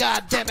hoe,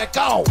 goddamn it,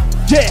 go.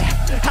 Yeah,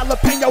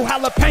 jalapeno.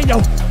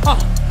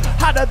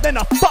 Hotter than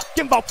a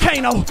fucking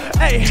volcano.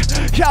 Hey,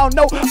 y'all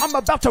know I'm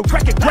about to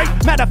wreck it great.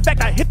 Matter of fact,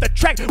 I hit the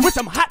track with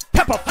some hot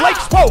pepper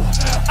flakes. Whoa,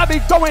 I be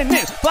going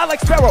in, fly like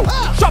sparrow,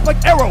 sharp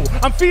like arrow.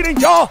 I'm feeding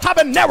y'all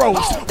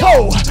habaneros.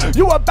 Whoa,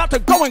 you about to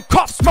go and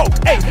cough smoke.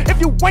 Hey, if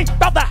you ain't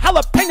about the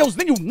jalapenos,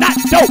 then you not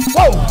dope.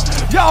 Whoa,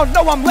 y'all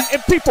know I'm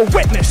letting people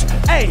witness.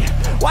 Hey,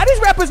 why these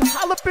rappers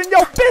all up in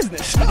your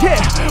business? Yeah,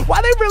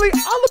 why they really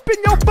all up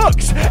in your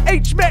books?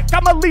 H-Mac,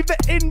 I'ma leave the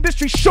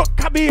industry shook.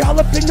 I be all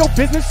up in your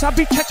business. I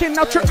be checking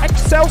out your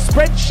Excel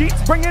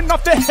spreadsheets, bringing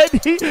off the head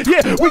heat.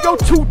 Yeah, we go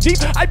too deep.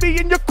 I be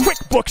in your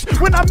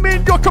QuickBooks. When I'm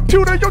in your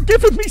computer, you're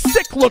giving me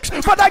sick looks.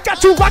 But I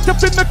got you locked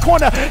up in the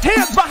corner,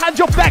 hands behind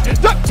your back,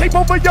 duct tape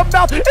over your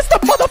mouth. It's the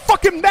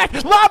motherfucking Mac,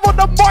 live on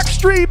the Mark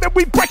stream, and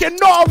we breaking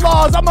all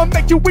laws. I'ma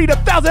make you eat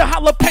 1,000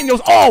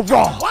 jalapenos all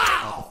raw.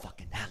 Wow.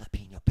 Motherfucking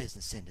jalapeno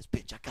business in this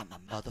bitch. I got my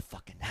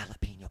motherfucking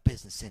jalapeno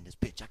business in this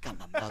bitch. I got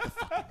my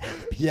motherfucking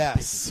jalapeno Yes.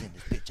 business in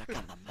this bitch. I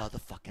got my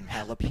motherfucking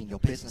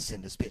jalapeno business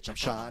in this bitch. I'm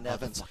Sean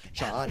Evans. I'm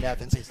Sean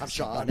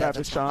Sean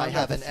Evans. I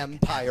have an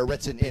empire.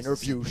 It's an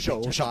interview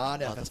show.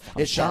 Sean Evans.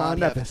 It's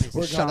Sean Evans.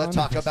 We're gonna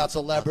talk about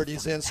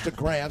celebrities'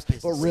 Instagrams,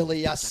 but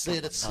really I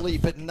sit and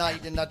sleep at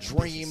night and I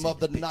dream of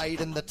the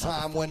night and the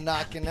time when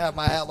I can have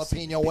my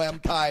jalapeno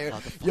empire.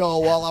 Yo,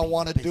 all I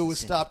wanna do is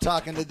stop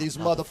talking to these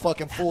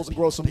motherfucking fools and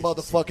grow some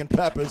motherfucking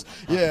peppers.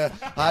 Yeah,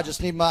 I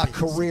just need my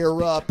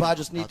career up. I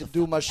just need to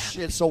do my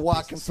shit so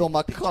I can fill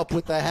my cup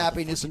with the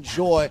happiness and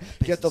joy.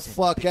 Get the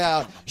fuck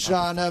out.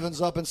 Sean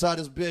Evans up inside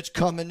his bitch,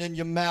 coming in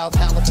your mouth.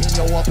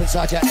 Jalapeno up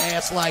inside your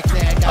ass like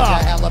that.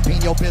 Got your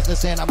jalapeno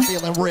business and I'm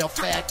feeling real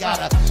fat.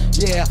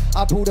 Yeah,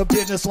 I put a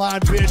business line,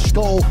 bitch.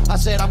 Go. I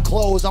said I'm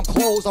closed.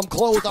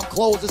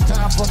 It's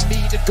time for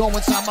me to go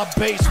inside my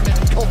basement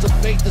and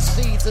cultivate the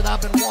seeds that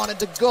I've been wanting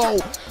to go.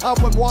 I've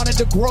been wanting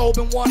to grow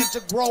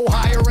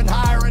higher and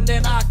higher, and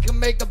then I can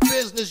make a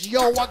business.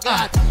 Yo, I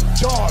got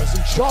jars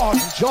and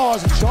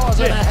jars of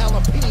the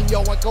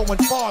jalapeno. I'm going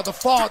farther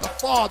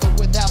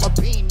with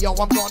jalapeno.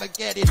 I'm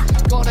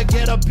gonna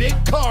get a big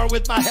car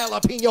with my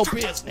jalapeno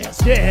business.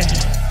 Yeah,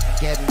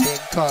 Getting big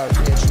cars,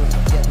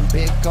 bitch. Getting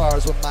big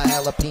cars with my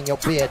jalapeno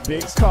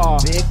business.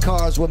 Big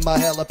cars with my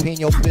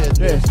jalapeno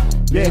business.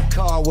 Big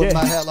car with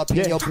my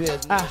jalapeno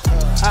business.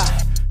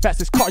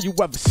 Fastest car you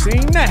ever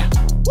seen now.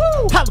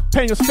 Woo!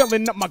 Jalapenos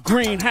filling up my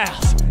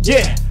greenhouse.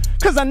 Yeah.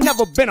 Cause I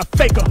never been a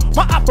faker.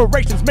 My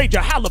operations major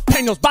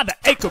jalapenos by the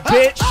acre,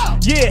 bitch.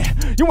 Yeah,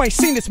 you ain't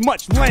seen this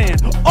much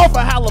land. All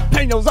for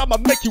jalapenos, I'ma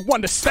make you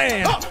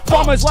understand.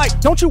 Farmers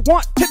like, don't you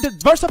want to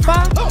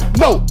diversify?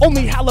 No,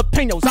 only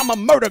jalapenos, I'ma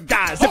murder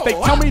guys if they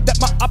tell me that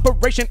my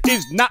operation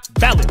is not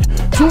valid.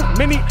 Too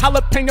many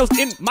jalapenos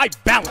in my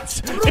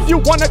balance. If you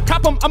wanna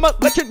cop them, I'ma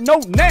let you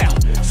know now.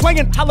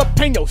 Slanging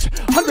jalapenos,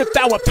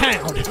 100,000 a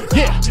pound.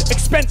 Yeah,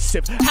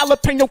 expensive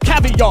jalapeno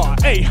caviar.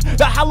 Hey,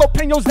 the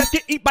jalapenos that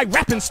get eat by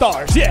rapping stars.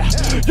 Yeah,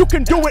 you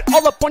can do it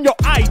all up on your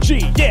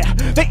IG. Yeah,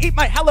 they eat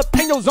my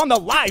jalapenos on the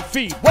live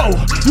feed. Whoa,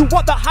 you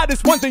want the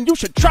hottest ones, then you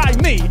should try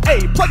me.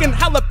 Hey, plugging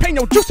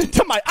jalapeno juice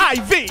into my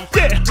IV.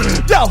 Yeah,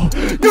 yo,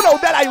 you know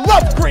that I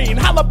love green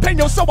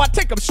jalapenos, so I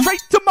take them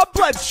straight to my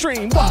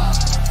bloodstream. Whoa.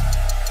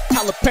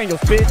 Jalapenos,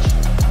 bitch.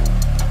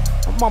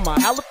 I'm on my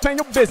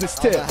jalapeno business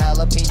tip. On my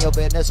jalapeno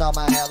business, on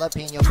my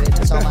jalapeno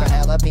business, on my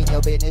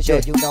jalapeno business. Yo,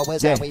 you know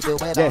it's how we do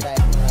it.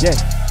 Yeah,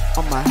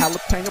 on my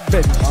jalapeno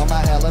business. On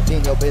my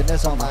jalapeno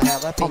business, on my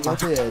jalapeno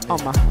business.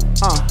 On my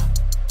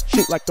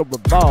shoot like a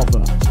revolver.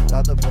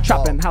 Not the revolver.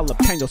 Chopping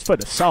jalapenos for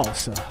the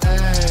salsa.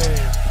 Hey.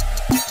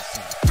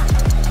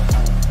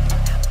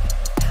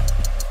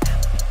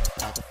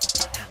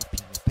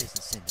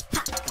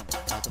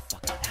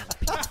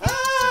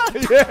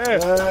 Yeah.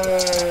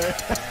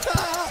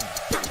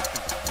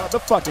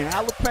 Motherfucking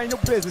jalapeno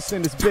business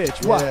in this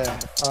bitch. What? Yeah.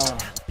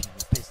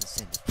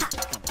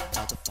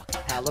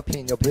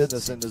 Jalapeno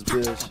business in this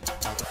bitch.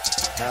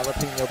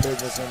 Jalapeno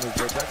business in this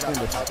bitch. I got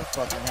my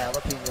motherfucking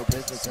jalapeno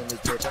business in this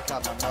bitch. I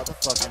got my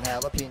motherfucking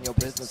jalapeno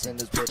business in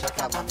this bitch. I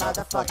got my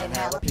motherfucking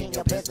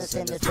jalapeno business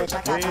in this bitch. I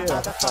got my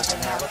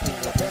motherfucking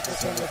jalapeno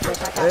business in this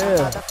bitch. I got my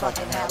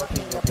motherfucking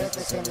jalapeno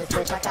business in this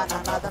bitch. I got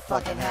my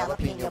motherfucking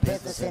jalapeno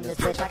business in this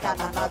bitch. I got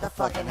my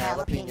motherfucking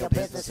jalapeno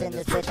business in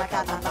this bitch. I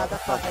got my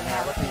motherfucking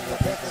jalapeno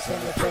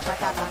business in this bitch.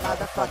 I got my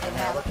motherfucking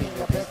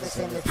jalapeno business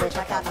in this bitch.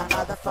 I got my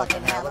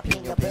motherfucking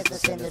jalapeno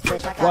business in this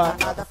bitch. I got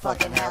my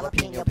motherfucking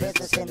jalapeno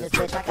business in this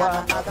bitch. I got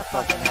my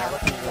motherfucking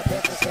jalapeno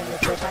business in this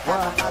bitch. I got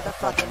my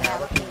motherfucking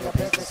jalapeno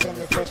business in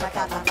this bitch. I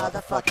got my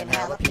motherfucking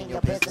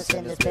jalapeno business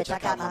in this bitch. I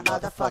got my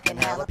motherfucking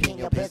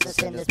jalapeno business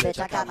in this bitch.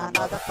 I got my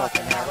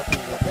motherfucking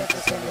jalapeno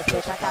business in this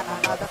bitch. I got my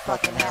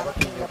motherfucking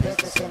jalapeno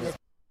business in this.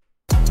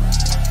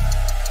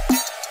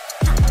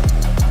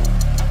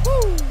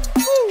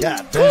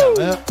 God damn,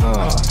 man.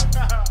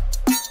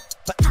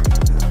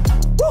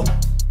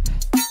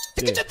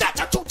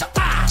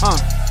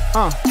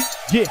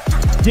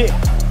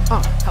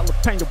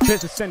 Jalapeno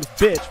business in this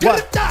bitch.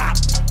 What?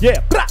 Yeah.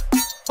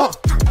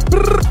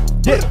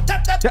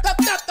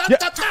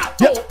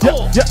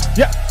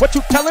 Yeah. What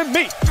you telling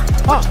me?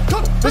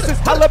 This is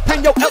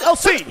Jalapeno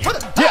LLC.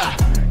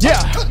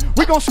 Yeah.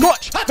 We gon'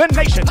 scorch the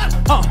nation.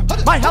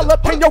 My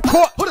Jalapeno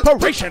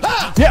Corporation.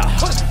 Yeah.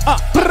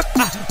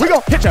 We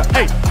gon' hit ya.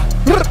 Hey.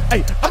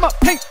 I'ma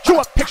paint you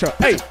a picture.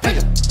 Hey.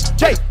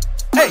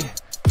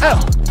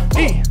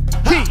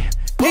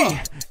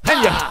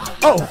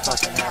 J-A-L-E-P-E-N-Y-O.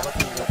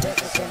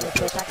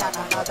 I got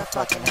my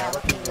motherfucking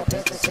jalapeno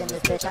business in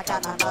this bitch. I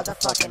got my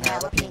motherfucking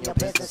jalapeno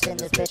business in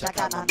this bitch. I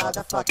got my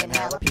motherfucking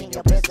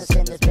jalapeno business in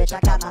this bitch. I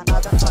got my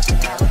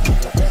motherfucking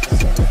jalapeno business in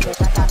this bitch.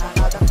 I got my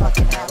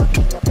motherfucking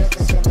jalapeno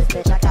business in this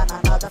bitch. I got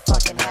my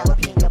motherfucking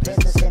jalapeno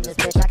business in this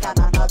bitch. I got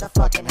my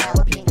motherfucking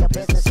jalapeno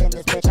business in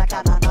this bitch. I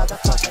got my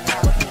motherfucking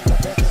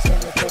jalapeno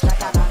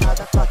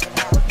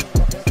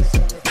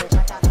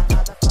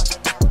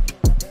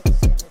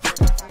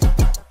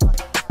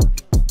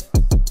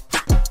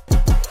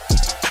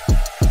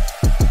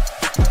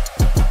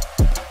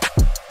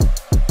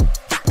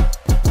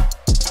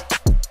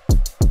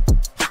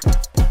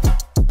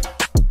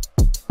in this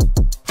bitch. I got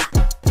my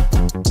motherfucking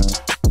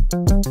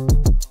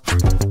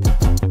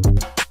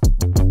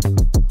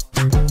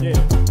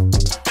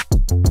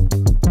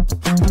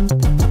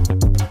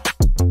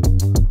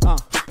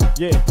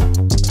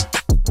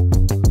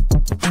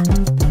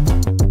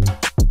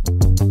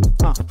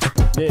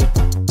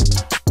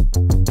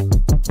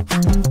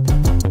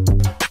business in this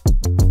bitch. I got my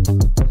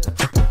motherfucking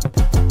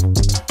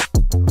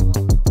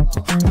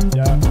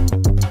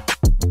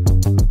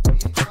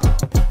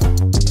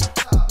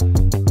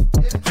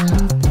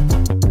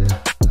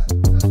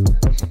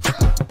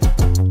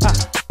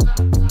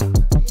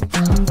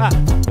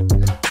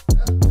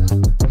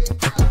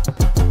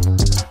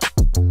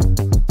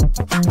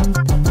business in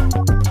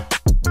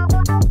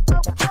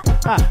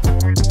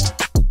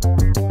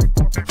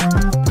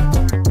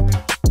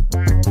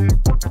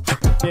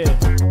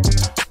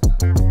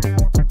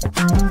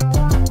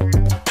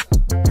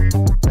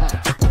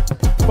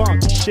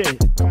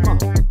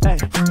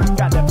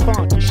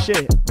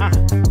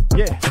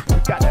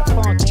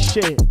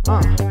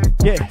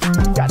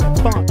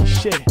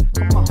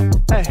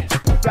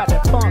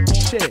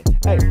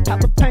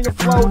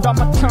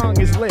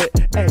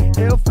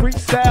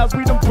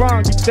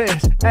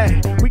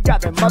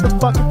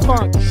motherfucking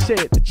funky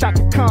shit that y'all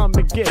can come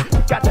and get. We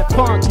got that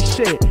funky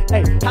shit.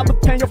 Hey,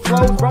 jalapeno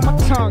flows, bro, my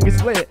tongue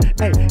is lit.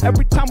 Hey,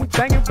 every time we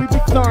bang it, we be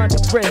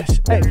thunderous.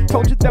 Hey,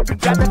 told you that we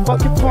got that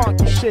fucking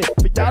funky shit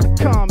for y'all to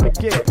come and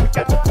get. We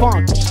got that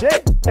funky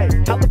shit. Hey,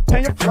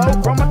 jalapeno flows,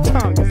 bro, my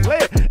tongue is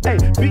lit. Hey,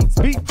 beats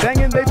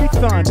banging, they be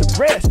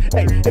thunderous.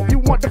 Hey, if you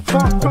want the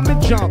funk, come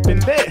and jump in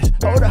this.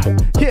 Hold up,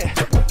 yeah,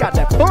 we got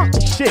that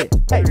funky shit.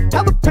 Hey,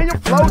 jalapeno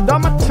flows,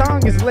 dog, my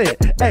tongue is lit.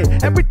 Hey,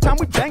 every time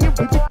we bang it,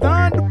 we be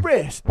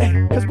thunderous.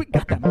 Hey, cause we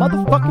got that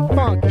motherfucking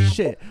funky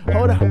shit.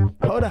 Hold up.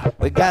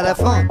 We got that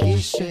funky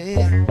shit.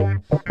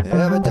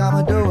 Every time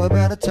I do it,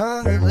 man, the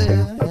tongue is lit.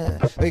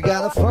 Yeah. We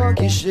got that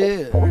funky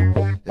shit.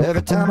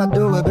 Every time I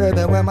do it,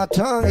 baby, when my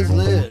tongue is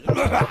lit.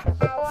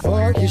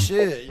 Funky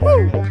shit.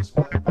 Woo.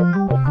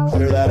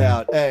 Clear that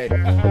out. Hey.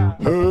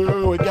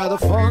 Ooh, we got the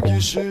funky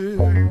shit.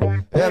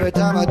 Every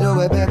time I do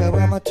it, baby,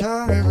 when my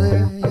tongue is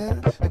lit. Yeah.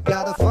 We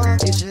got the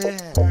funky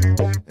shit.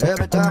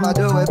 Every time I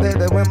do it,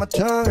 baby, when my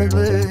tongue is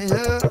lit.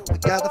 Yeah. We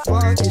got the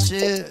funky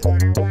shit.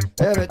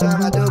 Every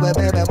time I do it,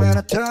 baby, when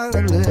my tongue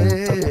is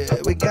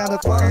lit. We got the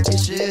funky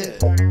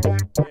shit.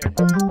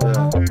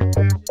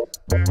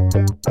 Yeah.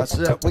 That's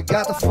it. We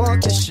got the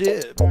funky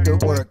shit.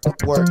 Good work,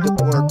 good work, good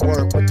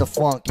work with the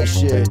funky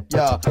shit.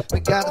 Yeah, we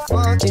got the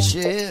funky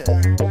shit.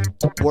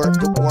 Work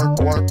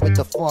with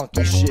the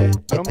funky shit.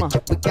 Come on.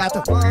 We got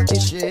the funky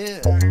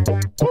shit.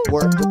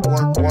 Work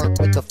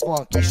with the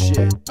funky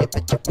shit.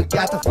 We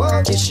got the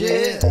funky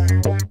shit.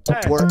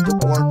 Work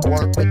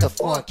with the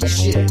funky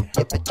shit.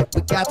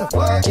 We got the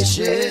funky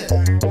shit.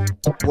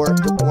 Work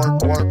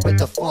with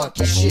the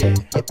funky shit.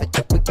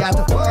 We got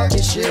the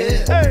funky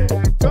shit. Hey,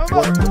 come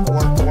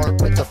on.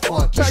 Work with the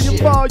funky Turn your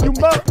shit.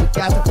 volume up. We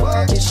got the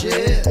funky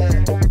shit.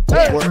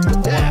 Hey. Work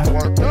with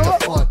the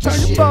funky Turn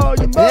your shit.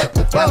 volume up.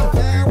 We got the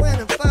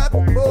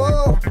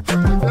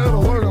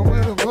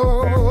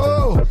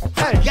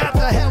Hey, got the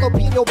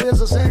jalapeno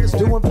business and it's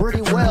doing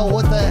pretty well.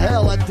 What the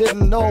hell? I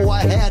didn't know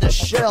I had a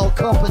shell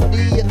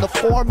company in the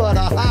form of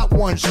the Hot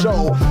One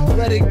show.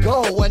 Let it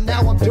go, and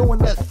now I'm doing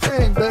that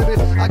thing, baby.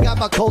 I got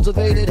my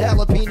cultivated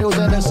jalapenos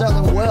and they're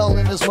selling well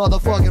in this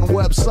motherfucking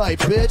website,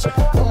 bitch.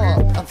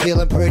 I'm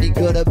feeling pretty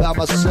good about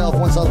myself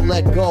once I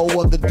let go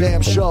of the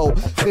damn show.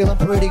 Feeling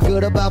pretty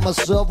good about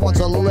myself once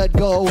I let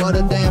go of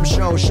the damn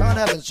show. Sean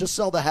Evans, just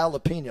sell the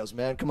jalapenos,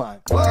 man. Come on.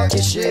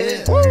 Funky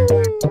shit.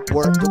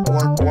 Work with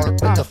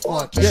the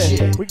funky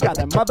shit. We got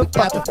that Got the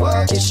motherfucker.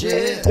 funky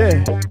shit.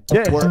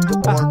 Yeah. Work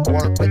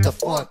with the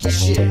funky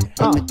shit.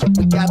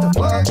 We got the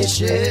funky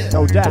shit.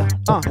 No doubt.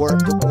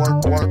 Work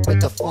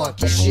with the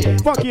funky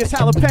shit. Funkiest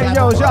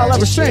jalapenos y'all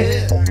ever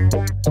seen.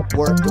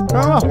 Work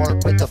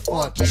with the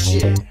funky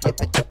shit.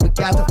 We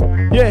got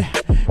the Yeah,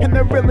 and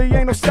there really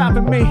ain't no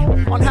stopping me.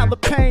 On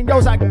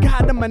jalapenos, I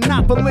got a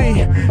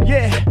monopoly.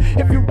 Yeah,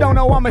 if you don't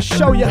know, I'ma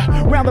show ya.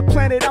 Round the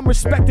planet, I'm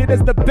respected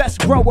as the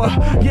best grower.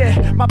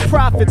 Yeah, my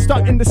profits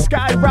starting to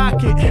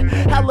skyrocket.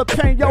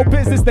 Jalapeno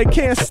business, they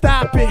can't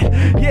stop it.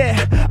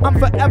 Yeah, I'm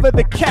forever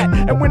the cat.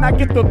 And when I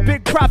get the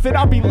big profit,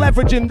 I'll be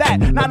leveraging that.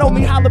 Not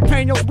only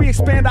jalapenos, we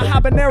expand our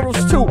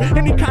habaneros too.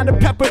 Any kind of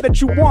pepper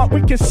that you want,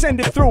 we can send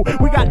it through.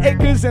 We got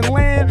acres and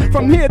land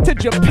from here to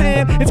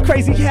Japan. It's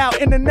crazy how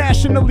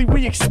internationally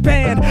we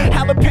expand.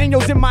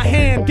 Jalapenos in my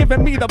hand,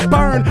 giving me the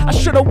burn. I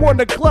should've worn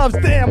the gloves,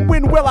 damn,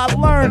 when will I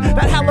learn?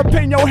 That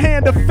jalapeno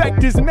hand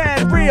effect is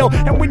mad real.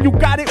 And when you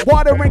got it,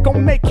 water ain't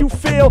gon' make you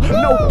feel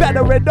no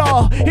better at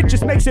all. It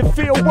just makes it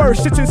feel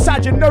worse. It's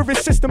inside your nervous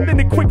system, then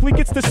it quickly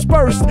gets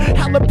dispersed.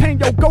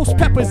 Jalapeno, ghost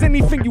peppers,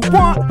 anything you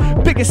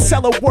want. Biggest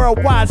seller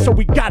worldwide, so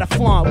we gotta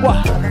flaunt.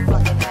 What?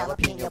 Motherfucking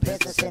jalapeno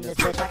business in this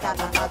bitch. I got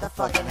my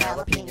motherfucking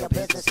jalapeno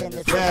business in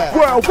this bitch. Yeah.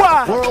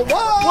 Worldwide!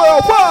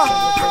 Worldwide.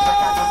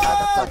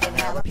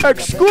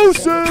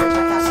 Exclusive!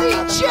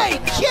 CJ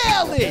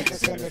Khaled.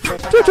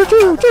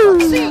 Choo-choo-choo-choo.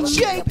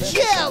 CJ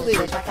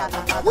Khaled.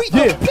 We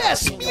the Yeah.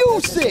 best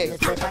music.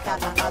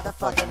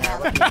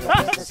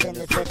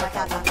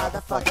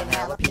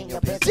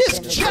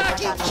 Disc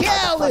Jockey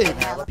Khaled.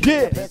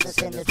 Yeah.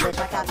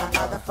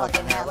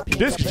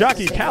 Disc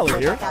Jockey Khaled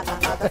here.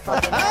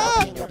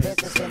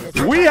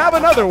 We have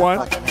another one.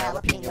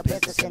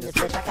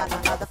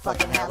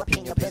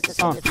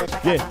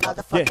 Yeah.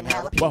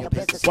 Whoa.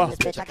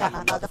 Whoa.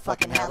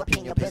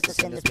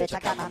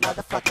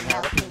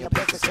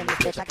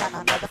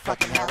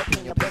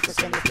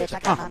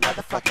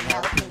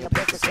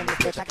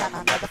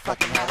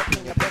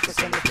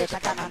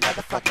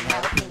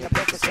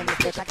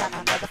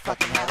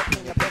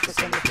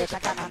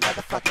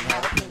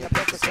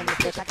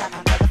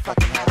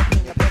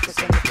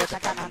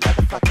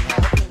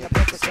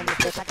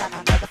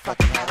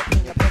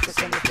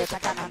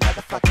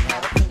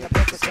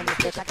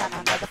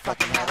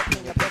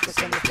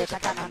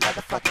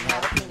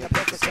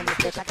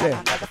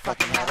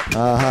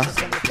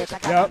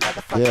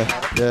 Yep.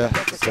 Yeah.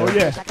 Oh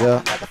yeah.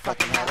 Yeah.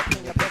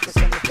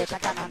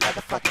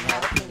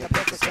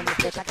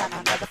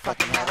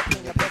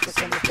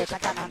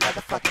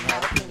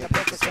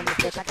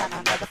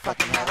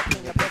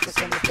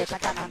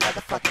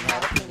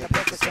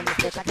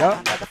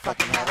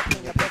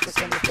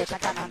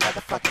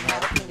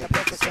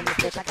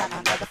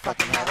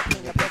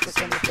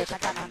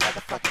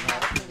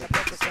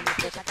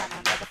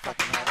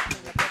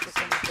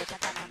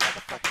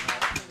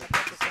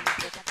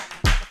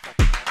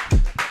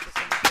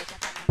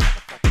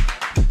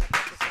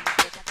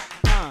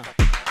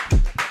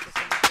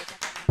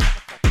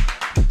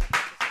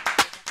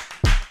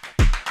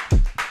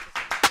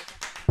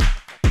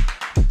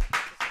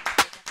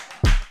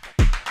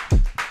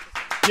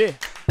 Yeah.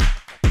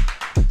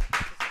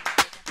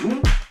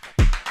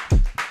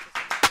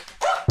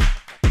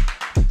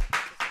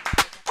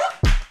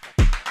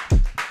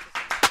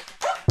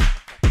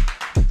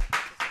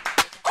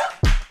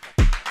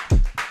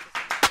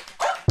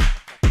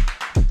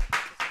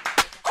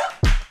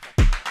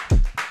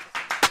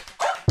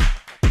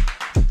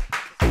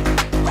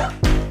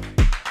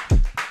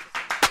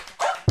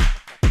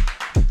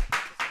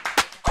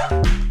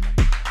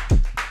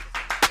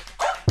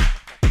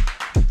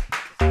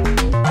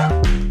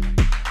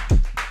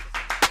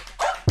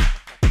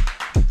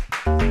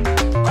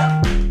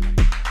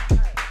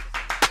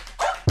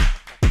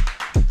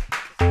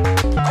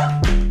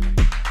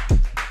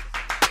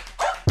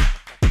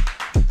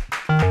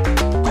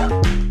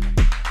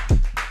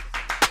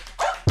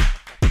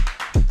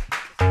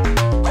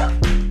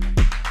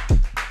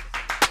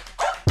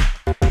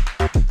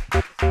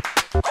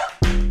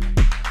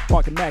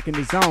 Mac in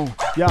the zone.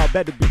 Y'all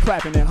better be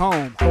clapping at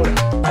home. Hold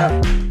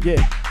up, hey,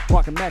 yeah.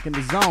 Walking Mac in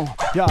the zone.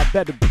 Y'all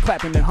better be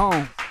clapping at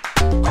home.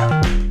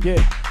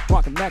 Yeah,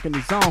 walking Mac in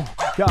the zone.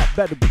 Y'all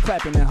better be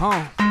clapping at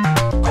home.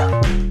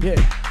 Yeah,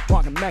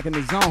 walking Mac in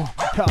the zone.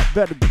 Y'all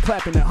better be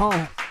clapping at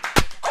home.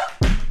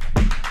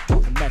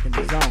 Walking Mac in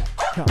the zone.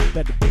 Y'all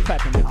better be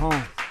clapping at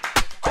home.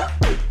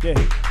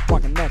 Yeah,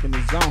 walking Mac in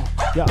the zone.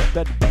 Y'all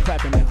better be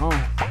clapping at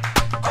home.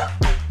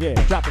 Yeah,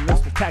 dropping them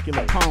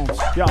spectacular poems.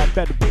 Y'all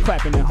better be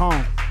clapping at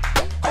home.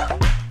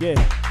 Yeah,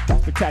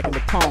 spectacular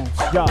poems.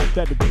 Y'all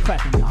better be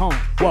clapping at home.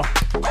 Whoa.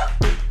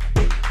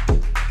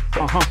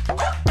 Uh-huh.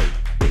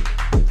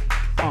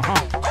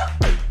 Uh-huh.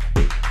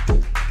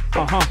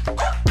 Uh-huh.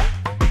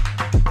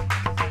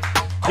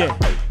 Yeah.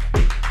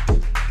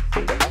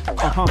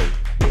 Uh-huh.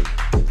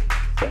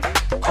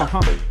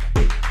 Uh-huh.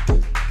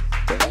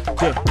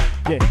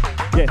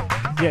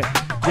 Yeah,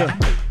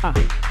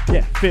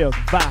 yeah, feel the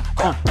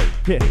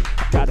vibe, yeah,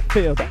 gotta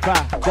feel the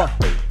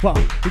vibe, whoa,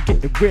 we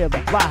get it real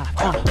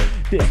live,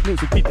 this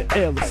music be the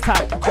illest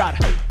type, you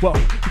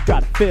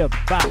gotta feel the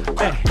vibe,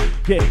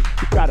 hey, yeah,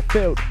 you gotta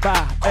feel the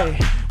vibe,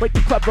 hey, wait,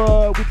 you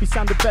clever, we be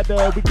sounding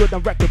better, we good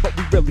on record, but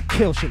we really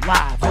kill shit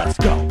live, let's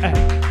go, hey,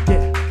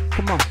 yeah,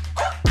 come on,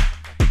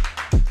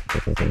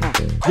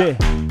 yeah,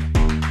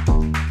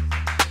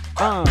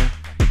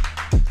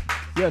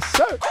 yes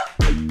sir.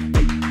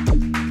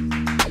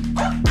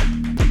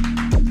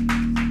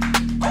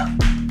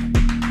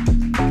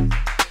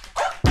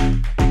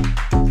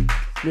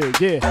 Yeah,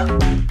 yeah.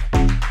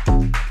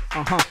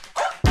 Uh-huh.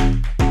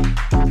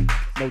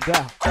 No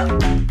doubt.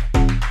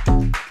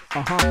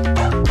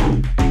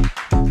 Uh-huh.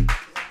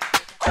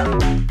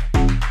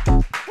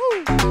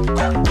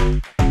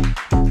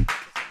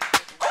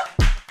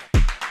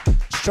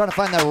 Just trying to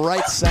find that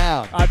right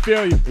sound. I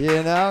feel you.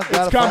 You know?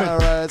 It's coming.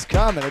 It's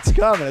coming. It's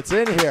coming. It's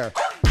in here.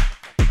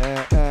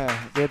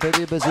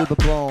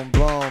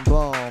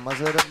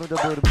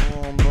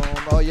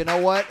 Oh, you know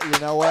what? You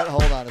know what?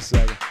 Hold on a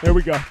second. There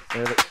we go.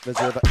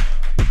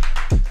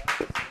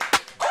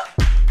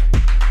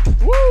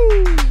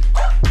 Woo!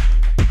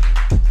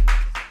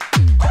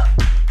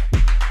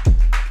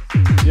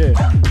 Yeah.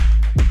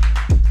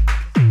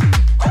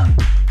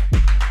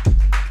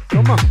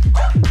 Come on.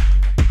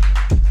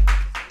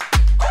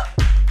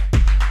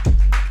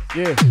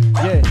 Yeah,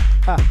 yeah,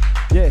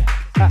 yeah,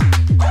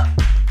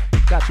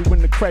 got you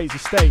in the crazy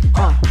state,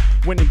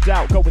 when in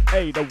doubt, go with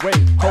 808.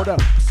 Hold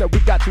up, so we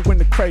got you in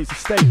the crazy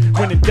state.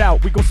 When in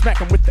doubt, we gon' smack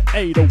him with the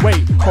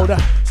 808. Hold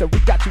up, so we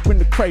got you in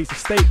the crazy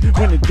state.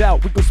 When in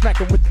doubt, we gon' smack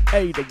him with the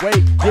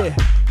 808. Yeah,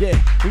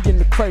 yeah, we in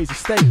the crazy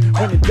state.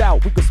 When in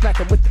doubt, we gon' smack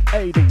him with the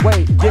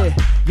 808. Yeah,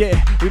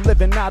 yeah, we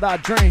living out our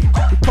dream.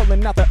 We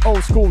pulling out that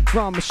old school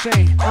drum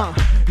machine.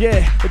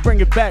 Yeah, they bring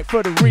it back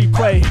for the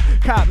replay.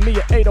 Caught me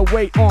an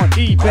 808 on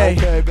eBay.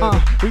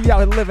 Okay, We out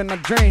here living our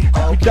dream.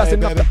 We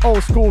dusting up the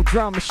old school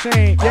drum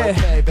machine. Yeah,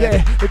 Okay, baby.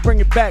 yeah, they bring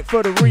it back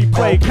for the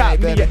replay. Okay, Caught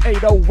me baby. an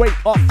 808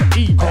 off of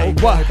eBay.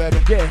 Okay, What? baby.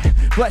 Yeah,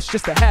 blessed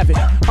just to have it.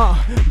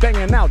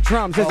 Banging out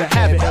drums is a Okay,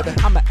 habit. baby.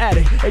 I'm an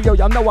addict. Hey yo,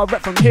 y'all know I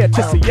rep from here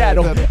to Okay,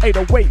 Seattle. baby.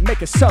 808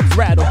 making subs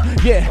rattle.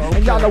 Yeah,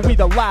 and y'all know we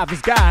the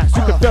livest guys.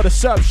 You can feel the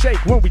sub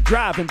shake when we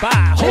driving by.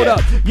 Hold Yeah.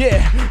 up,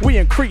 yeah, we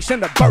increasing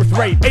the birth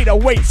rate.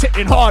 808's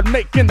hitting hard,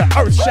 making the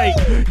earth shake.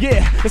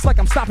 Yeah, it's like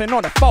I'm stopping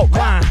on the fault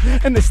line.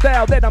 And the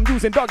style that I'm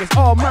using, dog, is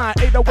all mine.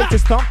 808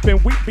 is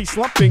thumping, we be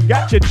slumping.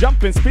 Got you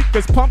jumping,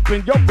 speakers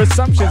pumping. Your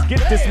assumptions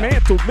get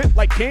dismantled, lit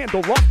like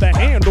candle off the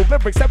handle.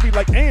 Lyrics heavy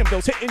like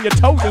anvils, hitting your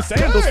toes and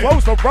sandals.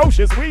 Flows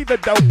ferocious, we the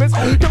dopest.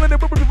 Killing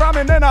it with the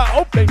rhyming, and I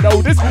hope they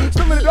notice.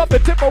 Spilling it off the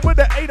tip with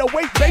the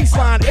 808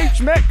 baseline.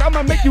 H-Mac,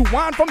 I'ma make you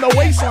whine from the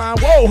waistline.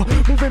 Whoa,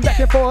 moving back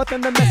and forth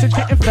and the message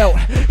getting felt.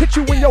 Hit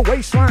you in your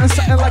waistline,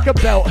 something like a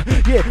belt.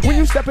 Yeah, when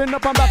you stepping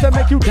up, I'm about to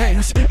make you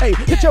dance. Hey,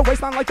 hit your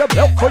waistline like a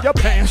belt for your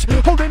pants.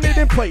 Holding it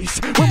in place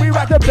when we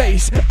rock the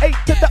bass. 8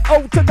 to the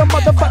O to the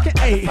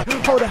motherfucking A.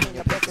 Hold up.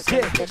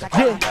 Yeah,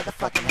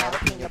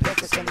 yeah.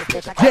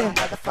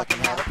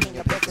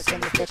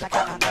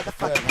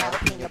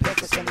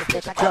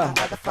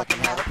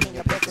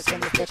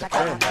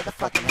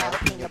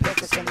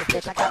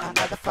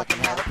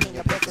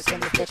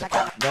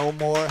 No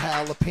more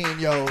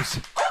jalapenos.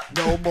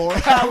 No more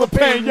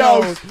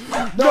Jalapenos.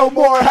 jalapenos. No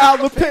more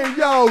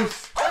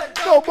jalapenos.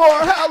 No more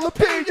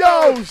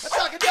jalapenos. I'm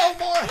talking no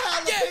more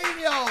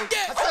jalapenos.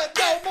 I said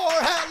no more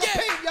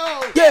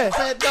jalapenos. Yeah. I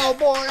said no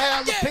more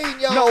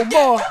jalapenos. No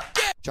more.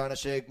 Trying to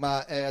shake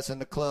my ass in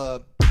the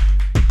club.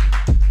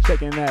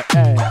 Shaking that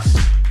ass.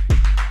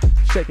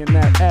 Shaking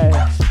that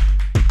ass.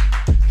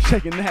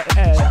 Shaking that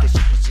ass.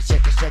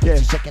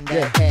 Shaking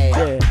Yeah, that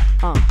ass.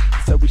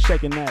 yeah. So we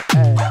shaking that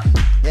ass.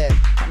 Yeah.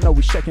 I know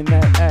we shaking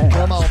that ass.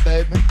 Come on,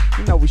 baby.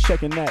 You know we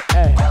shaking that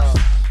ass.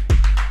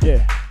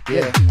 Yeah.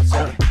 Yeah.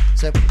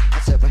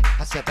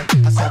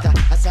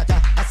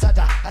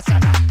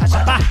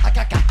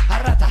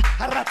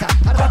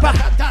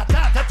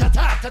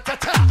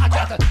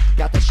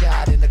 Got the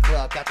shot in the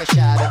club, got the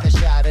shot in the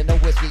shot in the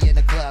whiskey in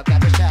the club,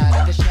 got the shot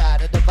in the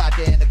shot of the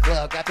vodka in the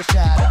club, got the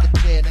shot of the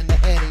gin and the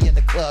Henny in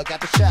the club.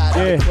 club. Got the shot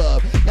in the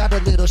club. Got a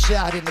little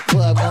shot in the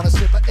club. Gonna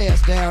sit my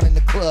ass down in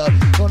the club.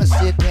 Gonna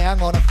sit down,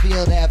 gonna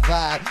feel that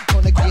vibe.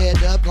 Gonna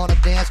get up, gonna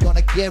dance,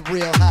 gonna get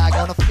real high.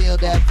 Gonna feel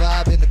that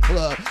vibe in the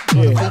club.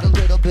 Gonna feel a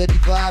little bitty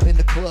vibe in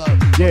the club.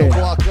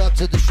 Gonna walk up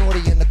to the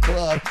shorty in the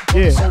club.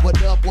 Gonna say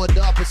what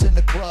up, it's in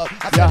the club.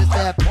 I said it's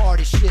that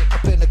party shit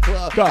up in the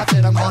club. I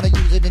said I'm gonna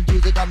use it and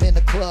use it, I'm in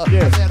the club.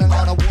 I said I'm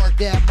gonna work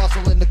that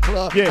muscle in the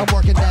club. I'm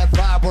working that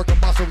vibe, working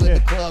muscle in the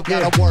club.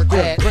 Gotta work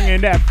that.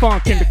 Bringing that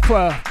funk in the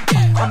club.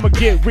 I'ma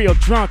get real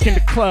drunk in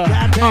the club.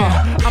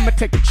 I'ma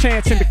take a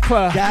chance in the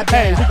club.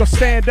 Hey, we gon'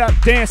 stand up,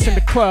 dance in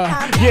the club.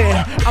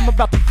 Yeah, I'm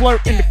about to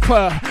flirt in the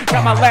club.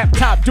 Got my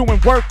laptop doing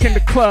work in the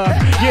club.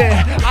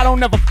 Yeah, I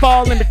don't ever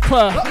fall in the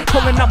club.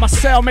 Pulling out my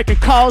cell, making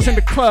calls in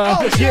the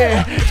club.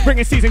 Yeah,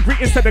 bringing season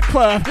greetings to the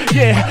club.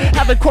 Yeah,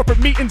 having corporate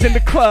meetings in the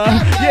club.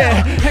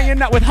 Yeah,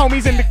 hanging out with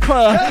homies in the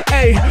club.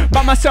 Hey,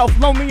 by myself,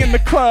 lonely in the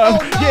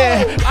club.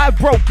 Yeah, I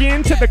broke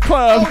into the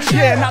club.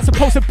 Yeah, not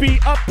supposed to be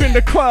up in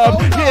the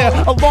club.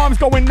 Yeah, alarms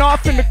going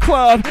off in the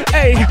club.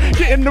 Hey,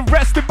 getting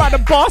arrested by the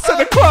boss of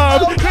the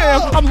club.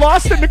 Damn, I'm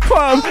lost in the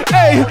club.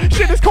 Hey,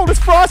 shit is cold as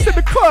frost in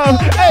the club.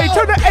 Hey,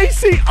 turn the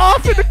AC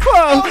off in the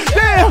club.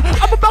 Damn,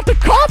 I'm about to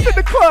cough in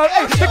the club.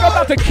 Hey, think I'm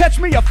about to catch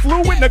me a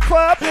flu in the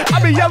club.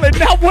 I be yelling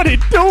out what it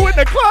do in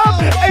the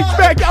club.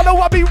 H-Mac, y'all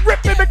know I be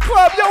ripping the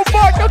club. Yo,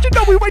 Mark, don't you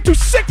know we way too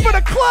sick for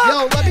the club?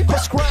 Yo, let me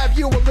prescribe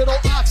you a little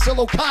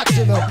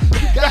oxylocoxinum.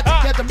 You got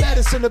to get the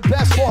medicine the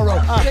best for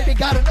them. Baby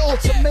got an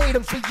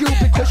ultimatum for you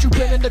because you've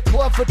been in the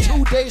club for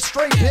 2 days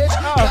straight, bitch.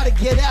 Gotta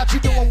get out, you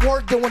doing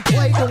work, doing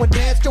play, doing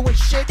dance, doing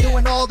shit,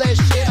 doing all that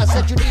shit. I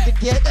said you need to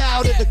get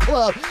out of the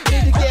club.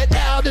 Need to get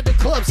out of the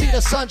club, see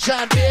the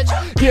sunshine, bitch.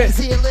 Need to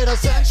see a little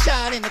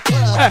sunshine in the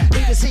club.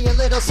 Need to see a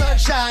little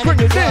sunshine in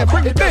the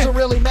club. It doesn't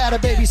really matter,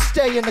 baby,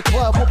 stay in the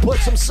club. We'll put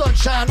some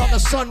sunshine on the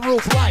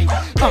sunroof light.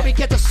 Baby,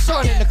 get the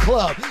sun in the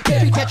club.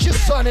 Baby, get your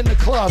son in the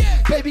club.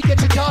 Baby, get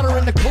your daughter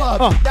in the club.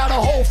 Now the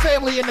whole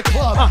family in the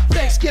club.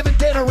 Thanksgiving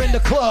dinner in the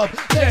club.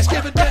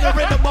 Thanksgiving dinner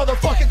in the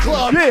motherfucking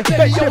club.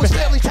 Baby, yo, it's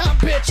family time,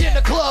 bitch, in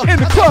the club. In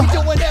the club. We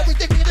doing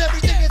everything and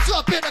everything, it's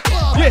up in the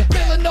club.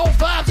 Feeling no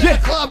vibes in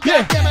the club,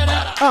 goddammit.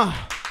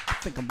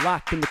 I think I'm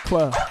locked in the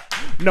club.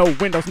 No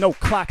windows, no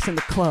clocks in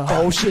the club.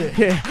 Oh shit.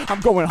 Yeah, I'm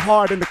going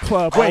hard in the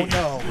club. Wait,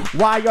 no.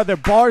 Why are there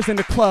bars in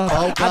the club?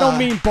 I don't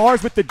mean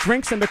bars with the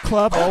drinks in the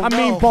club. I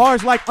mean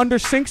bars like under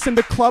sinks in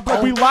the club.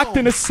 Like we locked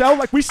in a cell,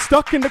 like we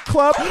stuck in the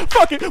club.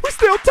 Fuck it, we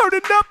still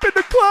turning up in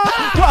the club.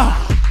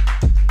 Wow.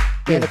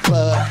 In the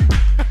club.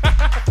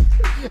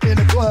 In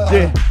the club.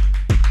 Yeah.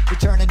 We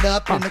turning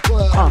up in the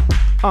club.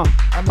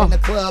 I'm in the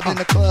club, in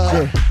the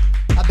club.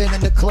 I've been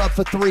in the club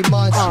for 3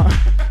 months.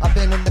 I've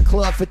been in the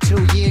club for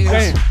 2 years.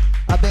 Damn.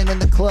 I've been in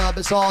the club,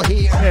 it's all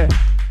here.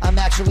 I'm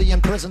actually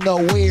in prison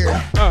though, weird.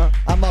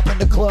 I'm up in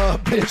the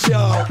club, bitch,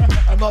 yo.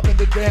 I'm up in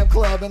the damn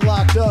club and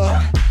locked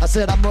up. I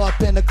said I'm up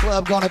in the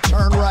club, gonna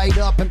turn right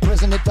up. In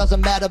prison, it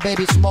doesn't matter,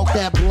 baby. Smoke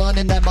that blunt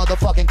in that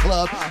motherfucking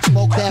club.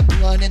 Smoke that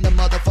blunt in the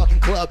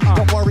motherfucking club.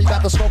 Don't worry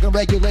about the smoking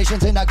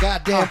regulations in the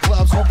goddamn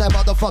club. Smoke that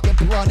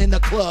motherfucking blunt in the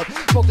club.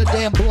 Smoke the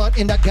damn blunt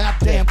in the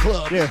goddamn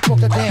club. Smoke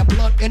the damn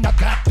blunt in the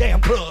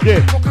goddamn club.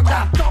 Smoke the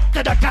damn blunt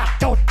in the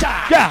goddamn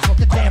die. Smoke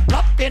the damn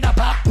blunt in the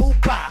pop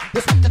poop pie.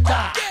 Smoke the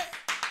die.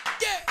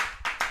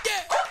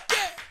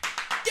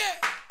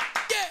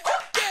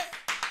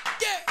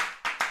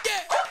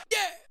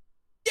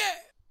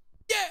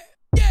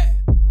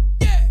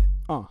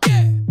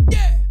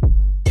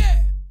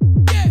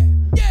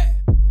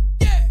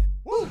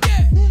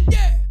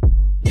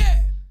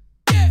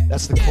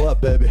 That's the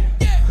club, baby.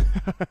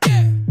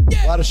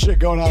 A lot of shit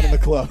going on in the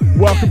club.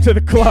 Welcome to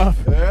the club.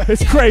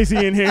 It's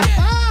crazy in here.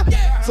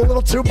 It's a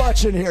little too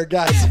much in here,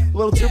 guys. A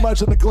little too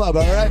much in the club,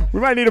 all right? We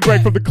might need a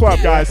break from the club,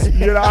 guys.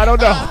 You know, I don't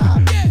know.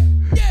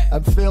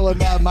 I'm feeling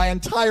my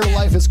entire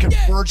life is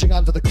converging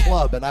onto the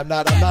club, and I'm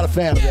not a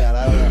fan of that.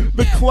 I don't know.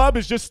 The club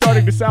is just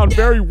starting to sound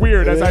very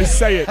weird as I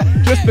say it.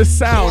 Just the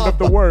sound of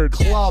the words.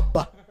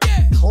 Club.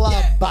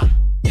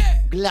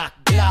 Glak,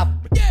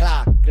 glab,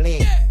 glak,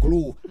 glek,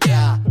 glue,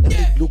 gla,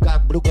 rig,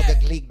 luka, bruka,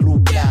 glik, glue,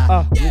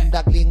 gla, glung,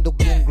 da, gling, do,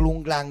 glung,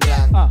 glung, glang,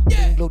 glang,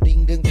 ding, lo,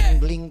 ding, ding, glung,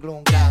 gling,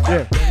 glung, glang,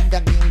 ding, da,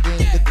 gling,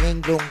 ding, do,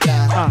 gling, glung,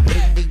 glang,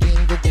 ring, ding,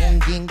 ding, do, glung,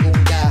 ging,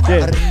 glung, glang,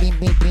 ring, bing,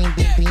 bing, bing,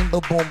 bing, bing,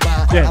 boom, boom,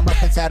 ba. I'm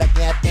up inside a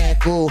goddamn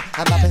cool.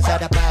 I'm up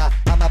inside a bar.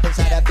 I'm up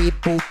inside a beat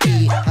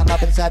booty. I'm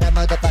up inside a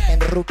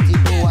motherfucking rooty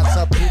boo. I'm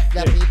so poop,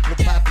 la, beep, la,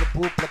 pop, la,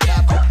 poop, la,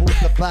 pop, la,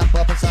 poop, la, pop,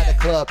 up inside the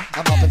club.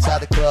 I'm up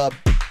inside the club.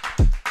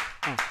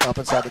 Up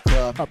inside the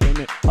club. Up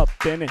in it,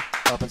 up in it.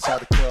 Up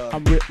inside the club.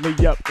 I'm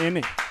really up in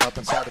it. Up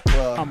inside the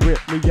club. I'm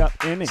really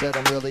up in it. Said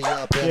I'm really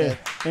up in it.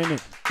 In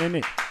it, in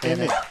it,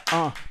 in it.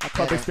 My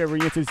club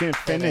experience is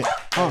infinite.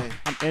 I'm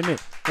in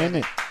it, in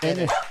it, in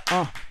it.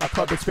 My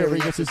club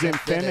experience is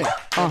infinite.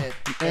 I'm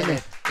in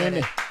it, in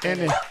it, in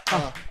it.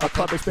 My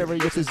club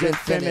experience is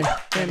infinite.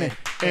 In it,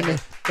 in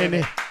it, in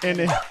it, in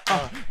it.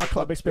 My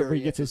club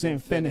experience is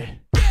infinite.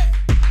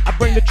 I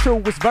bring the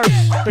truest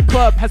verse. The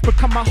club has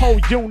become my whole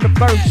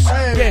universe.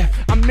 Yeah,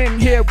 I'm in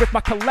here with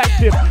my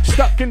collective.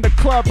 Stuck in the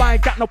club, I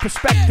ain't got no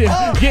perspective.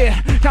 Yeah,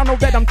 y'all know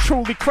that I'm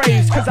truly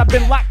crazed, cause I've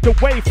been locked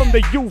away from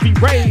the UV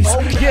rays.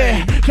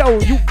 Yeah, yo,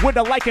 you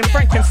woulda likened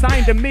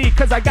Frankenstein to me,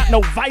 cause I got no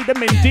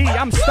vitamin D.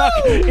 I'm stuck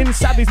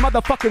inside these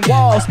motherfucking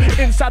walls.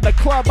 Inside the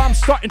club, I'm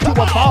starting to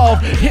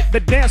evolve. Hit the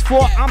dance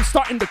floor, I'm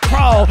starting to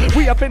crawl.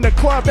 We up in the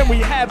club and we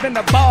having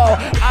a ball.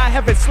 I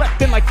haven't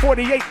slept in like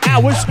 48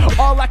 hours.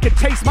 All I can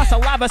taste, my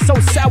saliva so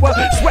sour.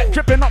 Sweat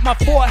dripping up my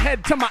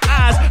forehead to my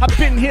eyes. I've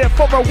been here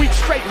for a week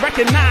straight,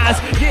 recognize.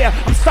 Yeah,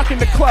 I'm stuck in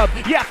the club.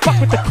 Yeah, fuck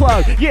with the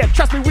club. Yeah,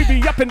 trust me, we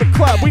be up in the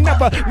club. We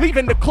never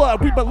leaving the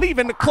club, we believe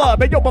in the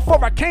club. And yo,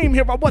 before I came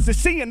here, I wasn't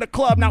seeing the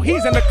club. Now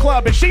he's in the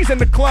club and she's in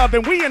the club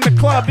and we in the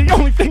club. The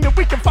only thing that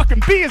we can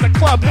fucking be is a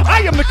club.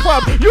 I am the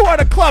club, you are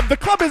the club. The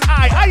club is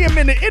I am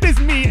in it is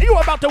me. You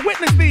are about to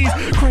witness these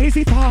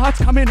crazy thoughts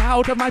coming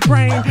out of my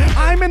brain.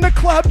 I'm in the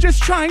club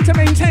just trying to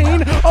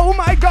maintain. Oh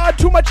my God,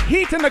 too much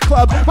heat in the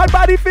club. My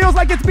body feels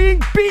like it's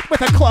being beat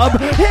with a club.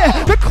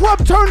 Yeah, the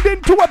club turned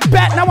into a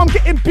bat. Now I'm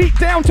getting beat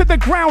down to the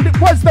ground. It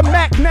was the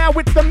Mac, now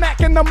it's the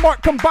Mac and the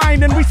Mark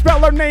combined, and we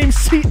spell our name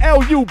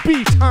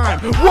C-L-U-B time.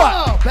 What?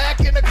 Oh, back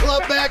in the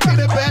club, back in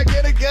it,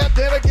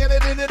 goddamn it, get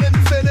it in it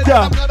infinite.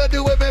 Yeah. I'm gonna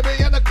do it,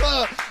 baby, in the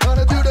club.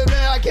 Gonna do the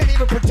man. I can't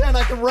even pretend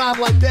I can rhyme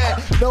like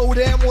that. No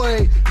damn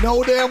way,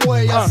 no damn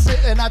way. I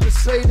sit and I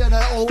just say to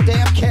the old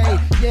damn K.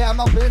 Yeah, I'm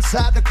up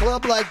inside the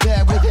club like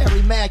that with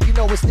Harry Mack. You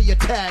know it's the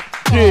attack.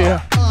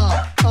 Yeah.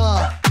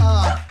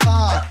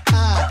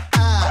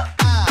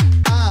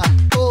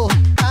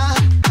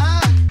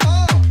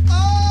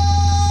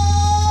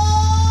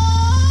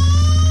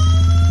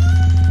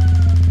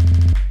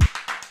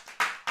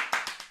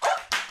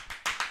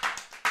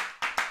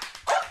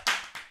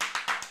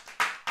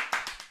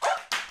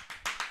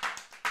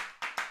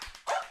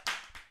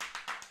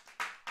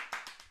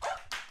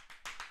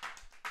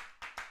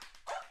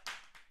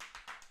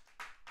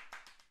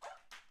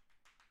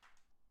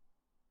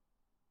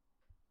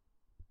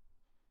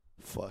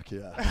 Fuck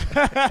yeah.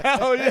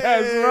 Hell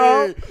yes,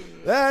 bro.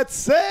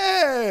 That's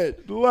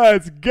it.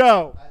 Let's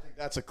go. I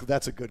think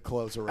that's a good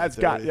closer right That's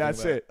there. got, What do you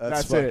that's think it. about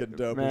That's fucking it,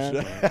 dope man.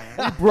 as shit.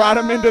 We brought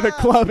him into the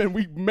club and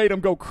we made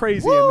him go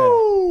crazy in there.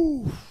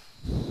 Woo!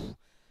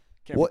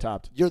 Can't be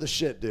topped. You're the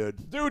shit,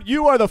 dude. Dude,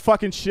 you are the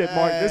fucking shit,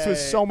 Mark. This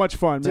was so much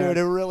fun, man. Dude,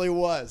 it really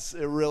was.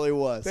 It really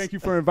was. Thank you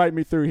for inviting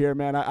me through here,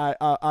 man.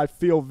 I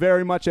feel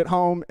very much at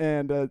home,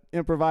 and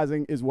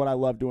improvising is what I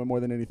love doing more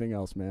than anything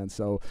else, man.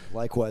 So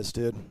Likewise,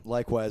 dude.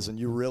 Likewise, and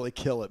you really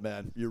kill it,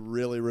 man. You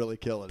really, really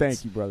kill it.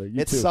 thank you, brother.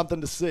 You It's too. something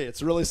to see.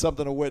 It's really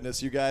something to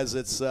witness, you guys.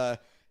 It's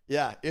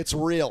yeah, it's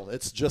real.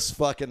 It's just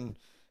fucking.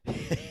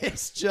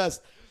 It's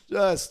just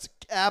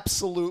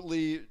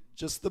absolutely.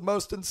 Just the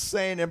most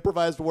insane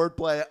improvised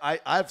wordplay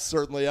I've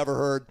certainly ever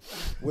heard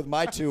with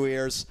my two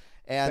ears.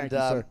 And Thank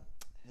you,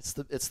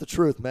 sir. it's the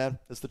truth, man.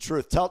 It's the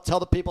truth. Tell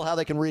the people how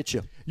they can reach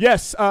you.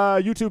 Yes,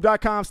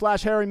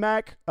 youtube.com/Harry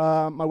Mack.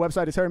 My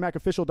website is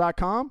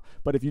harrymackofficial.com.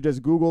 But if you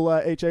just Google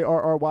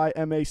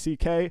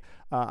HARRYMACK,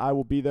 I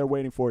will be there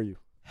waiting for you.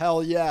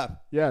 Hell yeah.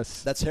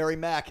 Yes. That's Harry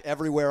Mack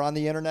everywhere on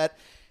the internet.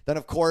 Then,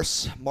 of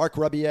course, Mark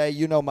Rebier.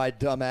 You know my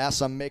dumb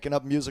ass. I'm making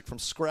up music from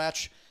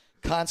scratch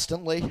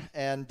constantly,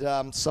 and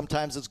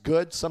sometimes it's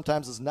good,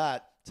 sometimes it's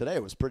not. Today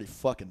it was pretty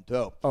fucking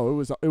dope. Oh,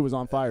 it was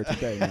on fire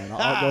today, man.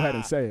 I'll go ahead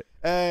and say it.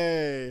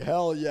 Hey,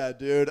 hell yeah,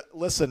 dude.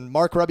 Listen,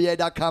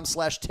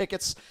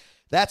 markrebier.com/tickets.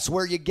 That's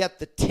where you get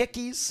the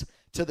tickies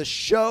to the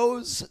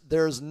shows.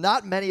 There's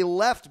not many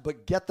left,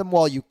 but get them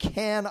while you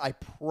can. I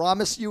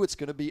promise you it's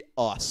going to be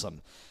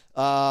awesome.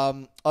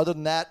 Other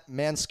than that,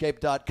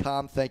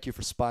 manscaped.com. Thank you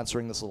for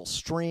sponsoring this little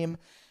stream.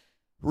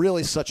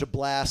 Really such a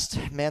blast.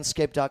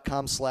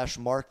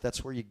 Manscaped.com/Mark.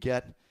 That's where you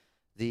get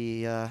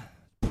the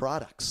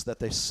products that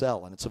they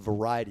sell, and it's a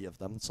variety of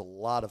them. It's a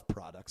lot of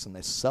products, and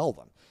they sell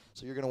them.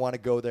 So you're going to want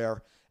to go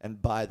there and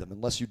buy them.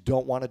 Unless you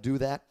don't want to do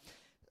that,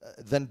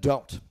 then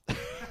don't.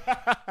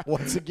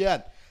 Once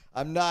again,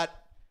 I'm not.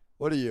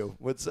 What are you?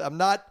 I'm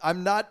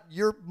not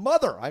your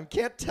mother. I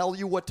can't tell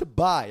you what to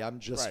buy. I'm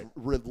just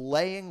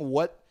relaying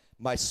what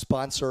my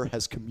sponsor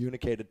has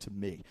communicated to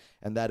me,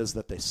 and that is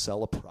that they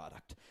sell a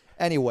product.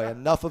 Anyway,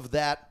 enough of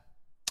that.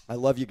 I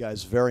love you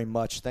guys very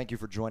much. Thank you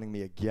for joining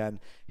me again.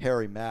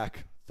 Harry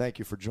Mack, thank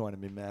you for joining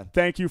me, man.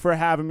 Thank you for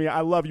having me.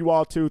 I love you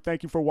all, too.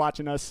 Thank you for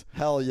watching us.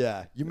 Hell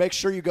yeah. You make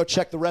sure you go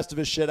check the rest of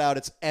his shit out.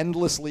 It's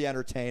endlessly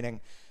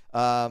entertaining.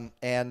 I'll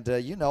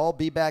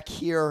be back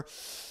here.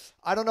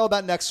 I don't know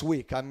about next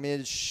week. I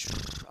will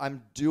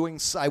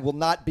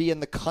not be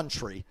in the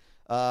country,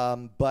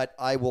 but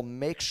I will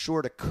make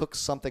sure to cook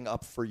something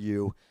up for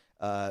you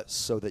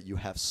so that you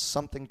have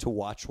something to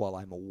watch while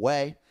I'm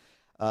away.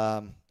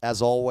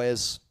 As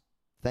always,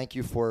 thank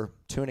you for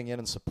tuning in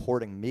and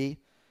supporting me.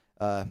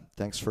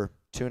 Thanks for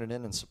tuning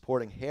in and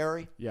supporting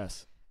Harry.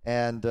 Yes.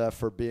 And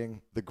for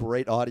being the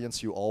great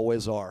audience you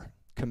always are.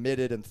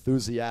 Committed,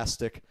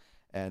 enthusiastic,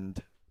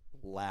 and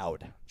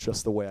loud.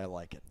 Just the way I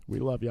like it. We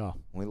love y'all.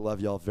 We love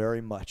y'all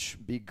very much.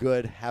 Be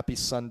good. Happy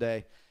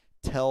Sunday.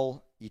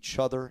 Tell each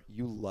other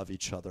you love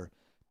each other.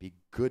 be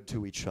good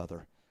to each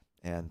other,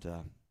 and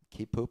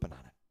keep pooping on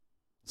it.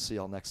 See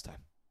y'all next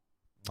time.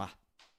 Mwah.